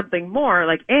had something more.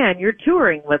 Like, Ann, you're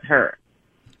touring with her.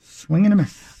 Swing and a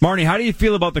miss. Marnie, how do you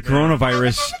feel about the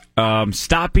coronavirus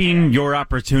stopping your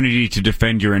opportunity to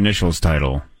defend your initials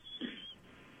title?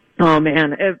 Oh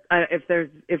man, if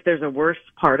there's a worse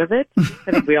part of it,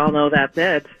 I think we all know that's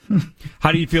it.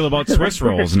 How do you feel about Swiss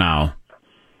rolls now?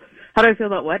 How do I feel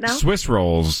about what now? Swiss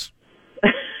rolls.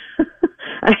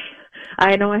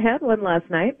 I know I had one last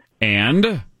night.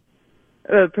 And?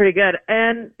 Pretty good.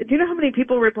 And do you know how many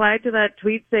people replied to that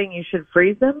tweet saying you should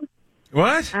freeze them?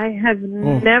 What? I have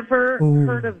never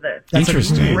heard of this. That's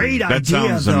interesting. A great that idea,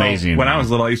 sounds though. amazing. When I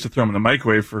was little, I used to throw them in the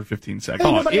microwave for 15 seconds.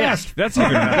 Hey, nobody asked.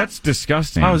 That's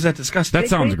disgusting. How is that disgusting? That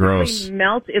sounds They gross.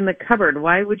 melt in the cupboard.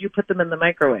 Why would you put them in the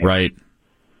microwave? Right.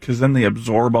 Because then they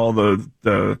absorb all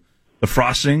the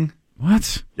frosting.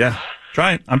 What? Yeah.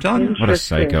 Try it. I'm telling you. What a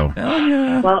psycho. Hell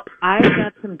yeah. Well, I've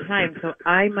got some time, so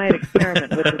I might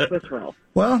experiment with the Swiss roll.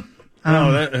 Well,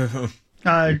 in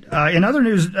other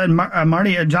news,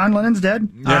 Marty, John Lennon's dead.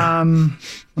 Yeah.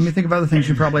 Let me think of other things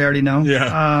you probably already know.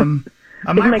 Yeah.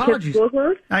 My apologies.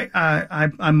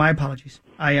 My apologies.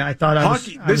 I thought I was.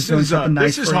 This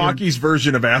is hockey's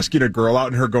version of asking a girl out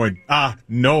and her going,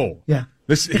 no. Yeah.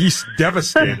 He's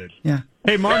devastated. Yeah.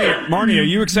 Hey, Marnie, are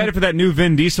you excited for that new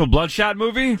Vin Diesel Bloodshot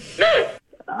movie?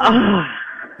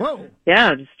 Whoa.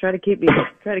 Yeah, just try to keep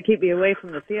me away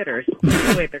from the theaters.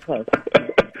 Oh, wait, they're closed.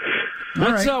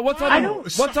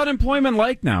 What's unemployment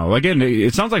like now? Again,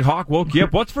 it sounds like Hawk woke you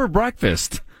up. What's for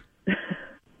breakfast?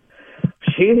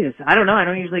 Jeez, I don't know. I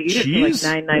don't usually eat it till like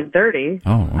 9:30.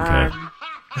 Oh, okay.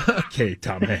 Okay,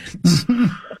 Tom Hanks.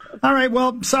 All right,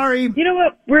 well, sorry. You know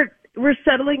what? We're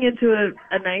settling into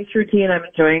a nice routine. I'm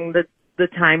enjoying the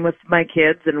time with my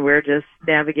kids, and we're just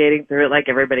navigating through it like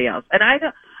everybody else. And I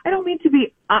don't mean to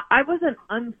be. I wasn't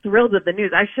unthrilled with the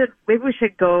news. Maybe we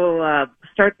should go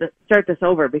start this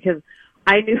over because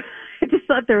I just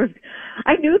thought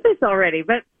I knew this already,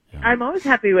 but I'm always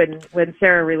happy when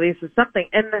Sarah releases something,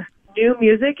 and the new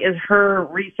music is her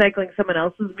recycling someone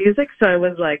else's music. So I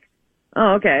was like,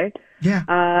 oh, okay. Yeah.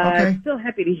 Okay. I'm still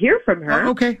happy to hear from her.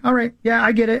 Oh, okay. All right. Yeah,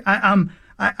 I get it.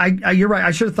 You're right.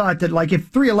 I should have thought that, like, if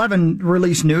 311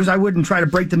 released news, I wouldn't try to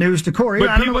break the news to Corey.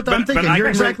 I don't know what I'm thinking. You're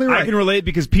exactly right. I can relate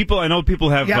because I know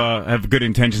people have good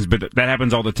intentions, but that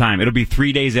happens all the time. It'll be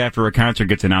 3 days after a concert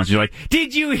gets announced. You're like,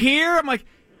 did you hear? I'm like,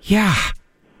 yeah,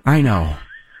 I know.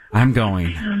 I'm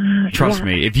going. Trust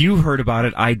me. If you heard about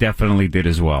it, I definitely did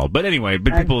as well. But anyway,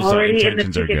 people's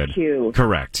intentions are good. Queue.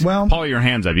 Correct. Well, Paul, your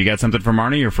hands up. You got something for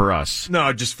Marnie or for us?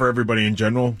 No, just for everybody in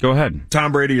general. Go ahead.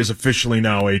 Tom Brady is officially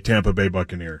now a Tampa Bay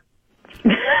Buccaneer.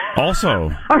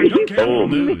 Also, are you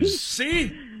news?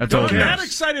 See? That's all. That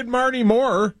excited Marnie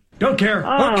more. Don't care.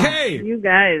 Oh, okay. You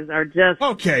guys are just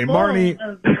okay, Marnie.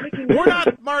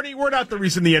 We're not the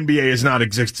reason the NBA is not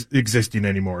existing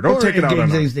anymore. Don't take it out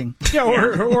on us. Yeah,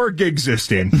 or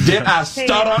gig-existing. Did I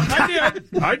stutter?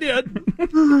 I did.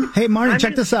 Hey, Marnie,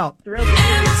 check this out.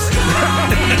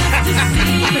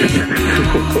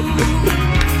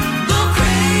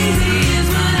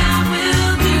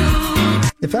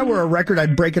 If that were a record,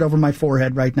 I'd break it over my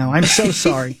forehead right now. I'm so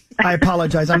sorry. I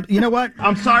apologize. You know what?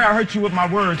 I'm sorry I hurt you with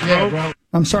my words, bro.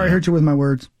 I'm sorry I hurt you with my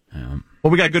words. Well,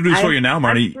 we got good news for you now,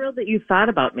 Marty. I'm thrilled that you thought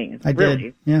about me. I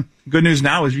did. Yeah. Good news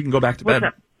now is you can go back to bed.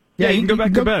 Yeah, you can go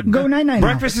back to bed. Go 9-9.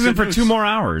 Breakfast isn't for 2 more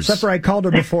hours. Except for I called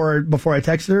her before I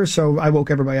texted her, so I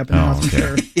woke everybody up in the house.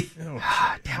 Okay.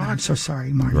 Damn it, I'm so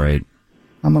sorry, Marty. Right.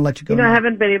 I'm going to let you go. I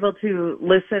haven't been able to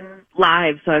listen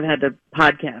live, so I've had to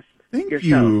podcast your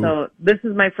show. So this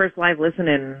is my first live listen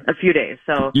in a few days.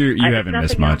 So you haven't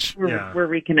missed much. We're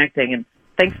reconnecting, and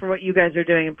thanks for what you guys are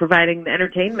doing and providing the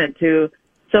entertainment to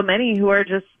so many who are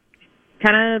just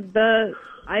kind of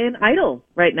an idol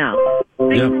right now.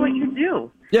 Thanks for what you do.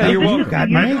 Yeah, you're welcome.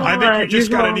 I think you just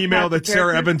got an email that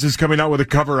Sarah Evans is coming out with a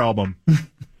cover album.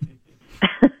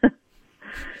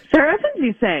 Sarah Evans,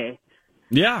 you say?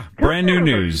 Yeah, brand new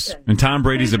news. And Tom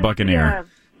Brady's a Buccaneer.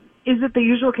 Is it the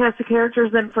usual cast of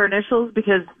characters then for initials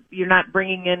because you're not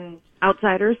bringing in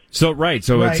outsiders? So it's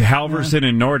Halverson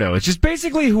and Nordo. It's just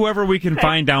basically whoever we can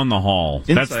find down the hall.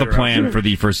 That's the plan for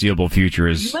the foreseeable future.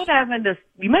 You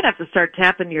might have to start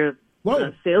tapping your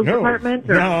sales department.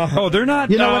 Or... No, they're not.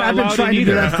 You know what? I've been trying to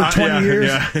do that for 20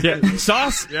 years. Yeah.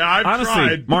 Sauce. Yeah, I've honestly,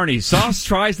 tried. Marnie, Sauce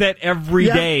tries that every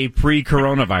day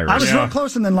pre-coronavirus. I was real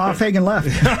close, and then Law Fagan left.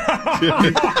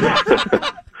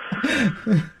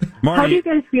 Marnie, how do you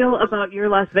guys feel about your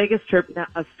Las Vegas trip now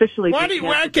officially? No,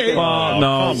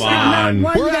 come on.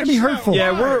 Why you gotta be hurtful?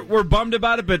 Yeah, we're bummed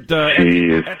about it, but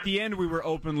at the end we were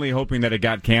openly hoping that it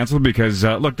got canceled because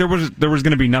look, there was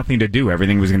going to be nothing to do.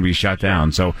 Everything was going to be shut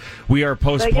down. So we are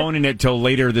postponing it till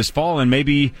later this fall, and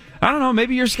maybe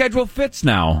your schedule fits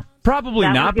now. Probably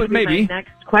not, but maybe. My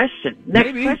next question.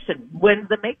 When's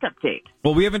the makeup date?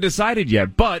 Well, we haven't decided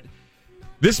yet, but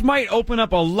this might open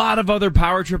up a lot of other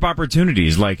power trip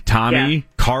opportunities, like Tommy,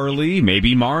 Carly,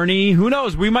 maybe Marnie. Who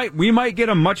knows? We might get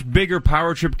a much bigger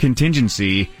power trip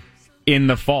contingency in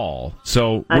the fall.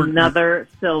 So another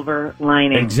silver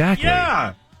lining. Exactly.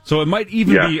 Yeah. So it might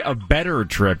even be a better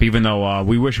trip, even though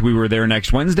we wish we were there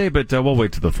next Wednesday. But we'll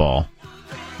wait till the fall.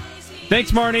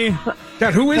 Thanks, Marnie.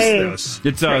 God, who is this?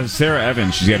 It's Sarah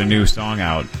Evans. She's got a new song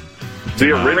out.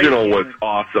 The original was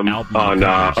awesome on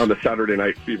the Saturday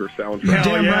Night Fever soundtrack.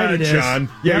 Damn right it is. John.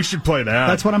 Yeah, you should play that.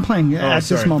 That's what I'm playing at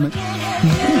this moment.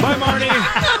 Bye, Marty.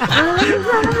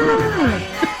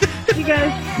 You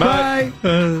guys. Bye.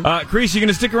 Kriesel, you going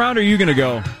to stick around or are you going to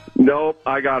go? Nope,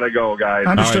 I got to go, guys.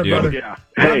 Understood, brother. Yeah.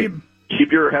 Hey,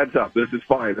 keep your heads up. This is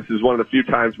fine. This is one of the few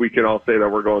times we can all say that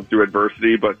we're going through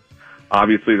adversity, but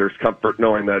obviously there's comfort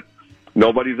knowing that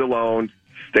nobody's alone.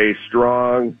 Stay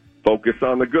strong. Focus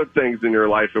on the good things in your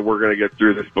life, and we're going to get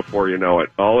through this before you know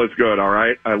it. All is good, all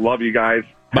right? I love you guys.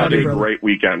 Have a great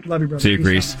weekend. Love you, brother. See you,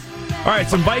 Kriesel. All right,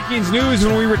 some Vikings news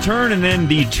when we return, and then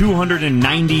the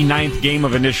 299th game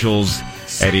of initials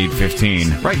at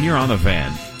 8:15, right here on The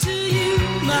Fan.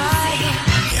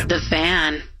 The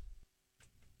Fan.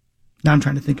 Now I'm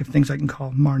trying to think of things I can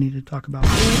call Marnie to talk about.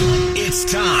 It's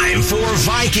time for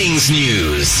Vikings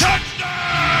news.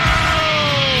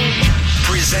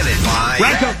 Presented by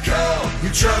Ratco.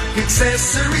 Your truck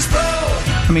accessories pro.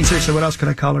 I mean, seriously, what else could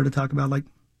I call her to talk about? Like,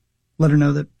 let her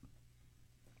know that,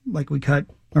 like, we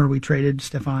traded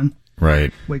Stefan.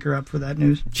 Right. Wake her up for that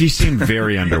news. She seemed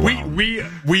very underwhelmed.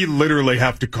 We literally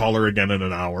have to call her again in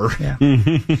an hour. Yeah.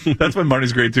 That's when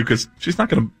Marnie's great, too, because she's not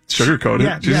going to sugarcoat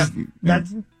it. Yeah,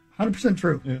 that's 100%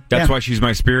 true. Yeah. That's why she's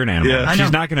my spirit animal. Yeah.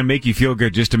 She's not going to make you feel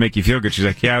good just to make you feel good. She's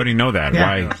like, yeah, I already know that.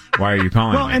 Yeah. Why are you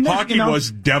calling Well, me? and Hockey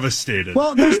was devastated.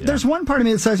 Well, there's one part of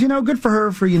me that says, good for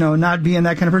her for, not being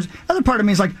that kind of person. Other part of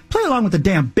me is like, play along with the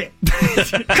damn bit.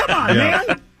 Come on,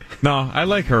 man. No, I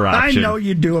like her option. I know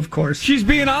you do, of course. She's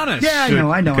being honest. Yeah,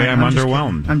 I know. Okay, I'm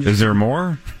underwhelmed. Is there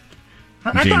more?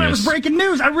 I thought it was breaking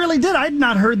news. I really did. I had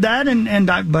not heard that,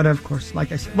 but of course,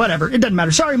 like I said, whatever. It doesn't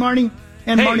matter. Sorry, Marnie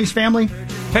and Marnie's family.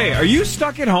 Hey, are you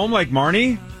stuck at home like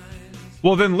Marnie?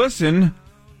 Well, then listen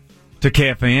to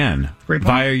KFAN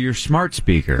via your smart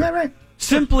speaker. Yeah, right.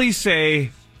 Simply say,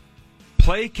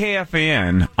 play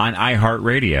KFAN on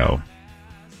iHeartRadio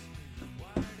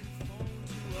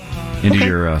into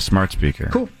your smart speaker.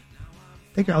 Cool.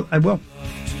 Thank you. I will.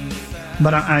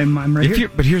 But I'm right here.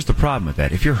 But here's the problem with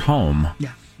that. If you're home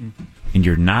and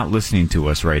you're not listening to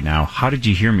us right now, how did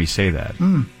you hear me say that?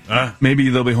 Maybe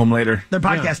they'll be home later. They're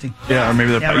podcasting. Yeah, or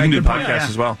maybe you can do Good podcasts point.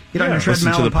 as well. Get on your Listen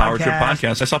treadmill to the and Power Trip podcast.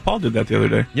 podcast. I saw Paul did that the other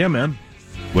day. Yeah, man.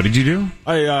 What did you do?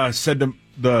 I said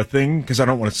the thing, because I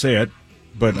don't want to say it,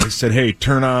 but I said, hey,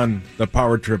 turn on the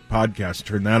Power Trip podcast.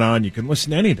 Turn that on. You can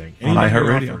listen to anything. On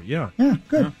iHeartRadio. Yeah. Yeah,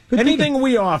 good. Anything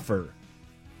we offer.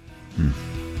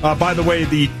 By the way,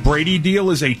 the Brady deal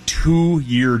is a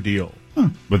 2-year deal.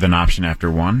 With an option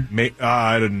after one?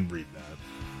 I didn't read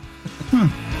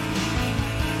that.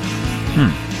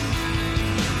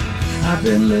 I've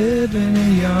been living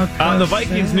in your The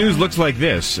Vikings news looks like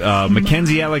this.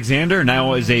 Mackenzie Alexander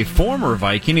now is a former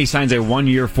Viking. He signs a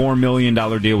 1-year, $4 million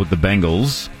deal with the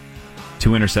Bengals.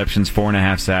 2 interceptions,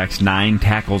 4.5 sacks, 9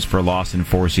 tackles for loss in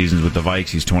 4 seasons with the Vikes.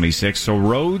 He's 26. So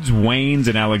Rhodes, Waynes,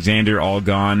 and Alexander all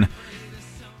gone.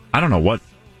 I don't know what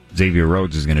Xavier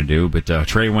Rhodes is going to do, but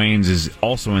Trey Waynes is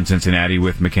also in Cincinnati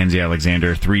with Mackenzie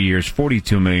Alexander. 3 years,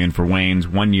 $42 million for Waynes.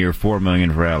 1 year, $4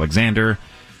 million for Alexander.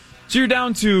 So you're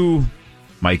down to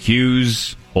Mike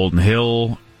Hughes, Holden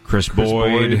Hill, Chris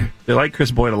Boyd. They like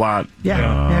Chris Boyd a lot.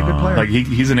 Yeah, good player. Like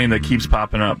he's a name that keeps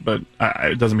popping up, but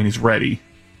it doesn't mean he's ready.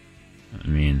 I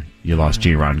mean, you lost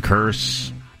J-Ron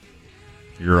Curse.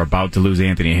 You're about to lose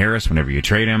Anthony Harris whenever you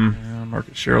trade him. Yeah,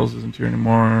 Marcus Sherrills isn't here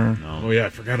anymore. No. Oh, yeah, I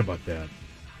forgot about that.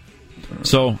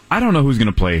 So I don't know who's going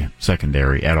to play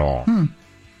secondary at all.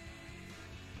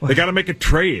 They got to make a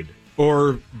trade,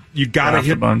 or you got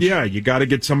to you got to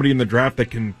get somebody in the draft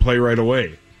that can play right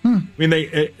away. I mean,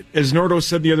 they, as Nordo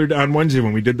said the other day on Wednesday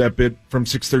when we did that bit from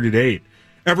 6:30 to 8.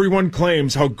 Everyone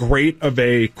claims how great of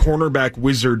a cornerback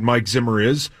wizard Mike Zimmer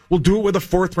is. We'll do it with a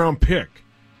 4th-round pick.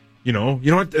 You know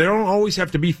what? They don't always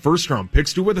have to be 1st-round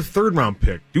picks. Do it with a 3rd-round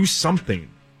pick. Do something.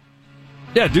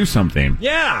 Yeah, do something.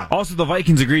 Yeah. Also, the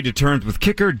Vikings agreed to terms with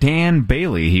kicker Dan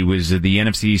Bailey. He was the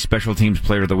NFC Special Teams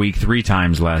Player of the Week 3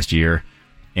 times last year.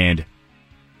 And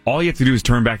all you have to do is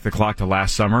turn back the clock to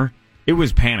last summer. It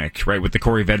was panic, right, with the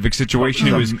Corey Vedvik situation.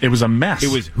 It was a mess. It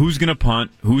was who's going to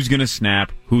punt, who's going to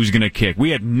snap, who's going to kick.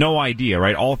 We had no idea,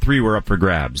 right? All 3 were up for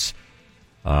grabs.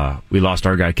 We lost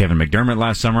our guy Kevin McDermott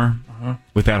last summer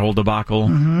with that whole debacle.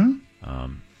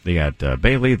 They got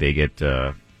Bailey. They get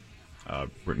Britton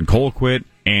Colquitt.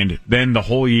 And then the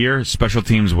whole year, special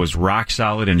teams was rock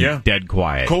solid and dead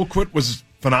quiet. Colquitt was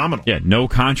phenomenal. Yeah, no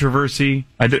controversy.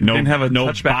 Didn't have a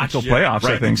touchback until playoffs,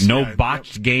 I think. No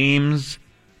botched games.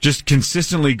 Just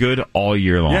consistently good all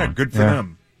year long. Yeah, good for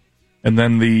them. And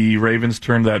then the Ravens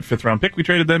turned that 5th-round pick. We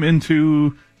traded them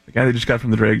into the guy they just got from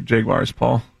the Jaguars,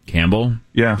 Paul. Campbell?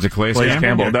 Yeah. Was it Calais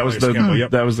Campbell? Yeah, that was the Campbell,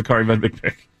 that was the Corey Vedvik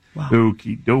pick. Wow.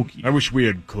 Okie dokie. I wish we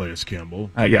had Calais Campbell.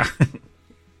 Yeah.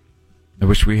 I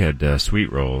wish we had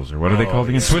sweet rolls, or what are they called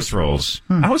again? Swiss rolls.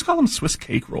 I always call them Swiss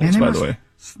cake rolls, by the way.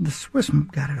 The Swiss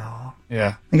got it all.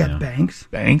 Yeah. They got banks.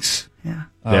 Yeah.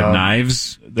 They have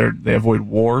knives. They avoid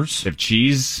wars. They have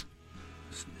cheese.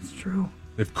 It's true.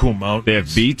 They have cool mountains. They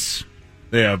have beets.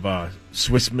 They have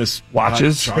Swiss Miss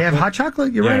watches. They have hot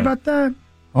chocolate. You're right about that.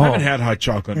 I haven't had hot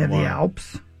chocolate in a They while. have the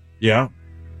Alps. Yeah.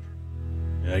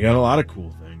 Yeah, they got a lot of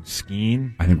cool things.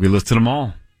 Skiing. I think we listed them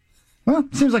all. Well,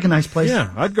 seems like a nice place.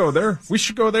 Yeah, I'd go there. We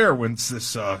should go there once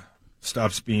this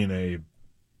stops being a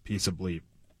piece of bleep.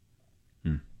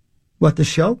 What, the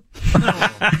show? No.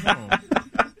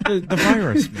 The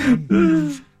virus,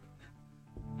 man.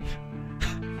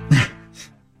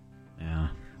 Yeah.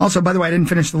 Also, by the way, I didn't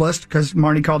finish the list because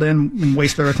Marnie called in and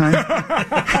wasted our time.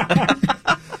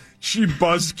 She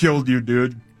buzzkilled you,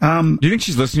 dude. Do you think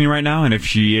she's listening right now? And if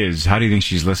she is, how do you think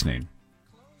she's listening?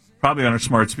 Probably on her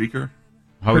smart speaker.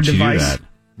 How would she do that?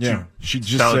 Yeah, she'd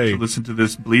just Tell it say, to listen to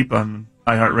this bleep on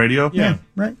iHeartRadio. Yeah,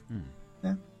 right.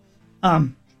 Yeah.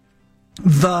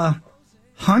 The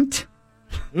Hunt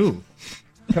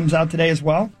comes out today as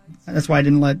well. That's why I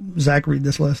didn't let Zach read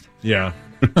this list. yeah.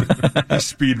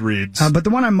 Speed reads. But the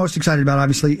one I'm most excited about,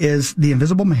 obviously, is The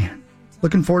Invisible Man.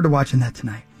 Looking forward to watching that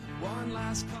tonight.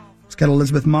 It's got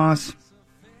Elizabeth Moss,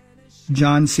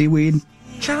 John Seaweed.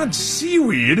 John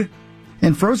Seaweed?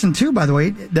 And Frozen 2, by the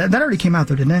way, that already came out,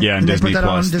 though, didn't it? Yeah, and Didn't Disney they put that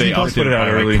Plus. on Disney They Plus? upped it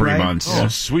by like 3 Right? months. Oh,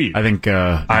 sweet. I think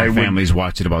my family's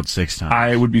watched it about 6 times.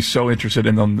 I would be so interested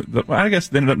in them. I guess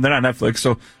they're not Netflix,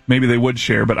 so maybe they would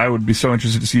share, but I would be so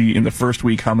interested to see in the first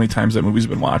week how many times that movie's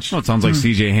been watched. Well, it sounds like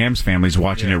CJ Ham's family's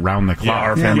watching it round the clock. Yeah,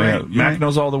 our family. right. Mac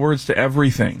knows all the words to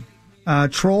everything.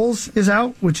 Trolls is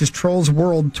out, which is Trolls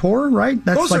World Tour, right?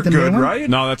 That's Those like are the good, new one? right?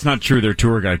 No, that's not true. Their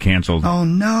tour got canceled. Oh,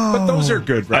 no. But those are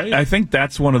good, right? I think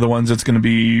that's one of the ones that's going to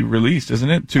be released, isn't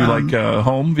it? To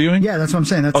home viewing? Yeah, that's what I'm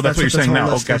saying. That's what you're this saying whole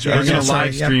now. list Oh, is. gotcha. Yeah, They're going to sorry.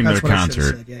 live stream Yep, their that's what I should've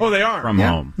concert said, yeah. Oh, they are? from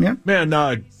home. Yep. Man,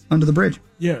 Under the Bridge.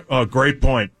 yeah, great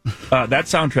point. That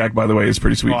soundtrack, by the way, is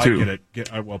pretty sweet, Oh, I too. get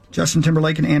it. Justin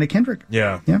Timberlake and Anna Kendrick.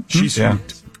 Yeah. Yep. She's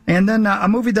sweet. And then a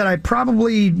movie that I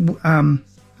probably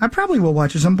will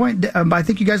watch at some point. I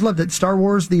think you guys loved it. Star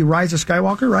Wars: The Rise of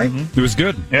Skywalker, right? It was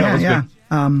good. Yeah, it was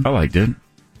good. I liked it.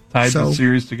 Tied So- the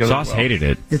series together. Sauce well. hated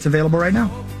it. It's available right now.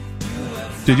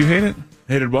 Did you hate it?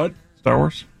 Hated what? Star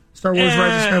Wars? Star Wars: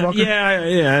 Rise of Skywalker.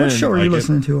 Yeah. What show are you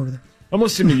listening to over there? I'm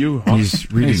listening to you.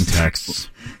 He's reading texts.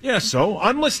 Yeah, so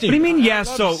I'm listening. What do you mean, I love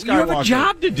so? You have a Skywalker.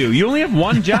 job to do. You only have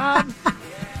one job?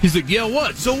 He's like, yeah,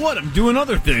 what? So what? I'm doing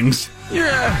other things.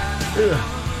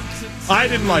 Yeah. I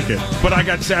didn't like it, but I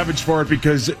got savage for it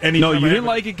because No, you didn't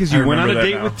like it because you went on a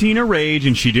date with Tina Rage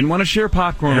and she didn't want to share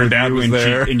popcorn Her with dad you, was and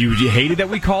there. and you hated that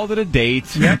we called it a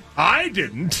date. Yep. I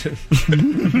didn't.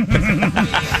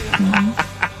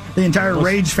 The entire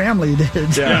Rage family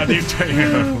did. Yeah, the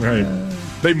entire right.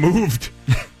 They moved.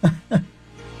 All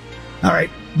right,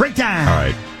 break time. All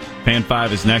right. Fan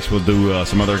 5 is next. We'll do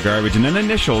some other garbage. And then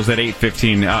initials at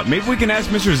 8:15. Maybe we can ask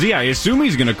Mr. Z. I assume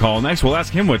he's going to call next. We'll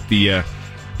ask him what the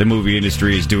movie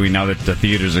industry is doing now that the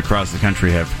theaters across the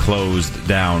country have closed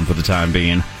down for the time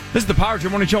being. This is the Power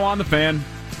Trip Morning Show on the Fan.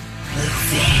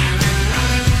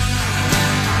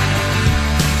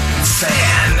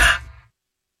 Fan.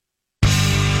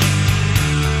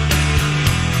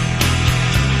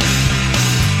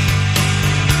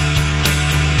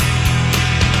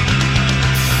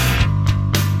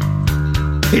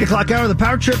 Eight o'clock hour, the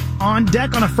Power Trip on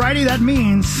deck on a Friday. That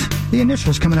means the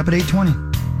initials coming up at 8:20.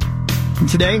 And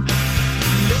today,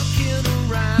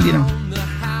 you know,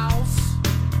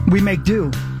 we make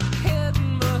do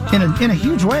in a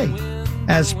huge way.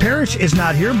 As Parrish is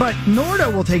not here, but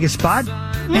Norda will take his spot,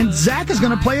 and Zach is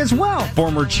going to play as well.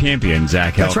 Former champion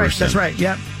Zach Halverson. That's right.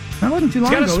 Yep. That wasn't too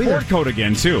long He's ago got a sport either. coat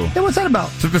again, too. Yeah, what's that about?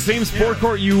 Is it the same sport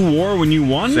coat you wore when you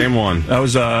won? Same one. That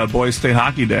was Boys State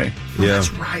Hockey Day. Yeah.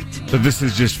 That's right. So this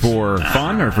is just for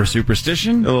fun or for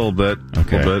superstition? A little bit.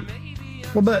 Okay. A little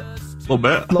bit. Little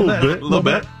bit. Little bit. Little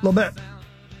bit. Little bit.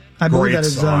 I believe Great that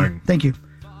is. song. Thank you.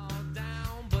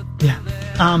 Yeah.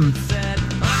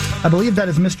 I believe that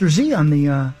is Mr. Z on the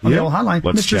old hotline.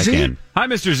 Let's Mr. check Z. in. Hi,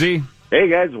 Mr. Z. Hey,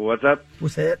 guys. What's up?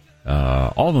 What's that?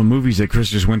 All the movies that Chris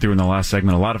just went through in the last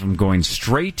segment, a lot of them going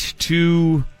straight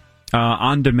to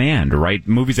on demand, right?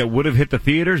 Movies that would have hit the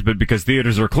theaters, but because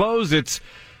theaters are closed, it's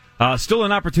still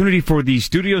an opportunity for the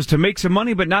studios to make some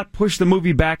money, but not push the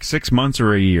movie back 6 months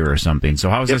or a year or something.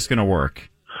 So how's this going to work?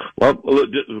 Well,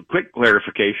 just a quick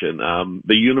clarification.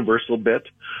 The Universal bit,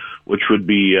 which would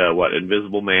be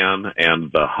Invisible Man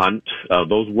and The Hunt,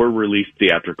 those were released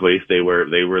theatrically. They were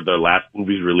the last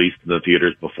movies released in the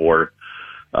theaters before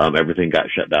everything got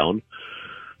shut down.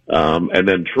 And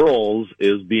then Trolls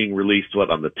is being released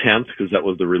on the 10th, because that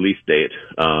was the release date.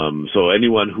 So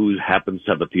anyone who happens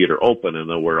to have a theater open in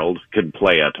the world can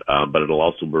play it, but it'll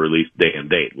also be released day and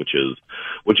date, which is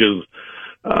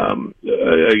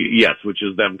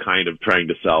them kind of trying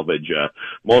to salvage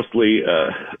mostly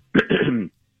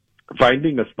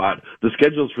finding a spot. The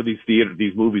schedules for these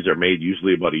movies are made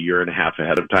usually about a year and a half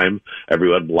ahead of time.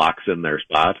 Everyone blocks in their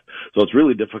spot, so it's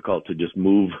really difficult to just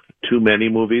move too many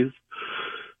movies.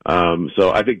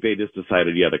 So I think they just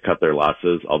decided, to cut their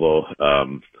losses, although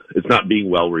it's not being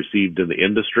well received in the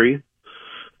industry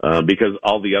because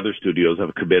all the other studios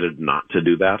have committed not to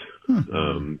do that.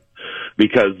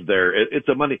 Because it's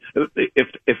a money.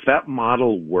 If that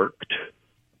model worked,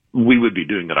 we would be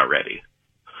doing it already.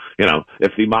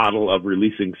 if the model of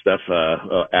releasing stuff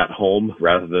at home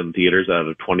rather than theaters at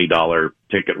a $20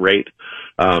 ticket rate,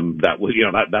 that was,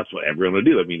 that's what everyone would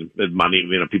do. I mean, money,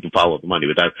 people follow the money,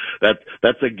 but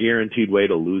that's a guaranteed way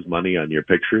to lose money on your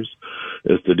pictures,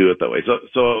 is to do it that way.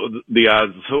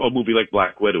 So a movie like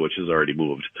Black Widow, which has already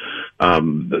moved,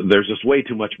 there's just way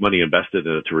too much money invested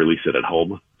in it to release it at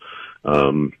home.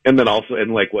 And then also,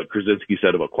 and like what Krasinski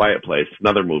said about Quiet Place,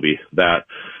 another movie that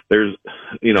there's,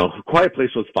 Quiet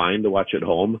Place was fine to watch at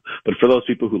home, but for those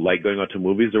people who like going out to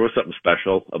movies, there was something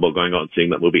special about going out and seeing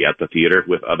that movie at the theater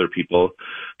with other people,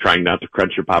 trying not to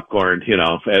crunch your popcorn,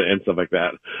 and stuff like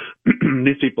that.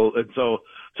 These people, and so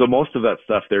most of that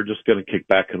stuff, they're just going to kick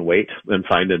back and wait and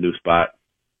find a new spot.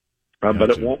 But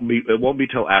it won't be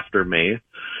till after May.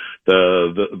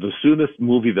 The soonest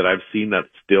movie that I've seen that's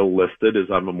still listed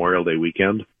is on Memorial Day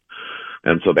weekend,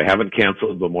 and so they haven't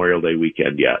canceled Memorial Day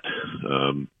weekend yet.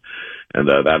 And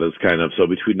that is kind of, so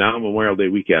between now and Memorial Day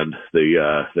weekend,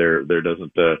 there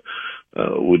doesn't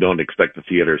we don't expect the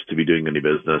theaters to be doing any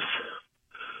business.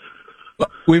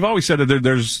 We've always said that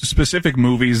there's specific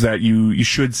movies that you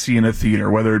should see in a theater,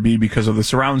 whether it be because of the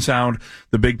surround sound,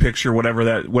 the big picture,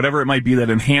 whatever it might be that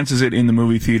enhances it in the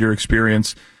movie theater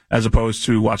experience, as opposed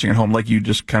to watching at home, like you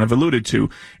just kind of alluded to.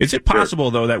 Is it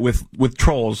possible, though, that with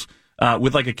Trolls,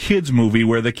 with like a kids movie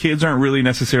where the kids aren't really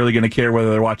necessarily going to care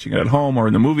whether they're watching it at home or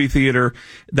in the movie theater,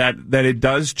 that it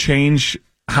does change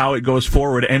how it goes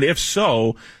forward? And if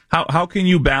so, how can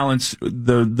you balance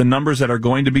the numbers that are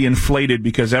going to be inflated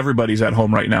because everybody's at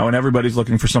home right now and everybody's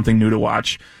looking for something new to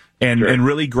watch, and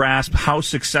really grasp how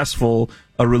successful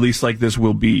a release like this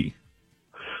will be?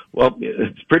 Well,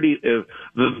 it's pretty.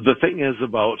 The thing is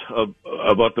about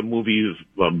the movie's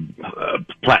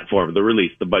platform, the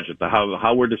release, the budget,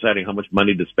 how we're deciding how much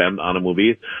money to spend on a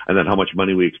movie, and then how much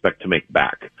money we expect to make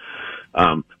back.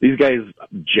 These guys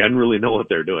generally know what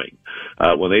they're doing.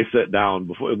 When they sit down,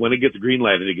 when it gets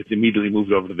greenlighted, it gets immediately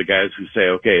moved over to the guys who say,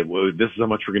 okay, well, this is how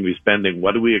much we're going to be spending.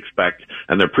 What do we expect?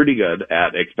 And they're pretty good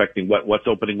at expecting what's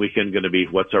opening weekend going to be,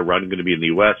 what's our run going to be in the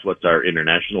U.S., what's our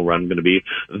international run going to be.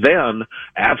 Then,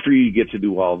 after you get to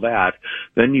do all that,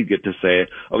 then you get to say,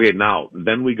 okay,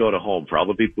 then we go to home. For all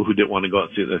the people who didn't want to go out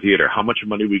and see it in the theater, how much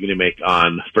money are we going to make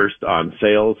on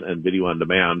sales and video on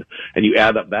demand? And you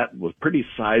add up that with pretty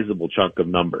sizable chunk of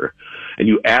number, and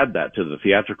you add that to the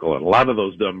theatrical, and a lot of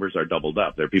those numbers are doubled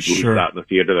up. There are people who sat in the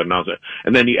theater that announce it,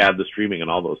 and then you add the streaming and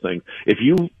all those things. If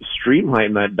you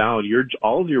streamline that down,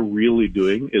 all you're really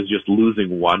doing is just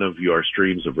losing one of your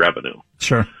streams of revenue.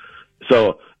 Sure.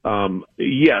 So,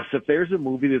 yes, if there's a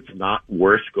movie that's not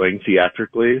worth going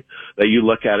theatrically, that you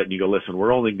look at it and you go, listen,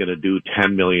 we're only going to do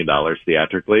 $10 million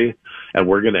theatrically, and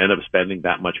we're going to end up spending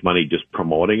that much money just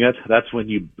promoting it, that's when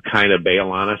you kind of bail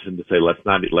on us and to say, let's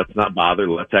not bother,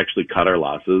 let's actually cut our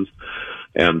losses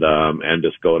and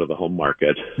just go to the home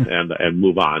market and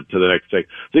move on to the next thing.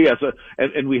 So yeah,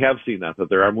 and we have seen that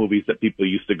there are movies that people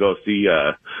used to go see,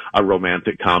 a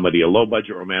romantic comedy, a low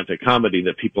budget romantic comedy,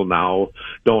 that people now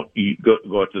don't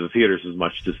go to the theaters as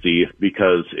much to see,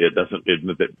 because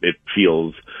it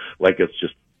feels like it's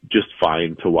just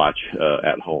fine to watch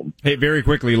at home. Hey, very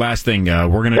quickly, last thing.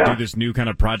 We're going to do this new kind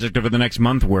of project over the next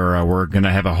month where we're going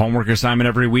to have a homework assignment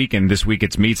every week, and this week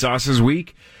it's Meat Sauce's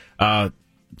week.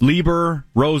 Lieber,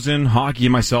 Rosen, Hockey,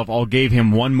 and myself all gave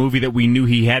him one movie that we knew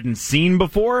he hadn't seen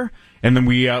before, and then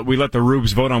we let the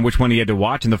Rubes vote on which one he had to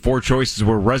watch, and the four choices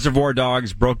were Reservoir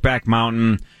Dogs, Brokeback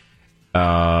Mountain,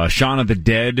 Shaun of the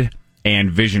Dead, and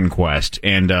Vision Quest.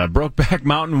 And Brokeback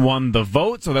Mountain won the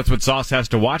vote, so that's what Sauce has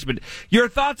to watch. But your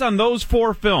thoughts on those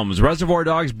four films, Reservoir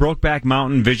Dogs, Brokeback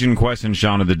Mountain, Vision Quest, and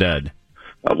Shaun of the Dead?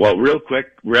 Well, real quick,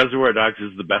 Reservoir Dogs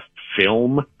is the best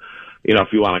film, if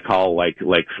you want to call like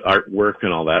artwork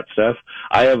and all that stuff.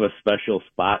 I have a special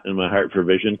spot in my heart for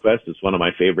Vision Quest. It's one of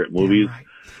my favorite movies.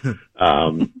 Yeah,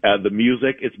 right. The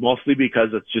music, it's mostly because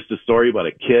it's just a story about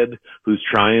a kid who's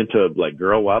trying to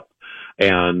grow up,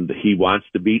 and he wants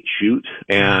to beat shoot,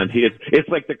 and it's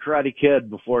like the Karate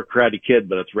Kid before Karate Kid,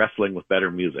 but it's wrestling with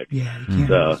better music. Yeah, you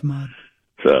can't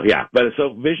So yeah,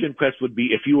 so Vision Quest would be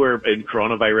if you were in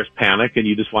coronavirus panic and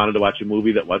you just wanted to watch a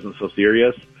movie that wasn't so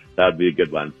serious, that would be a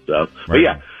good one. So,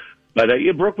 right.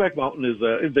 Brokeback Mountain is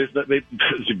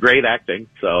it's great acting.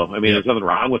 So I mean, there's nothing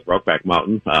wrong with Brokeback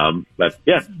Mountain. But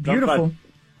yeah, it's beautiful.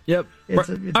 Yep, it's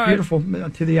beautiful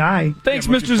to the eye. Thanks,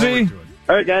 Mr. Z.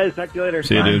 All right, guys, talk to you later.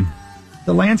 See you, dude.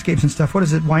 The landscapes and stuff. What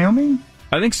is it, Wyoming?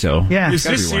 I think so. Yeah. Is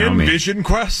this in Vision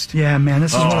Quest? Yeah, man,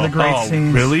 this is one of the great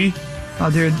scenes. Really? Oh,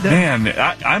 dude. Man,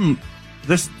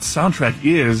 this soundtrack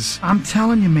is... I'm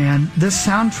telling you, man, this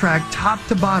soundtrack, top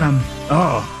to bottom.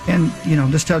 Oh. And,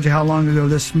 this tells you how long ago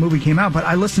this movie came out, but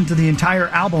I listened to the entire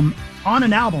album on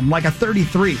an album, like a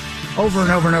 33, over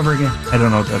and over and over again. I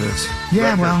don't know what that is.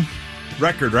 Yeah, well...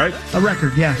 Record, right? A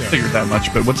record, yeah. I figured that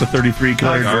much, but what's a 33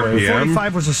 compared to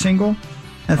 45 was a single,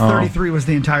 and 33 was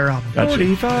the entire album. Gotcha.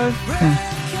 45? Yeah.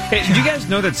 Hey, did you guys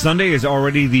know that Sunday is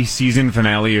already the season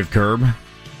finale of Curb?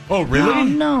 Oh, really? Oh,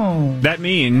 no. That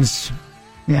means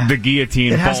the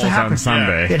guillotine falls on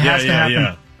Sunday. It has to happen.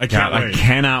 Yeah. I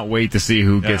cannot wait to see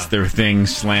who gets their thing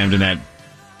slammed in that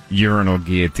urinal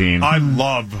guillotine. I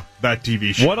love that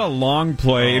TV show. What a long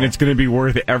play, and it's going to be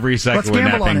worth every second. Let's when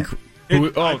gamble that on thing.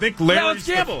 I think Larry's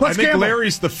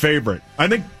Larry's the favorite. I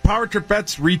think Power Trip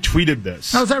Bets retweeted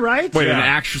this. Oh, is that right? Wait,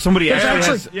 somebody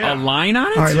actually has a line on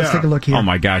it? All right, let's take a look here. Oh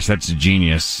my gosh, that's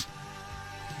genius.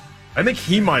 I think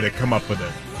he might have come up with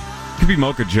it. Could be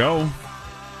Mocha Joe.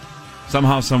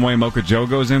 Somehow, some way, Mocha Joe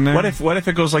goes in there. What if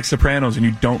it goes like Sopranos and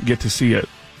you don't get to see it?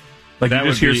 Like that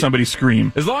you just hear somebody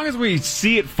scream. As long as we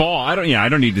see it fall, I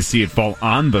don't need to see it fall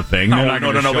on the thing. No.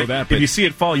 But If you see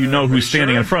it fall, you know who's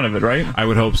standing in front of it, right? I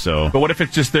would hope so. But what if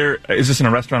it's just there? Is this in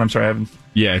a restaurant? I'm sorry, I haven't.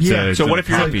 Yeah, it's so what a if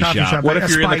you're in coffee a coffee shop? What if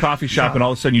you're in the coffee shop and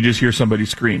all of a sudden you just hear somebody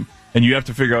scream and you have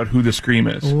to figure out who the scream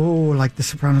is? Oh, like The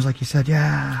Sopranos, like you said,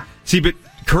 yeah. See, but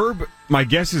Curb, my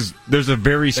guess is there's a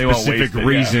very specific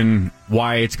reason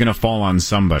why it's going to fall on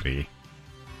somebody.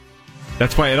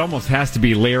 That's why it almost has to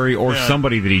be Larry or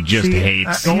somebody that he just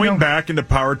hates. Going back into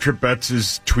Power Trip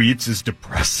Bets' tweets is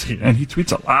depressing. And he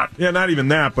tweets a lot. Yeah, not even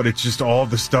that, but it's just all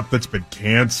the stuff that's been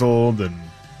canceled. And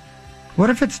what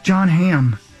if it's John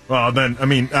Hamm? Well, then,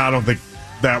 I don't think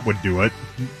that would do it.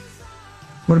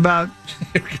 What about...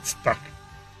 Get stuck.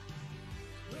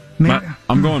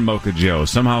 I'm going Mocha Joe.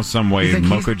 Somehow, some way,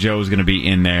 Mocha Joe is going to be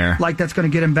in there. Like that's going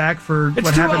to get him back for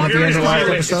what happened at the end of the last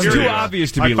episode? It's too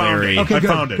obvious to be Larry. Okay, I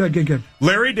found it. Good.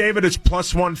 Larry David is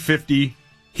plus 150.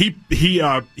 He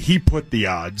put the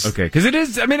odds. Okay, because it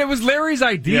is. It was Larry's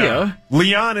idea. Yeah.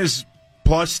 Leon is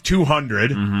plus 200.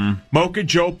 Mm-hmm. Mocha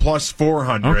Joe plus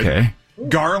 400. Okay.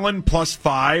 Garland plus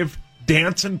 5.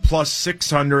 Danson plus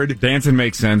 600. Danson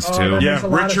makes sense too. Yeah,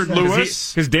 Richard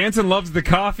Lewis. Because Danson loves the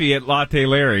coffee at Latte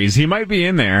Larry's. He might be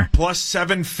in there. Plus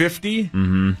 750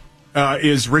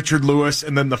 is Richard Lewis,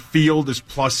 and then the field is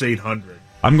plus 800.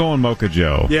 I'm going Mocha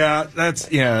Joe. Yeah,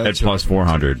 that's at plus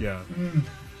 400. Yeah.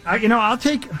 I'll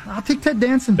take Ted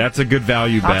Danson. That's a good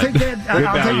value bet.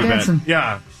 I'll take Danson.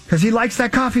 Yeah. Because he likes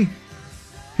that coffee.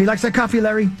 He likes that coffee,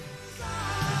 Larry.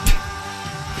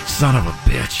 Son of a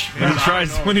bitch.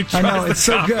 When he tries I know, it's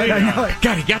so coffee. good. I know it.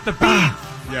 God, he got the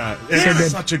beat. Yeah,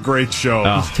 it's such a great show.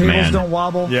 Oh, His tables don't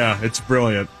wobble. Yeah, it's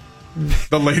brilliant.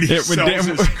 The lady sells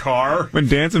his car. When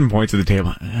Danson points to the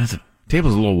table, the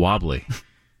table's a little wobbly.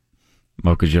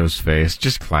 Mocha Joe's face,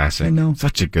 just classic. I know.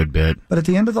 Such a good bit. But at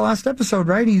the end of the last episode,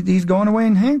 right, he's going away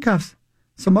in handcuffs.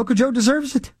 So Mocha Joe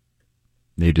deserves it.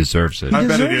 He deserves it. I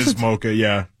bet it is Mocha,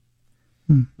 yeah.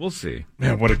 We'll see.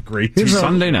 Man, what a great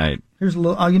Sunday night. Here's a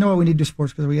little. You know what? We need to do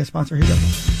sports because we got a sponsor. Here you go.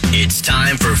 It's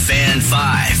time for Fan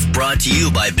 5, brought to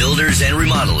you by Builders and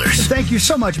Remodelers. Thank you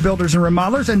so much, Builders and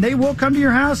Remodelers, and they will come to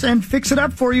your house and fix it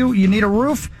up for you. You need a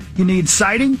roof, you need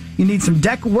siding, you need some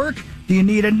deck work, do you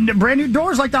need brand new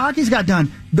doors like the hockey's got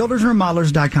done?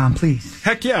 BuildersandRemodelers.com, please.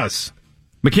 Heck yes.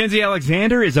 Mackenzie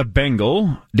Alexander is a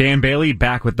Bengal. Dan Bailey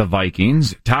back with the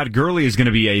Vikings. Todd Gurley is going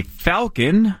to be a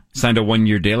Falcon. Signed a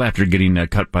 1-year deal after getting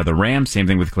cut by the Rams. Same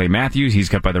thing with Clay Matthews. He's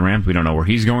cut by the Rams. We don't know where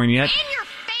he's going yet. In your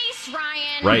face,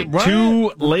 Ryan. Right. What?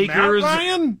 Two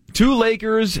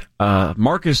Lakers,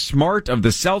 Marcus Smart of the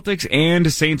Celtics,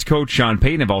 and Saints coach Sean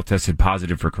Payton have all tested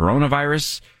positive for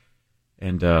coronavirus.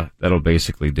 And that'll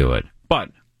basically do it. But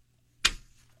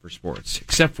for sports,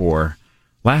 except for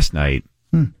last night,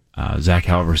 Zach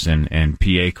Halverson and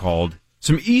PA called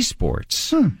some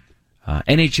esports.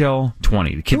 NHL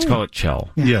 20. The kids call it Chell.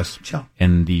 Yeah, yes. Chell.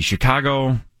 And the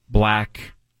Chicago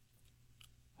Black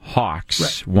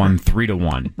Hawks won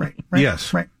 3-1. Right.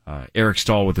 Yes. Right. Eric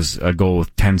Stahl with his goal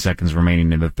with 10 seconds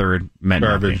remaining in the third. Meant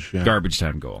Garbage, nothing. yeah. Garbage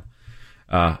time goal.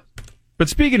 But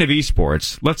speaking of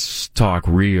esports, let's talk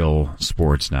real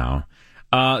sports now.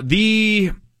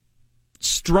 The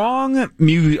Strong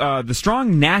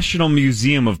National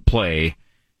Museum of Play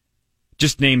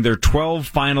just named their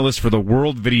 12 finalists for the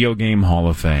World Video Game Hall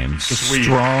of Fame.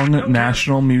 Strong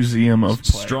National Museum of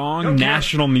Play. Strong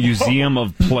National Museum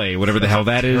of Play, whatever the hell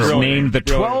that is, named the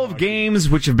 12 games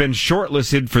which have been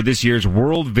shortlisted for this year's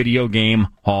World Video Game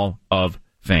Hall of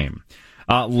Fame.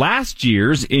 Last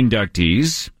year's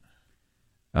inductees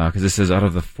because it says out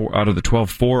of the 12,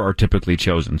 4 are typically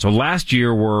chosen. So last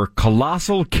year were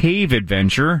Colossal Cave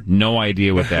Adventure. No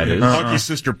idea what that is. Hockey's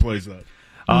sister plays that.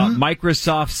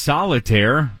 Microsoft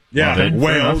Solitaire. Yeah,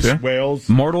 Wales.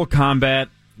 Mortal Kombat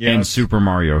and Super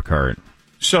Mario Kart.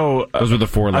 So those were the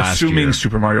 4 last year. Assuming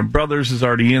Super Mario Brothers is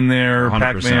already in there, 100%.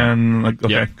 Pac-Man.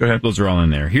 Okay, go ahead. Those are all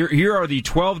in there. Here are the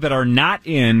 12 that are not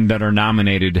in that are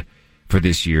nominated for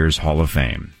this year's Hall of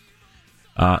Fame.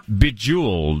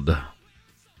 Bejeweled.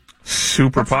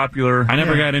 Super popular. I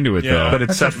never got into it, though. But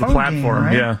it's set the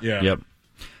platform. Game, right? Yeah. Yep.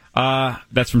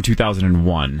 That's from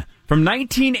 2001. From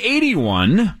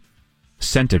 1981,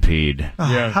 Centipede.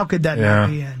 How could that not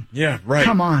be in? Yeah, right.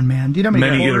 Come on, man. Do you know how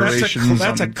many iterations?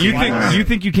 You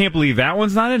think you can't believe that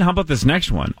one's not in? How about this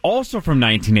next one? Also from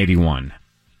 1981.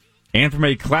 And from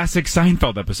a classic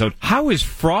Seinfeld episode. How is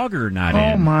Frogger not in?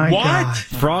 Oh, my God.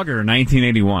 Frogger,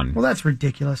 1981. Well, that's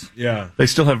ridiculous. Yeah. They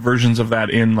still have versions of that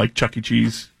in, like, Chuck E.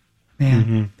 Cheese.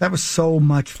 Man, that was so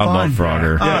much fun. I love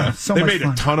Frogger. So they much made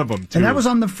fun. a ton of them, too. And that was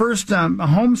on the first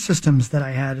home systems that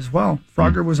I had as well.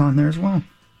 Frogger was on there as well.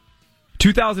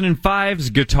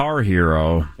 2005's Guitar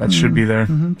Hero. That should be there.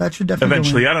 That should definitely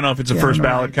Eventually. go in. I don't know if it's a first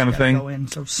ballot kind of thing. Go in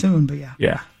so soon, but yeah.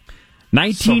 Yeah.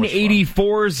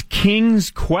 1984's King's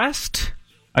Quest.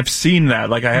 I've seen that.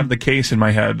 Like, I have the case in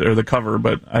my head, or the cover,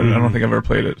 but I don't think I've ever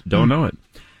played it. Don't know it.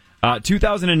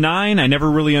 2009, I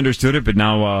never really understood it, but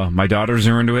now my daughters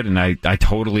are into it, and I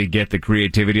totally get the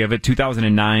creativity of it.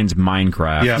 2009's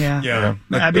Minecraft. Yeah.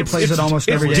 Abby plays it almost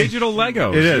every day. It's digital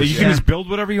Legos. It is. You can just build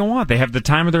whatever you want. They have the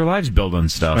time of their lives building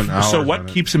stuff. So what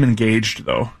keeps them engaged,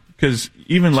 though? Because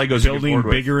even Legos building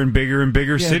bigger and bigger and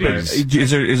bigger cities.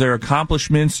 Is there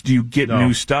accomplishments? Do you get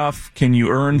new stuff? Can you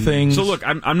earn things? So look,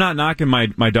 I'm not knocking my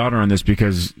daughter on this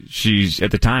because she's at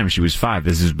the time she was 5.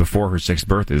 This is before her 6th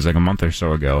birthday. It was like a month or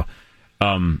so ago.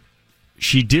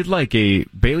 She did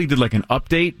Bailey did like an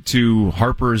update to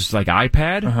Harper's like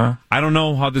iPad. I don't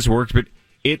know how this works, but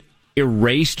it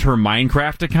erased her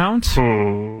Minecraft account,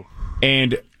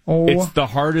 and it's the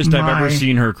hardest I've ever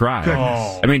seen her cry.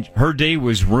 I mean, her day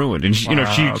was ruined, and she's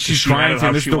crying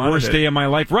saying, "This is the worst day of my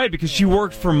life." Right, because she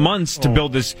worked for months to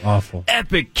build this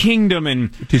epic kingdom,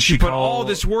 and did she put all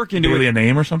this work into Bailey it. A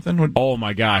name or something? Oh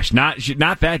my gosh, not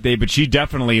that day, but she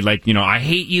definitely I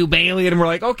hate you, Bailey, and we're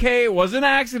like, okay, it was an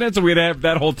accident, so we had to have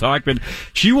that whole talk. But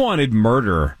she wanted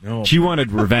murder. She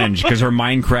wanted revenge because her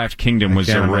Minecraft kingdom was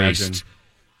erased. Imagine.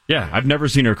 Yeah, I've never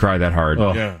seen her cry that hard.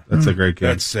 Oh, that's a great game.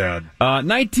 That's sad.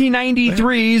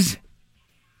 1993's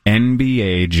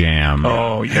NBA Jam.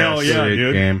 Oh, hell yeah,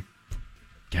 dude. Game.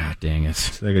 God dang it.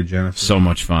 Sega Genesis. So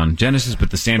much fun. Genesis,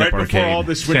 but the stand-up Right arcade. before all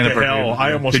this went to hell,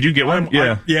 I almost... Did you get one?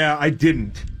 Yeah, I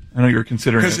didn't. I know you were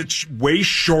considering Because it's way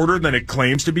shorter than it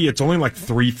claims to be. It's only like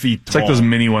 3 feet tall. It's like those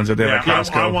mini ones that they have at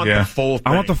Costco. I want the full thing.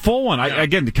 I want the full one.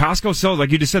 Again, the Costco sells,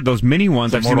 like you just said, those mini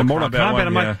ones. I've seen the Mortal Kombat. One,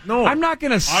 I'm like, no, I'm not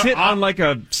going to sit on like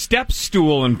a step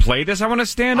stool and play this. I want to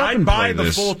stand up and play this. I'd buy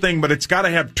the full thing, but it's got to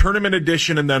have tournament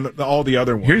edition and then all the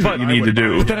other ones. Here's what you need to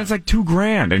do. But then it's like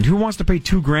 $2,000, and who wants to pay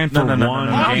 $2,000 for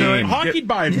one game? Hockey'd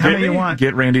buy How many you want?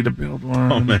 Get Randy to build one.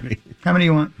 How many? How many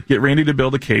you want? Get Randy to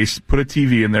build a case, put a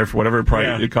TV in there for whatever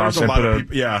price it costs, and put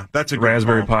that's a good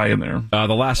Raspberry call. Pi in there.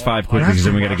 The last 5 quickly, because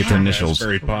then we got to get to initials.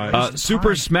 Raspberry Pi.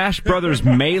 Super Smash Brothers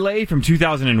Melee from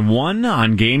 2001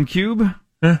 on GameCube.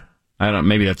 I don't.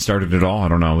 Maybe that started it all. I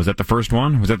don't know. Was that the first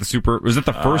one? Was that the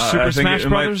first Super Smash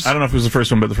Brothers? I don't know if it was the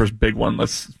first one, but the first big one.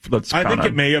 Let's. I think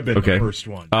it may have been the first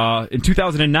one. In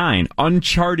 2009,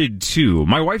 Uncharted 2.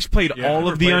 My wife's played all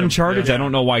of the Uncharted. Yeah. I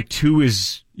don't know why 2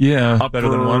 is better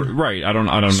than 1. Right. I don't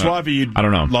know. Slavi I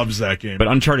don't know. Loves that game. But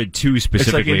Uncharted 2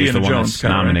 specifically is the one that's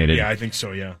nominated. Yeah, I think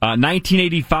so. Yeah.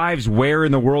 1985's Where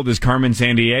in the World is Carmen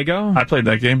Sandiego? I played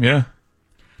that game. Yeah.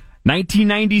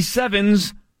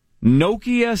 1997's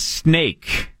Nokia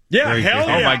Snake. Yeah, hell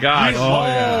yeah. Oh my gosh. We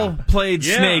all played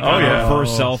Snake on our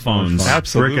first cell phones.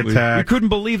 Absolutely. Brick Attack. We couldn't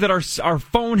believe that our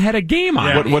phone had a game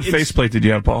on it. What faceplate did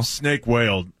you have, Paul? Snake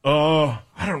wailed. Oh,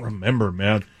 I don't remember,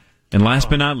 man. And last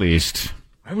but not least,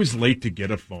 I was late to get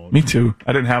a phone. Me too.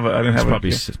 I didn't have it's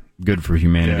probably good for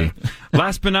humanity. Yeah.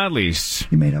 Last but not least,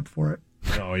 You made up for it.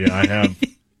 Oh yeah, I have.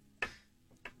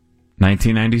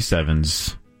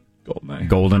 1997's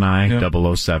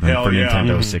GoldenEye 007 Hell for yeah.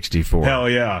 Nintendo 64. Hell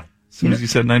yeah. As soon as you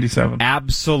said 97.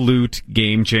 Absolute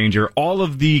game changer. All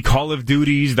of the Call of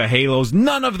Duties, the Halos,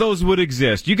 none of those would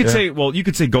exist. You could say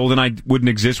GoldenEye wouldn't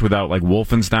exist without like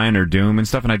Wolfenstein or Doom and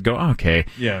stuff, and I'd go, okay.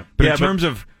 Yeah. But in terms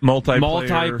of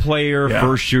multiplayer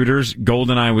first shooters,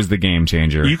 GoldenEye was the game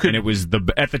changer. And it was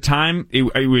at the time,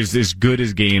 it was as good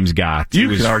as games got. You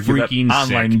it was could argue freaking that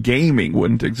online sick. gaming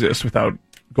wouldn't exist without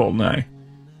GoldenEye.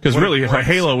 Because really,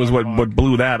 Halo was what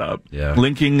blew that up. Yeah.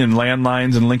 Linking and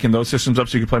landlines and linking those systems up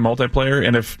so you could play multiplayer.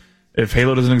 And if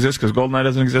Halo doesn't exist because GoldenEye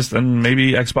doesn't exist, then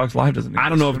maybe Xbox Live doesn't exist. I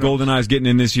don't know if GoldenEye's getting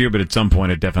in this year, but at some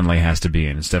point it definitely has to be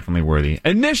in. It's definitely worthy.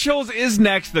 Initials is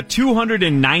next, the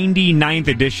 299th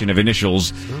edition of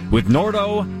Initials with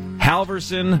Nordo,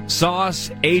 Halverson, Sauce,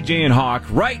 AJ, and Hawk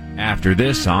right after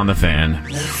this on The Fan.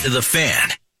 The Fan.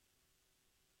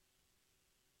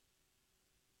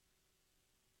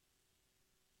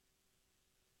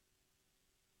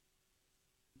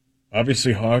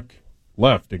 Obviously, Hawk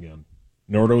left again.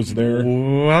 Nordo's there.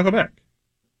 Well, I'll go back.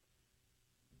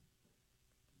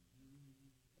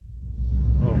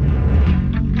 Oh.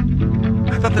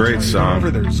 I thought Great song. Over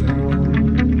there, Zach.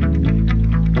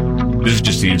 This is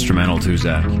just the instrumental too,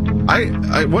 Zach.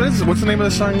 What's the name of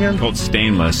the song again? Called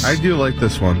Stainless. I do like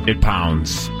this one. It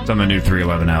pounds. It's on the new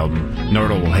 311 album.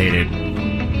 Nordo will hate it.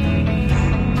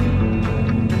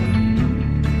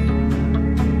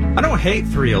 I don't hate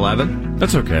 311.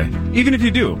 That's okay. Even if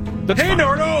you do. That's Hey, fine.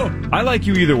 Nordo! I like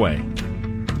you either way.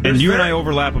 And you and I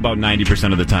overlap about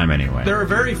 90% of the time anyway. There are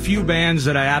very few bands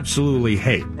that I absolutely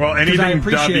hate. Well, 'Cause anything I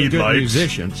appreciate David good likes.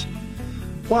 musicians.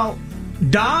 Well,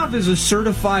 Dav is a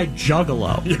certified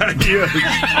juggalo. Yeah, he is.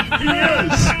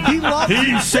 He loves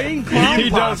insane clown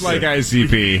He does posse. like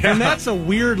ICP. And that's a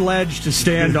weird ledge to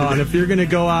stand on if you're going to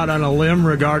go out on a limb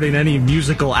regarding any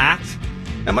musical act.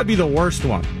 That might be the worst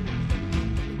one.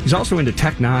 He's also into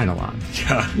Tech 9 a lot.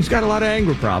 Yeah. He's got a lot of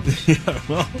anger problems. Yeah,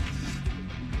 well.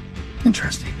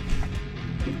 Interesting.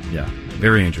 Yeah,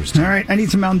 very interesting. All right, I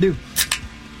need some Mountain Dew.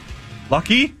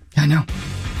 Lucky? I know.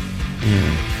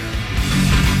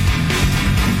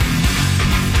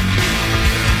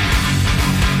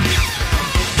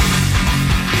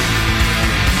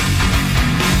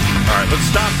 All right, let's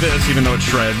stop this, even though it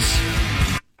shreds.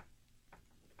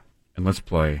 And let's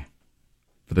play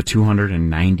for the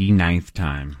 299th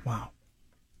time. Wow.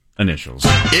 Initials.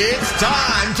 It's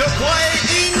time to play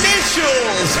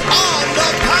Initials on the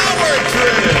Power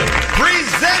Trip,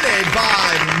 presented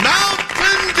by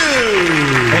Mountain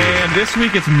Dew. And this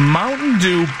week it's Mountain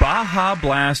Dew Baja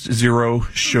Blast Zero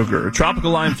Sugar.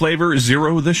 Tropical lime flavor,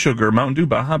 zero the sugar. Mountain Dew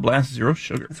Baja Blast Zero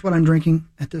Sugar. That's what I'm drinking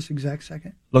at this exact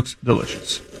second. Looks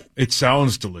delicious. It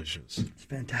sounds delicious. It's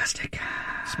fantastic.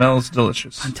 Smells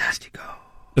delicious. Fantastico.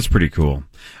 That's pretty cool.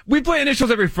 We play Initials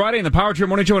every Friday in the Power Trip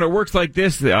Morning Show, and it works like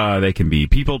this. They can be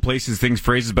people, places, things,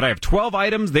 phrases, but I have 12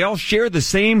 items. They all share the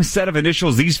same set of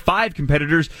initials. These 5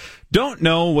 competitors don't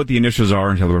know what the initials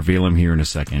are until I reveal them here in a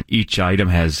second. Each item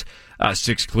has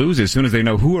 6 clues. As soon as they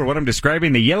know who or what I'm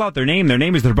describing, they yell out their name. Their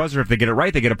name is their buzzer. If they get it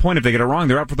right, they get a point. If they get it wrong,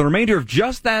 they're out for the remainder of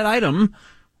just that item.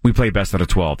 We play best out of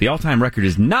 12. The all-time record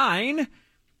is 9,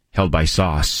 held by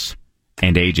Sauce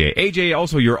and AJ. AJ,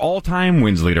 also your all-time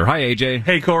wins leader. Hi, AJ.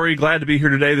 Hey, Corey. Glad to be here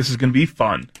today. This is going to be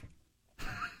fun.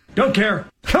 Don't care.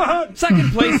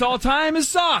 Second place all-time is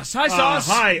Sauce. Hi, Sauce.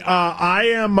 Hi. I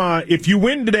am, if you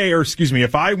win today, or excuse me,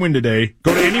 if I win today,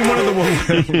 go to any one of the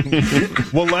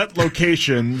Willette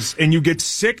locations, and you get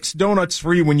 6 donuts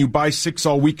free when you buy 6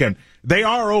 all weekend. They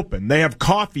are open. They have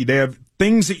coffee. They have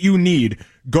things that you need.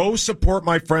 Go support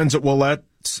my friends at Willette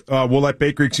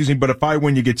Bakery, excuse me. But if I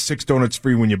win, you get 6 donuts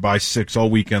free when you buy 6 all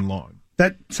weekend long.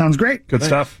 That sounds great. Good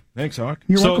stuff. Thanks, Hawk.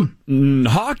 You're welcome.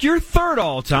 Hawk, you're third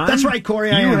all-time. That's right,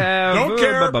 Corey. I You am. have, Don't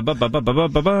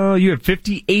care. You have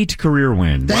 58 career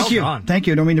wins. Thank you. Thank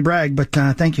you. I don't mean to brag, but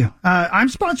thank you. I'm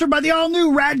sponsored by the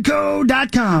all-new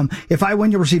Radco.com. If I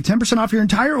win, you'll receive 10% off your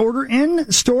entire order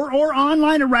in store or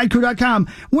online at Radco.com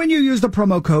when you use the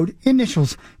promo code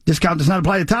INITIALS. Discount does not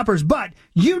apply to toppers, but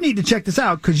you need to check this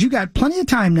out because you got plenty of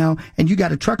time now and you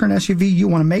got a truck or an SUV you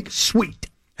want to make sweet.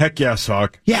 Heck yes,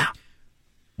 Hawk. Yeah.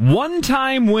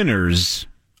 One-time winners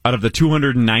out of the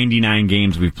 299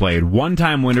 games we've played.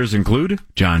 One-time winners include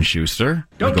John Schuster,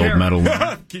 Don't the gold care. medal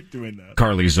winner, Keep doing that.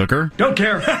 Carly Zucker, Don't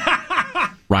care.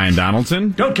 Ryan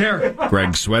Donaldson, Don't care. Greg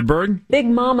Swedberg, Big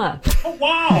Mama. Oh,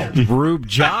 wow. Rube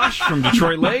Josh from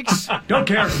Detroit Lakes, Don't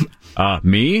care.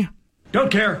 me, Don't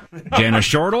care. Jana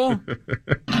Shortle,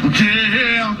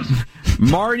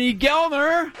 Marty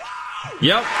Gellner,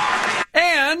 yep,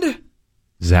 and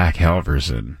Zach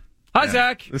Halverson. Hi,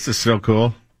 Zach. This is so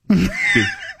cool.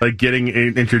 Like getting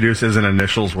introduced as an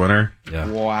Initials winner. Yeah.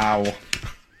 Wow.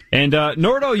 And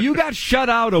Nordo, you got shut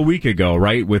out a week ago,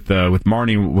 right? With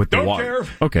Marnie with the Don't care.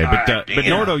 Okay, but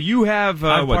Nordo, you have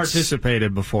I've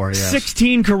participated before, yes.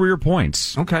 16 career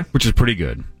points. Okay. Which is pretty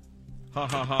good.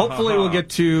 Hopefully we'll get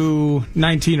to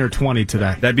 19 or 20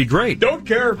 today. That'd be great. Don't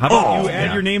care. How about you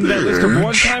add your name to that list of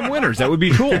one-time winners? That would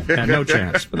be cool. Yeah, no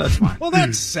chance, but that's fine. Well,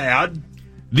 that's sad.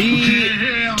 The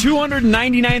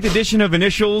 299th edition of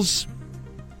Initials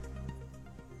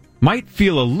Might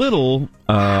feel a little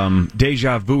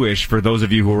deja vu-ish for those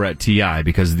of you who were at TI,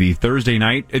 because the Thursday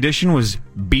night edition was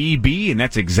BB, and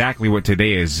that's exactly what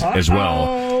today is as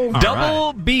well.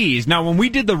 Double B's. Now, when we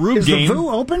did the Rube game... Is the VU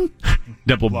open?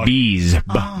 Double B's.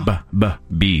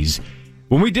 B's.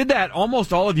 When we did that,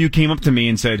 almost all of you came up to me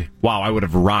and said, wow, I would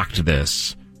have rocked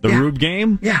this. The Rube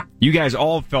game? Yeah. You guys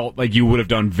all felt like you would have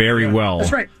done very well.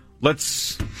 That's right.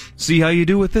 Let's see how you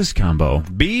do with this combo.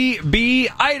 BB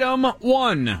item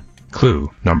 1.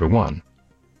 Clue number 1.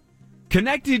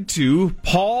 Connected to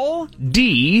Paul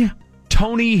D.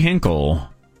 Tony Hinkle.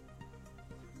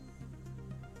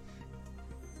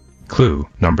 Clue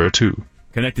number 2.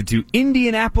 Connected to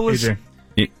Indianapolis.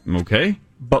 Okay.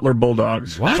 Butler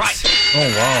Bulldogs. What? That's right.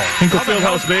 Oh, wow. Hinkle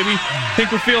Fieldhouse, baby.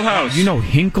 Hinkle Fieldhouse. You know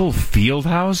Hinkle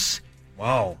Fieldhouse?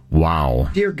 Wow. Wow.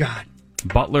 Dear God.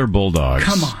 Butler Bulldogs.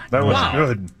 Come on. That was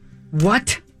good.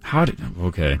 What? How did...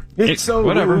 Okay. It's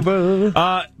whatever.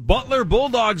 over. Butler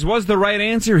Bulldogs was the right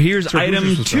answer. Here's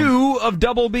item 2 of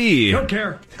Double B. Don't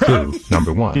care. Clue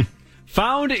number 1.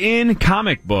 Found in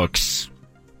comic books.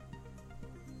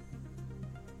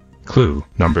 Clue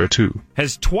number 2.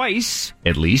 Has twice,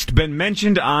 at least, been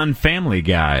mentioned on Family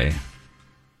Guy.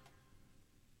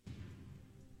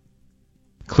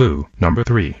 Clue number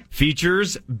 3.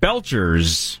 Features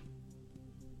Belchers.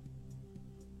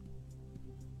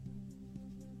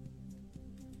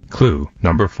 Clue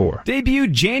number 4.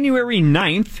 Debuted January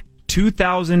 9th,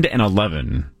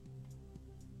 2011.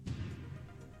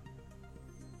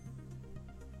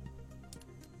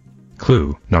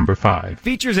 Clue number 5.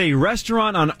 Features a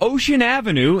restaurant on Ocean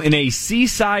Avenue in a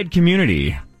seaside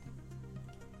community.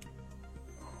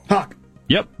 Hawk.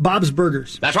 Yep. Bob's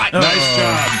Burgers. That's right. Nice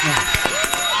job.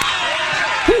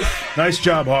 Nice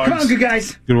job, Hogs. Come on, good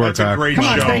guys. Good work, That's a great Come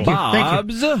on, show. thank you.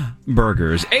 Bob's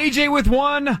Burgers. AJ with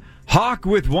 1, Hawk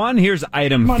with 1. Here's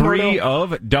item 3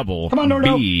 of Double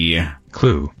B.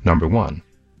 Clue number 1.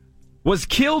 Was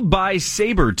killed by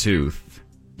Sabretooth.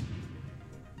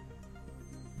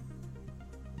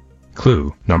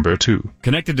 Clue number 2.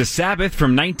 Connected to Sabbath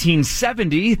from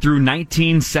 1970 through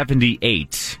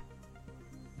 1978.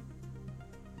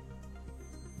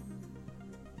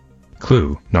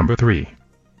 Clue number 3.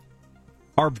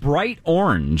 Are bright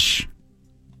orange.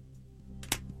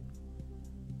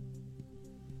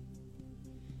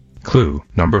 Clue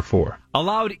number 4.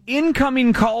 Allowed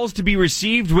incoming calls to be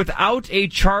received without a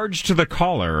charge to the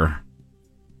caller.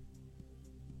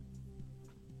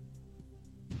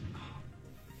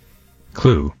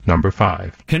 Clue number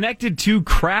 5. Connected to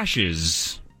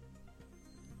crashes.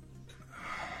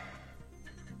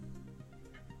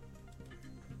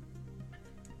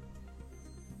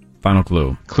 Final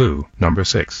clue. Clue number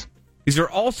 6. These are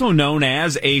also known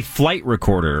as a flight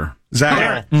recorder.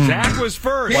 Zach. Zach was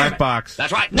first. Black box.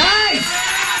 That's right.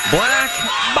 Nice! Black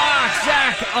box.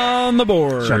 Zach on the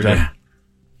board. Shut up.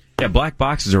 Yeah, black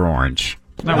boxes are orange.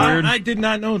 Isn't that weird? I did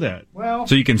not know that. Well,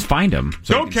 So you can find them.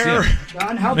 So Don't care.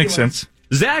 John, help Makes you. sense.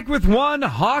 Zach with 1,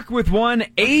 Hawk with 1,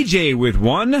 AJ with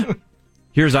 1.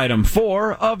 Here's item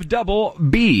 4 of Double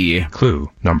B. Clue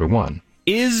number 1.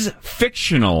 Is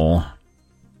fictional.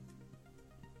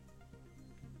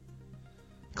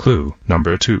 Clue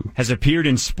number 2. Has appeared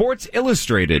in Sports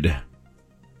Illustrated.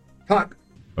 Hawk.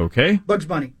 Okay. Bugs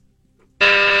Bunny.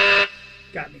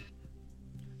 Got me.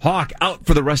 Hawk out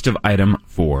for the rest of item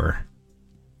 4.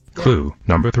 Clue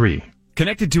number 3.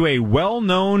 Connected to a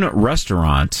well-known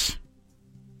restaurant.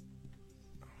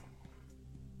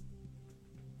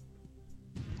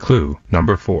 Clue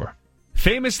number 4.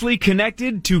 Famously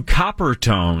connected to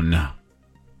Coppertone.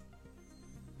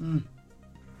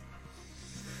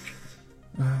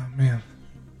 Oh, man.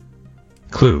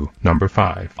 Clue number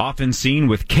 5. Often seen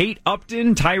with Kate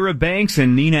Upton, Tyra Banks,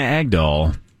 and Nina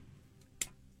Agdal.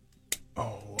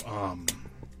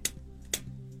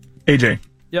 AJ.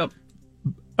 Yep.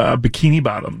 Bikini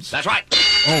Bottoms. That's right.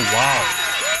 Oh, wow.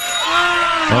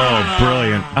 Oh,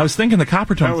 brilliant. I was thinking the That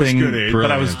Coppertone was thing, good, Abe.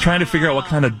 but I was trying to figure out what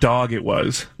kind of dog it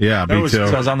was. Yeah, me was- too.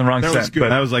 So I was on the wrong That was set. good.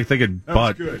 But I was like thinking That was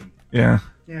butt. good. yeah.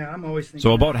 Yeah, I'm always thinking.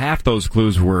 So about half those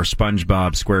clues were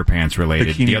SpongeBob SquarePants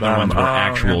related. Bikini the other Bottom. ones were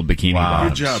actual yeah. bikini Wow. Good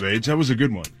bottoms. job, Age. That was a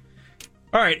good one.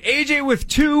 All right, AJ with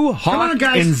 2, Hawk on,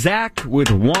 guys. and Zach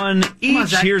with 1 each.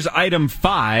 Zach. Here's item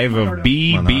 5 of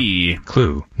BB.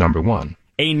 Clue number 1.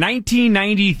 A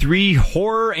 1993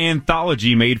 horror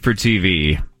anthology made for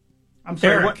TV. I'm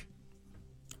sorry. Eric.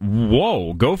 What?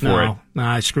 Whoa, go for it. No,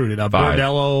 I screwed it up. 5.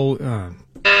 Bordello.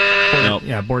 Nope.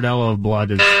 Yeah, Bordello of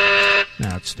Blood is.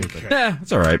 No, it's stupid. Yeah,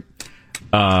 it's all right.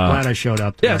 Glad I showed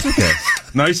up. Yeah, it's okay.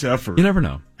 Nice effort. You never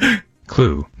know.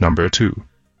 Clue number 2.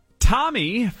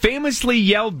 Tommy famously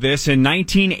yelled this in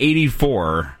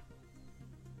 1984.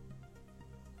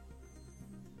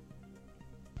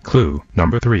 Clue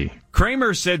number 3.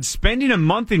 Kramer said spending a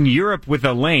month in Europe with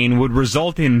Elaine would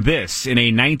result in this in a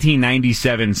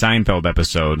 1997 Seinfeld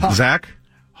episode. Hawk. Zach?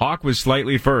 Hawk was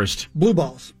slightly first. Blue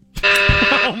balls.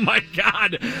 Oh, my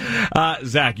God.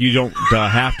 Zach, you don't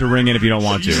have to ring in if you don't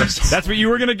want to. That's what you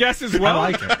were going to guess as well?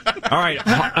 I like it. All right.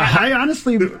 I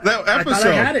honestly that I thought I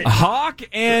episode. had it. Hawk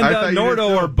and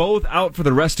Nordo are both out for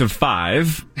the rest of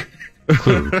 5.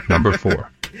 Clue number 4.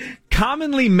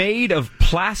 Commonly made of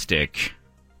plastic.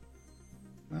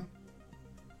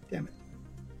 Damn it.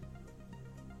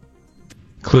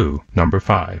 Clue number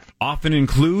 5. Often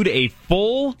include a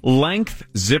full-length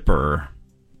zipper.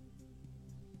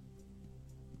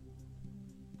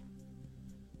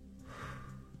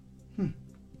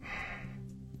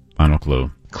 Final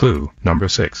clue. Clue number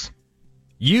 6.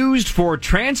 Used for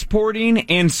transporting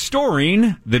and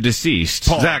storing the deceased.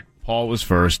 Paul. Zach. Paul was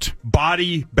first.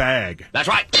 Body bag. That's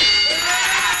right.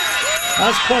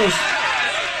 That's close.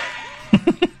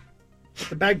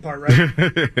 The bag part,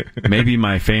 right?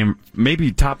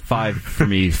 Maybe top 5 for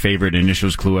me favorite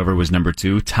initials clue ever was number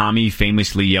 2. Tommy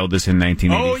famously yelled this in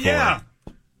 1984. Oh, yeah.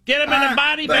 Get him in a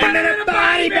body bag. Put him in a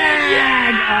body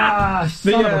bag!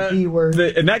 Son of a B word.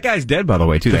 And that guy's dead, by the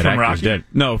way, too. That From actor's Rocky? dead.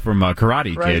 No, from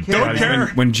Karate Kid. Don't care.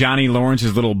 When Johnny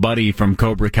Lawrence's little buddy from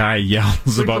Cobra Kai yells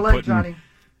Break about the leg, putting Johnny.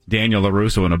 Daniel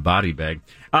LaRusso in a body bag.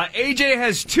 AJ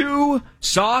has 2.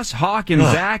 Sauce, Hawk, and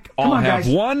Zach all on, have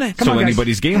guys. 1. Come So on, guys.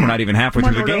 anybody's game. We're not even halfway Come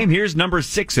on, through the Nordo. game. Here's number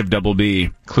 6 of Double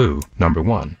B. Clue number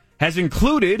 1. Has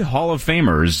included Hall of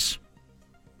Famers.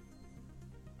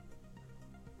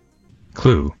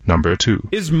 Clue number 2.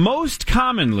 Is most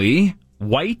commonly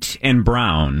white and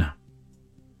brown.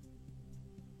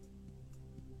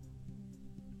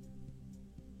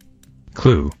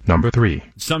 Clue number 3.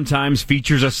 Sometimes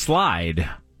features a slide.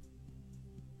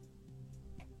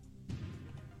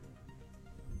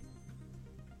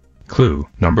 Clue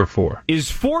number 4. Is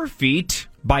 4 feet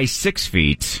by 6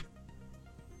 feet.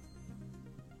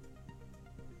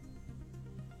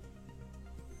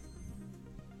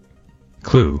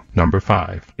 Clue number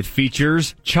 5. It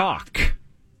features chalk.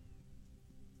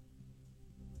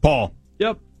 Paul.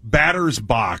 Yep. Batter's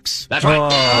box. That's right.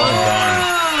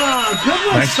 Good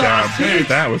one, Nice job. Sauce.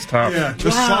 That was tough. Yeah, the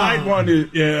Wow. slide one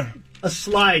is, A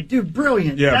slide. Dude,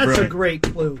 brilliant. Yeah, That's brilliant. a great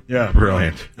clue. yeah,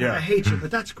 Brilliant. I Yeah. hate you,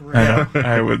 but that's great. I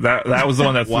know. That was the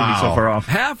one that threw me so Wow. far off.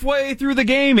 Halfway through the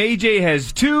game, AJ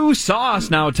has 2.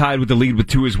 Sauce now tied with the lead with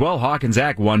 2 as well. Hawk and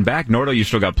Zach 1 back. Nordo, you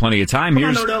still got plenty of time. Come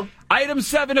on, Here's Nordo. item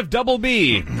 7 of Double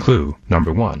B. Clue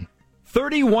number 1.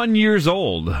 31 years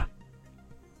old.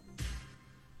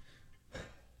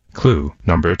 Clue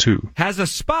number 2. Has a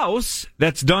spouse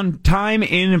that's done time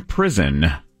in prison.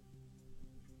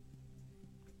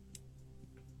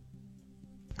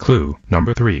 Clue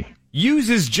number 3.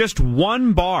 Uses just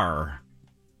 1 bar.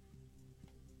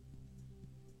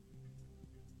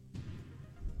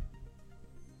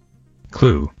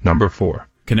 Clue number 4.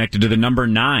 Connected to the number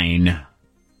 9.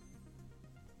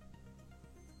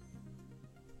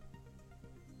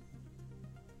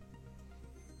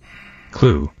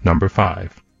 Clue number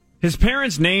 5. His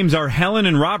parents' names are Helen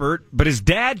and Robert, but his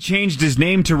dad changed his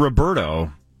name to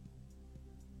Roberto.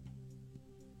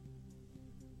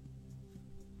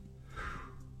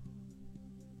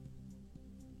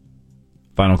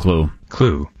 Final clue.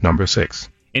 Clue number 6.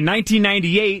 In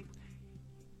 1998,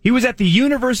 he was at the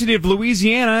University of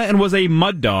Louisiana and was a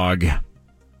mud dog.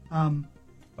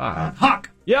 Hawk.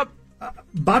 Yep.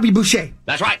 Bobby Boucher.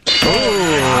 That's right.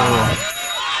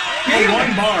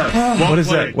 One bar. What is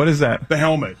that? What is that? The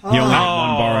helmet. He only had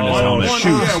 1 bar on his helmet.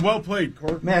 Yeah, well played,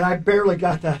 Cork. Man, I barely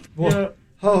got that. Yeah.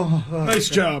 Nice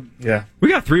job. Yeah. We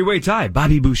got a 3-way tie.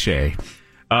 Bobby Boucher.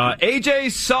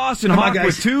 AJ, Sauce, and Come on, Hawk guys.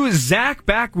 with 2. Zach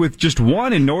back with just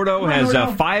 1. And Nordo has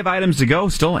Nordo. 5 items to go.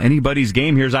 Still anybody's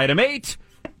game. Here's item 8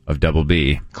 of Double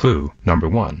B. Clue number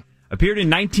 1. Appeared in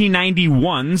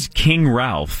 1991's King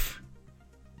Ralph.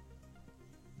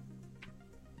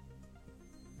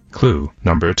 Clue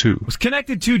number 2. Was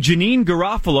connected to Janine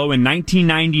Garofalo in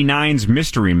 1999's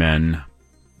Mystery Men.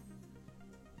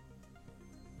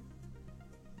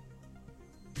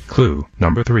 Clue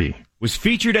number 3. Was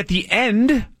featured at the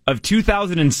end of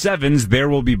 2007's There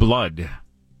Will Be Blood.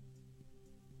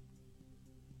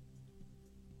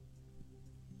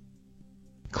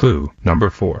 Clue number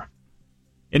 4.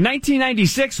 In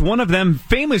 1996, one of them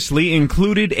famously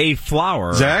included a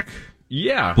flower. Zach?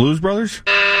 Yeah. Blues Brothers?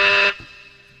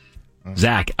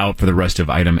 Zach out for the rest of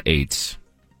item 8.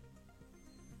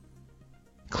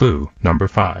 Clue number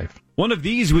 5. One of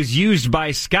these was used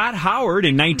by Scott Howard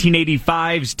in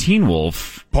 1985's Teen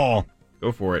Wolf. Paul.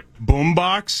 Go for it.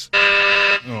 Boombox.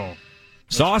 Oh.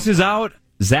 Sauce is out.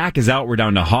 Zach is out. We're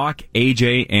down to Hawk,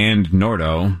 AJ, and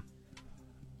Nordo.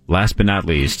 Last but not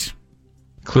least.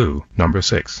 Clue number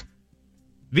 6.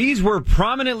 These were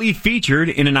prominently featured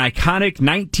in an iconic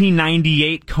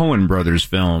 1998 Coen Brothers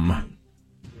film.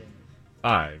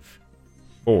 5,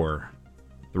 4,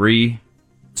 3,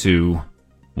 2,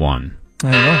 1.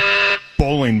 I don't know.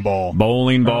 Bowling ball.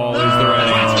 Bowling ball is the right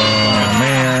answer. Oh,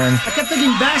 man. I kept thinking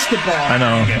basketball. I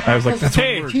know. I was like, that's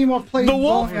hey, Team played the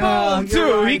Wolf Ball,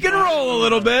 too. Right. He can roll a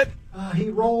little bit. He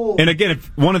rolled. And again,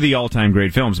 one of the all-time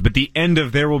great films, but the end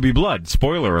of There Will Be Blood.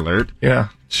 Spoiler alert. Yeah.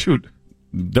 Shoot.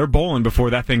 They're bowling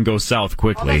before that thing goes south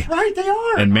quickly. Oh, that's right, they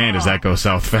are. And man, does that go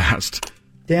south fast.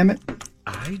 Damn it.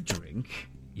 I drink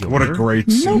What a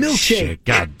great scene. milkshake.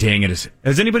 God dang it.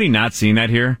 Has anybody not seen that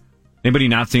here? Anybody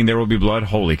not seen There Will Be Blood?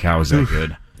 Holy cow, is that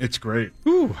good. It's great.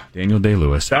 Ooh, Daniel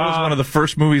Day-Lewis. That was one of the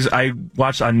first movies I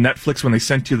watched on Netflix when they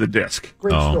sent you the disc.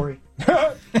 Great story.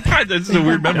 This is a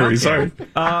weird memory. Sorry.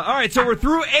 All right, so we're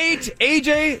through 8.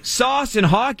 AJ, Sauce, and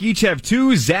Hawk each have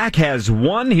 2. Zach has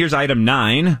 1. Here's item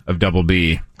 9 of Double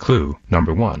B. Clue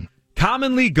number 1.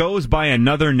 Commonly goes by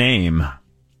another name.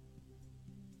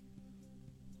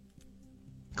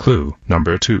 Clue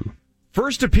number 2.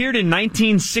 First appeared in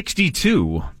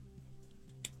 1962.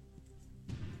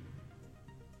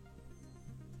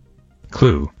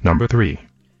 Clue number 3.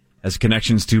 Has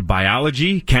connections to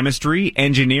biology, chemistry,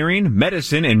 engineering,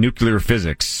 medicine, and nuclear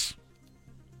physics.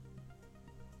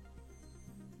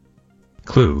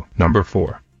 Clue number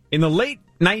 4. In the late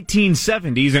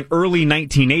 1970s and early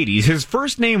 1980s, his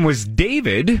first name was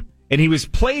David, and he was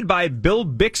played by Bill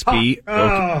Bixby.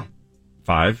 Okay.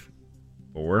 5,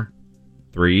 4,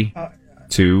 3,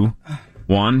 2,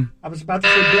 1. I was about to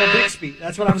say Bill Bixby.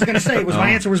 That's what I was going to say.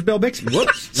 My answer was Bill Bixby.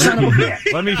 Whoops. Son of a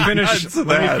bitch. Let me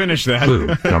finish that.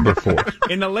 Clue number 4.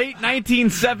 In the late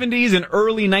 1970s and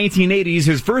early 1980s,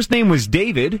 his first name was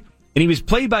David, and he was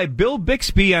played by Bill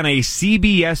Bixby on a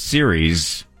CBS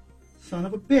series. Son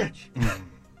of a bitch.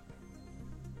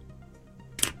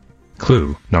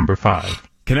 Clue number 5.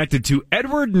 Connected to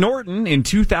Edward Norton in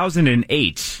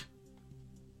 2008.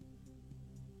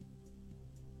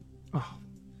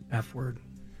 F word.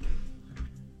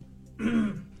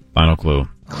 Final clue.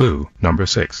 Clue number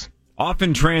 6.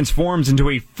 Often transforms into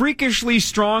a freakishly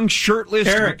strong, shirtless...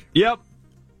 Eric. Yep.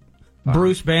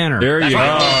 Bruce Banner. There you go.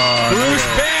 Bruce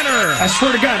Banner. I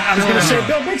swear to God, I was going to say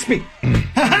Bill Bixby.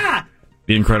 Ha-ha!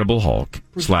 The Incredible Hulk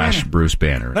 / Bruce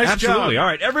Banner. Nice Absolutely. job. All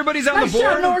right, everybody's on Nice the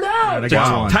board. job, Nordo.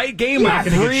 Wow. Tight game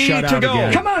with 3 to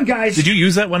go. Come on, guys. Did you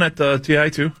use that one at the TI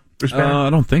too? Bruce Banner? I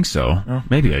don't think so.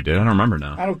 Maybe I did. I don't remember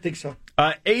now. I don't think so.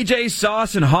 AJ,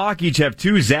 Sauce, and Hawk each have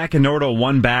 2. Zach and Nordo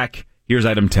 1 back. Here's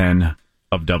item 10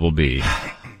 of Double B.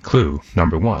 Clue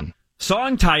number 1.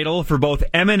 Song title for both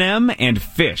Eminem and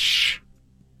Fish.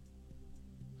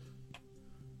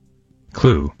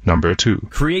 Clue number 2.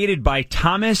 Created by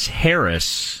Thomas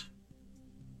Harris.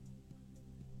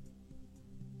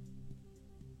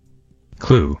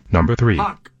 Clue number 3.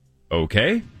 Hawk.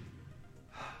 Okay.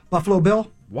 Buffalo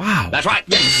Bill. Wow. That's right.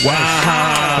 Yes. Wow.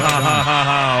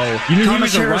 You knew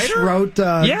Thomas he was a Harris writer? wrote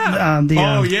God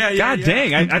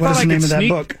dang. I thought I could sneak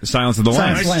Silence Silence of the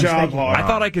Lambs. Nice job, Hawk. I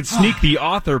thought I could sneak the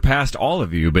author past all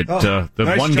of you, but the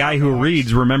Nice one guy job, who Hawks.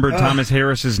 reads remembered Thomas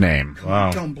Harris's name.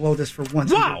 Wow. Don't blow this for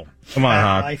once. Wow. Come on,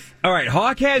 Hawk. Life. All right,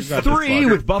 Hawk has You got this, 3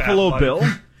 Slugger. with Buffalo Bad Bill.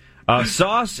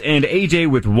 Sauce and AJ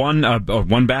with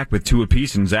one back with 2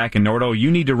 apiece, and Zach and Nordo,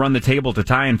 you need to run the table to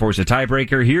tie and force a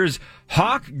tiebreaker. Here's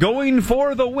Hawk going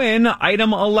for the win.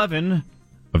 Item 11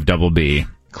 of Double B.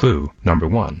 Clue number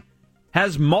 1.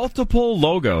 Has multiple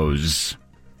logos.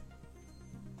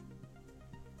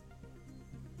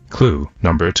 Clue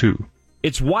number 2.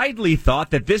 It's widely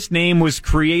thought that this name was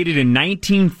created in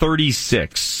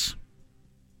 1936.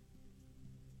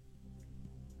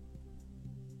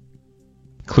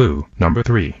 Clue number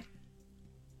 3.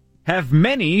 Have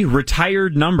many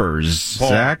retired numbers.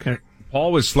 Zach?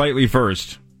 Paul was slightly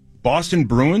first. Boston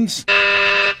Bruins?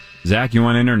 Zach, you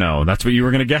want in or no? That's what you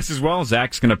were going to guess as well?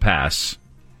 Zach's going to pass.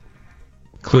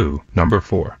 Clue number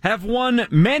 4. Have won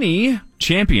many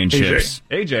championships.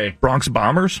 AJ. Bronx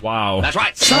Bombers? Wow. That's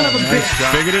right. Son of a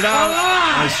bitch. Figured it out.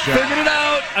 Nice job. Figured it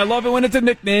out. I love it when it's a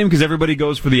nickname because everybody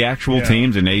goes for the actual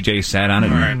teams, and AJ sat on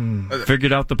it and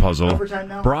figured out the puzzle. Overtime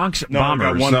now? Bronx No, I got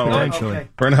Bombers. one So, potentially. okay.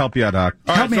 We're going to help you out, Doc.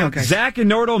 Help me, okay. Zach and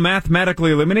Nordo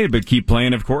mathematically eliminated, but keep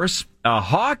playing, of course.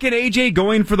 Hawk and AJ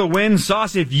going for the win.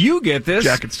 Sauce, if you get this,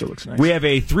 Jacket still looks nice. we have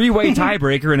a 3-way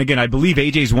tiebreaker. And again, I believe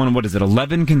AJ's won,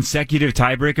 11 consecutive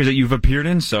tiebreakers that you've appeared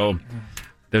in. So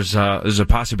there's a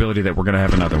possibility that we're going to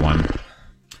have another one.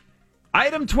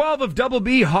 Item 12 of Double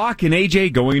B, Hawk and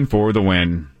AJ going for the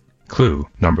win. Clue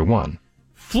number 1.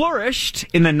 flourished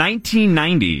in the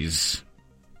 1990s.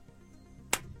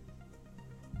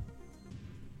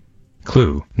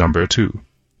 Clue number 2.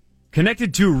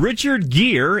 Connected to Richard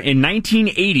Gere in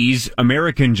 1980's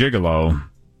American Gigolo.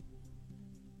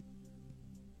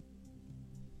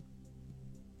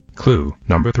 Clue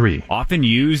number 3. Often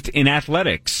used in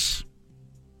athletics.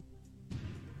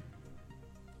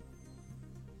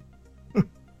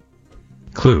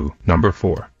 Clue number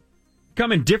 4.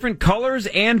 Come in different colors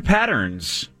and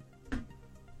patterns.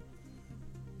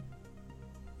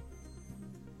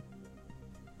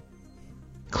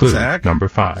 Clue Zach? number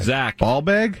 5. Zach. Ball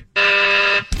bag?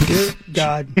 Good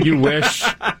God. You wish.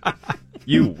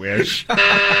 You wish.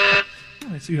 I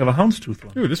see you have a houndstooth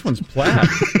one. Ooh, this one's plaid.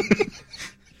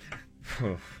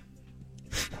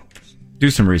 Do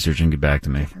some research and get back to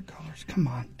me. Come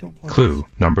on. Don't play Clue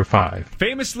number 5.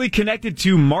 Famously connected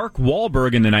to Mark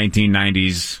Wahlberg in the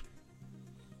 1990s.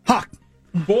 Hawk.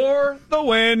 For the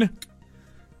win.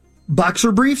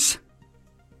 Boxer briefs?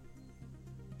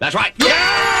 That's right. The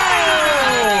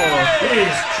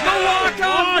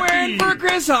walk-off win for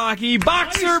Chris Hockey.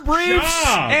 Boxer briefs.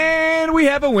 job. And we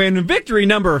have a win. Victory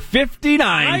number 59,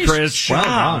 Nice Chris.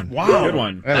 job. Well done. Wow. Good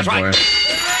one. That's right.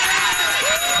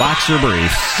 Boxer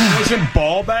briefs. It wasn't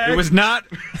ball bag? It was not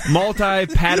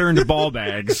multi-patterned ball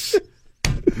bags.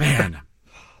 Man.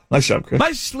 Nice job, Chris.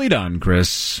 Nicely done,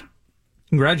 Chris.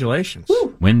 Congratulations.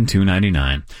 Win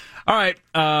 $2.99. All right.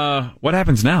 What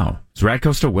happens now? Is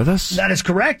Radko still with us? That is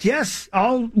correct, yes.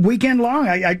 All weekend long.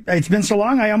 It's been so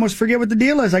long, I almost forget what the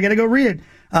deal is. I got to go read it.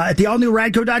 At the all-new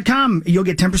Radco.com, you'll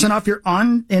get 10% off your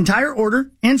entire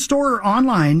order, in-store or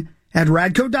online, at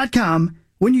Radco.com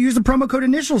when you use the promo code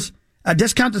INITIALS. A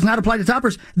discount does not apply to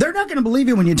toppers. They're not going to believe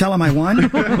you when you tell them I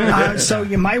won. So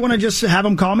you might want to just have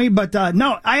them call me. But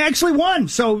no, I actually won.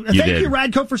 So thank you,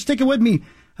 Radco, for sticking with me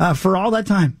for all that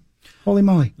time. Holy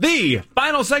moly. The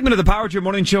final segment of the Power Trip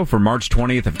Morning Show for March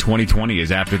 20th of 2020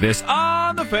 is after this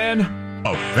on The Fan.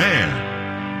 A fan.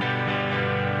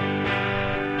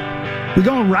 We're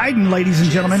going riding, ladies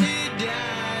and gentlemen.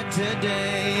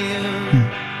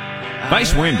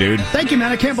 Nice win, dude. Thank you,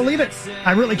 man. I can't believe it.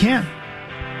 I really can't.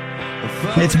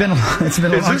 It's been a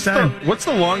long time. What's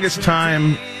the longest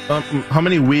time, how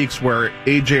many weeks where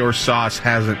AJ or Sauce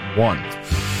hasn't won?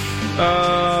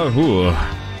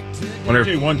 Wonder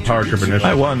if won Power Trip initially.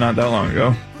 I won not that long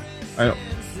ago.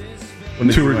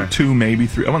 Two, maybe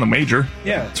three. I won the major.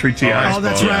 Yeah. 3 TI. Oh,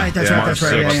 that's right. That's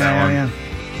right. Yeah.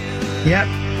 Yep.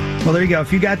 Well, there you go.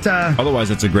 If you got... Otherwise,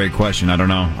 that's a great question. I don't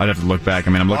know. I'd have to look back.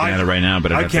 I mean, I'm looking at it right now,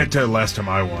 but I can't tell you the last time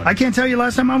I won. I can't tell you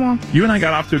last time I won. You and I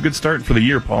got off to a good start for the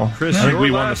year, Paul. Chris, I think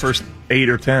we won the first 8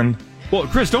 or 10. Well,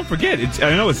 Chris, don't forget.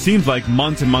 I know it seems like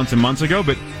months and months and months ago,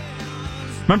 but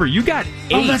remember, you got 8.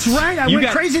 Oh, that's right. I went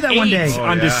crazy that one day.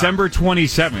 On December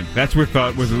 27th. That's with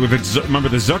remember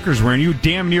the Zuckers were in. You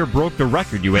damn near broke the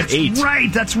record. You had 8.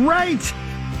 That's right.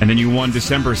 And then you won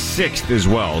December 6th as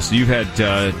well. So you've had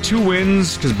 2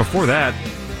 wins, because before that,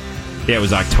 it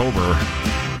was October.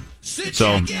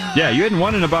 So, yeah, you hadn't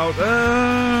won in about,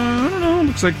 I don't know,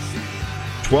 looks like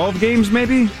 12 games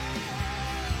maybe?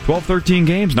 12, 13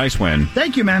 games. Nice win.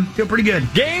 Thank you, man. Feel pretty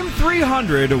good. Game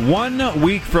 300, 1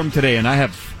 week from today, and I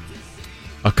have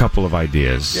a couple of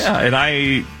ideas. Yeah,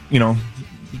 and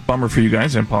bummer for you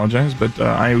guys, I apologize, but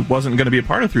I wasn't going to be a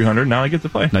part of 300. Now I get to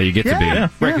play. Now you get to be. Yeah.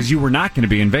 Right, because you were not going to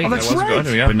be in Vegas. Oh, that's right. Going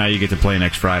to, yeah. But now you get to play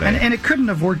next Friday. And it couldn't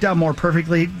have worked out more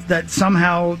perfectly that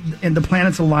somehow the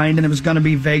planets aligned and it was going to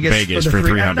be Vegas for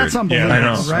 300. That's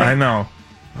unbelievable, right? I know.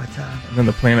 But, and then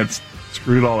the planets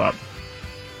screwed it all up.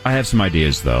 I have some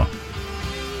ideas, though.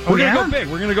 We're going to go big.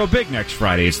 We're going to go big next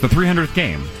Friday. It's the 300th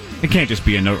game. It can't just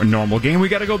be a normal game. We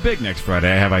got to go big next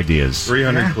Friday. I have ideas.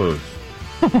 300 clues.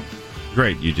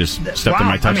 Great, you just stepped on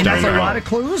my touchdown. That's a lot of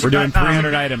clues. We're doing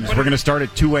 300 items. We're going to start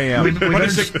at 2 a.m.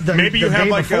 Maybe you have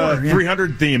like a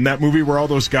 300 theme, that movie where all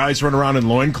those guys run around in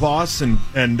loincloths and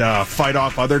fight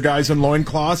off other guys in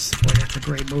loincloths. Boy, that's a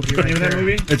great movie right there. That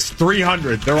movie? It's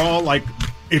 300. They're all like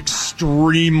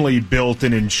extremely built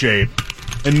and in shape.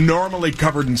 And normally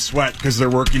covered in sweat because they're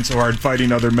working so hard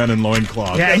fighting other men in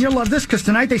loincloths. Yeah, and you'll love this because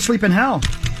tonight they sleep in hell.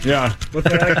 Yeah. What's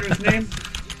that actor's name?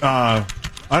 I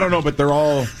don't know, but they're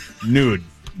all nude.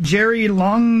 Jerry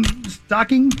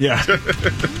Longstocking? Yeah.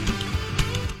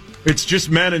 It's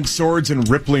just men and swords and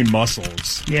rippling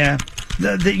muscles. Yeah.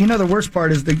 The worst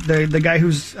part is the guy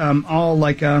who's all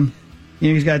like,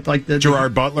 he's got like the...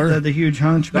 Gerard Butler? The huge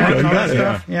hunchback and all that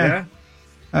stuff. Yeah.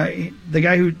 The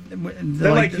guy who...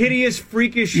 The hideous,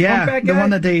 freakish humpback guy? The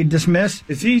one that they dismiss.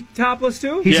 Is he topless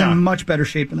too? He's in much better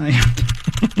shape than I am.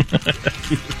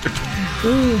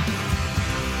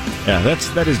 Yeah,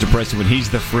 that is depressing when he's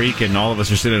the freak and all of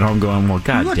us are sitting at home going, well,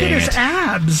 God Look dang at it. his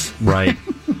abs. Right.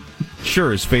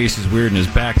 Sure, his face is weird and his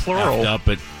back's plural up,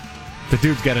 but the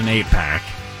dude's got an 8-pack.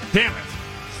 Damn it.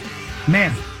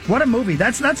 Man, what a movie.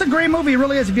 That's a great movie. It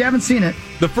really is. If you haven't seen it.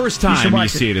 The first time you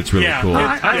see it, it's really cool.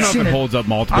 I don't know if it holds up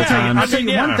multiple times. I'll tell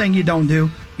you one thing you don't do.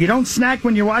 You don't snack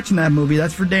when you're watching that movie.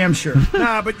 That's for damn sure.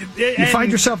 Nah, but you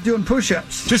find yourself doing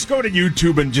push-ups. Just go to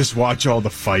YouTube and just watch all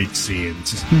the fight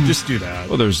scenes. Just do that.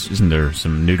 Well, isn't there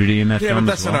some nudity in that film? Yeah, but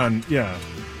that's as well? not on. Yeah,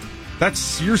 that's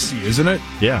Circe, isn't it?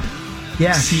 Yeah.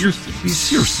 Yeah,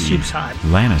 Circe. She's hot.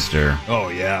 Lannister. Oh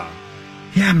yeah.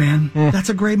 Yeah, man, that's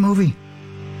a great movie.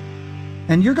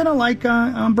 And you're gonna like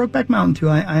Brokeback Mountain too.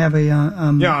 I have a yeah,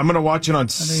 I'm gonna watch it on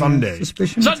Sunday.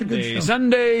 Suspicion. It's a good show.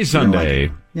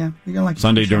 Sunday. Yeah, you're gonna like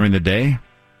Sunday during the day.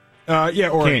 Yeah,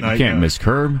 or at night, can't miss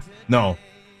Curb. No.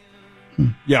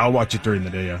 Yeah, I'll watch it during the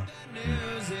day. Yeah.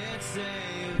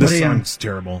 This song's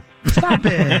terrible. Stop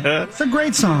it! It's a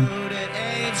great song.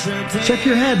 Check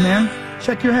your head, man.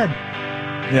 Check your head.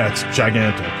 Yeah, it's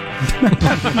gigantic.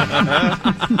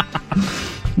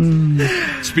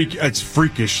 It's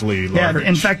freakishly large. Yeah,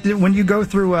 in fact, when you go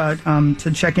through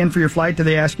to check in for your flight, do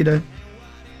they ask you to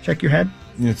check your head?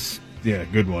 It's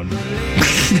good one. By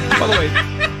the way,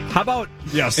 how about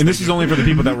and this is only for the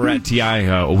people that were at TI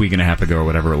a week and a half ago or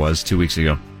whatever it was, 2 weeks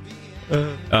ago.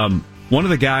 One of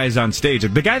the guys on stage,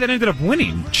 the guy that ended up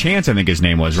winning, Chance, I think his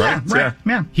name was, right? Yeah, right.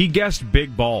 Yeah. He guessed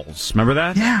big balls. Remember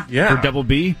that? Yeah. For double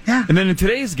B? Yeah. And then in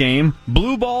today's game,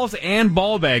 blue balls and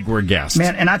ball bag were guessed.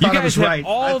 Man, and I thought you I was guys right. have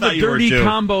all the dirty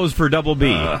combos for double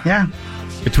B. Yeah.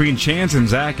 Between Chance and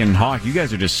Zach and Hawk, you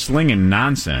guys are just slinging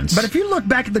nonsense. But if you look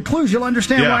back at the clues, you'll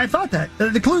understand why I thought that.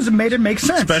 The clues have made it make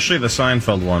sense. Especially the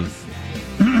Seinfeld one.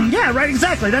 Yeah, right,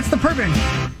 exactly. That's the perfect.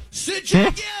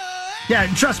 Yeah,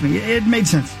 trust me, it made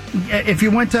sense. If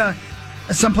you went to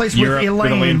someplace with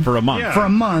Elaine for a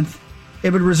month,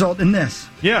 it would result in this.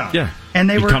 Yeah. And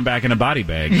they You'd were come back in a body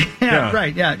bag. Yeah,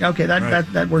 right. Yeah, okay,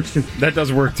 that works too. That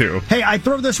does work too. Hey, I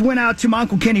throw this win out to my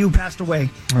Uncle Kenny who passed away.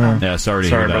 Yeah, sorry to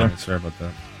hear that. Sorry about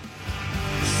that.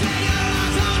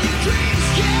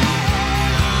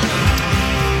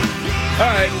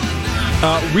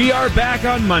 All right. We are back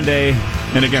on Monday.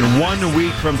 And again, 1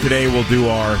 week from today, we'll do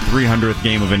our 300th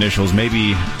game of initials.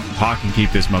 Maybe Hawk can keep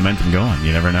this momentum going.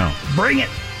 You never know. Bring it.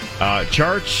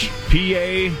 Charch,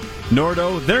 PA,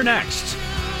 Nordo, they're next.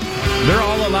 They're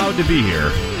all allowed to be here.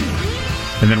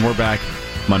 And then we're back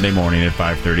Monday morning at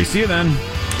 5:30. See you then.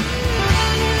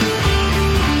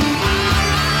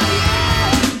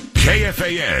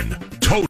 KFAN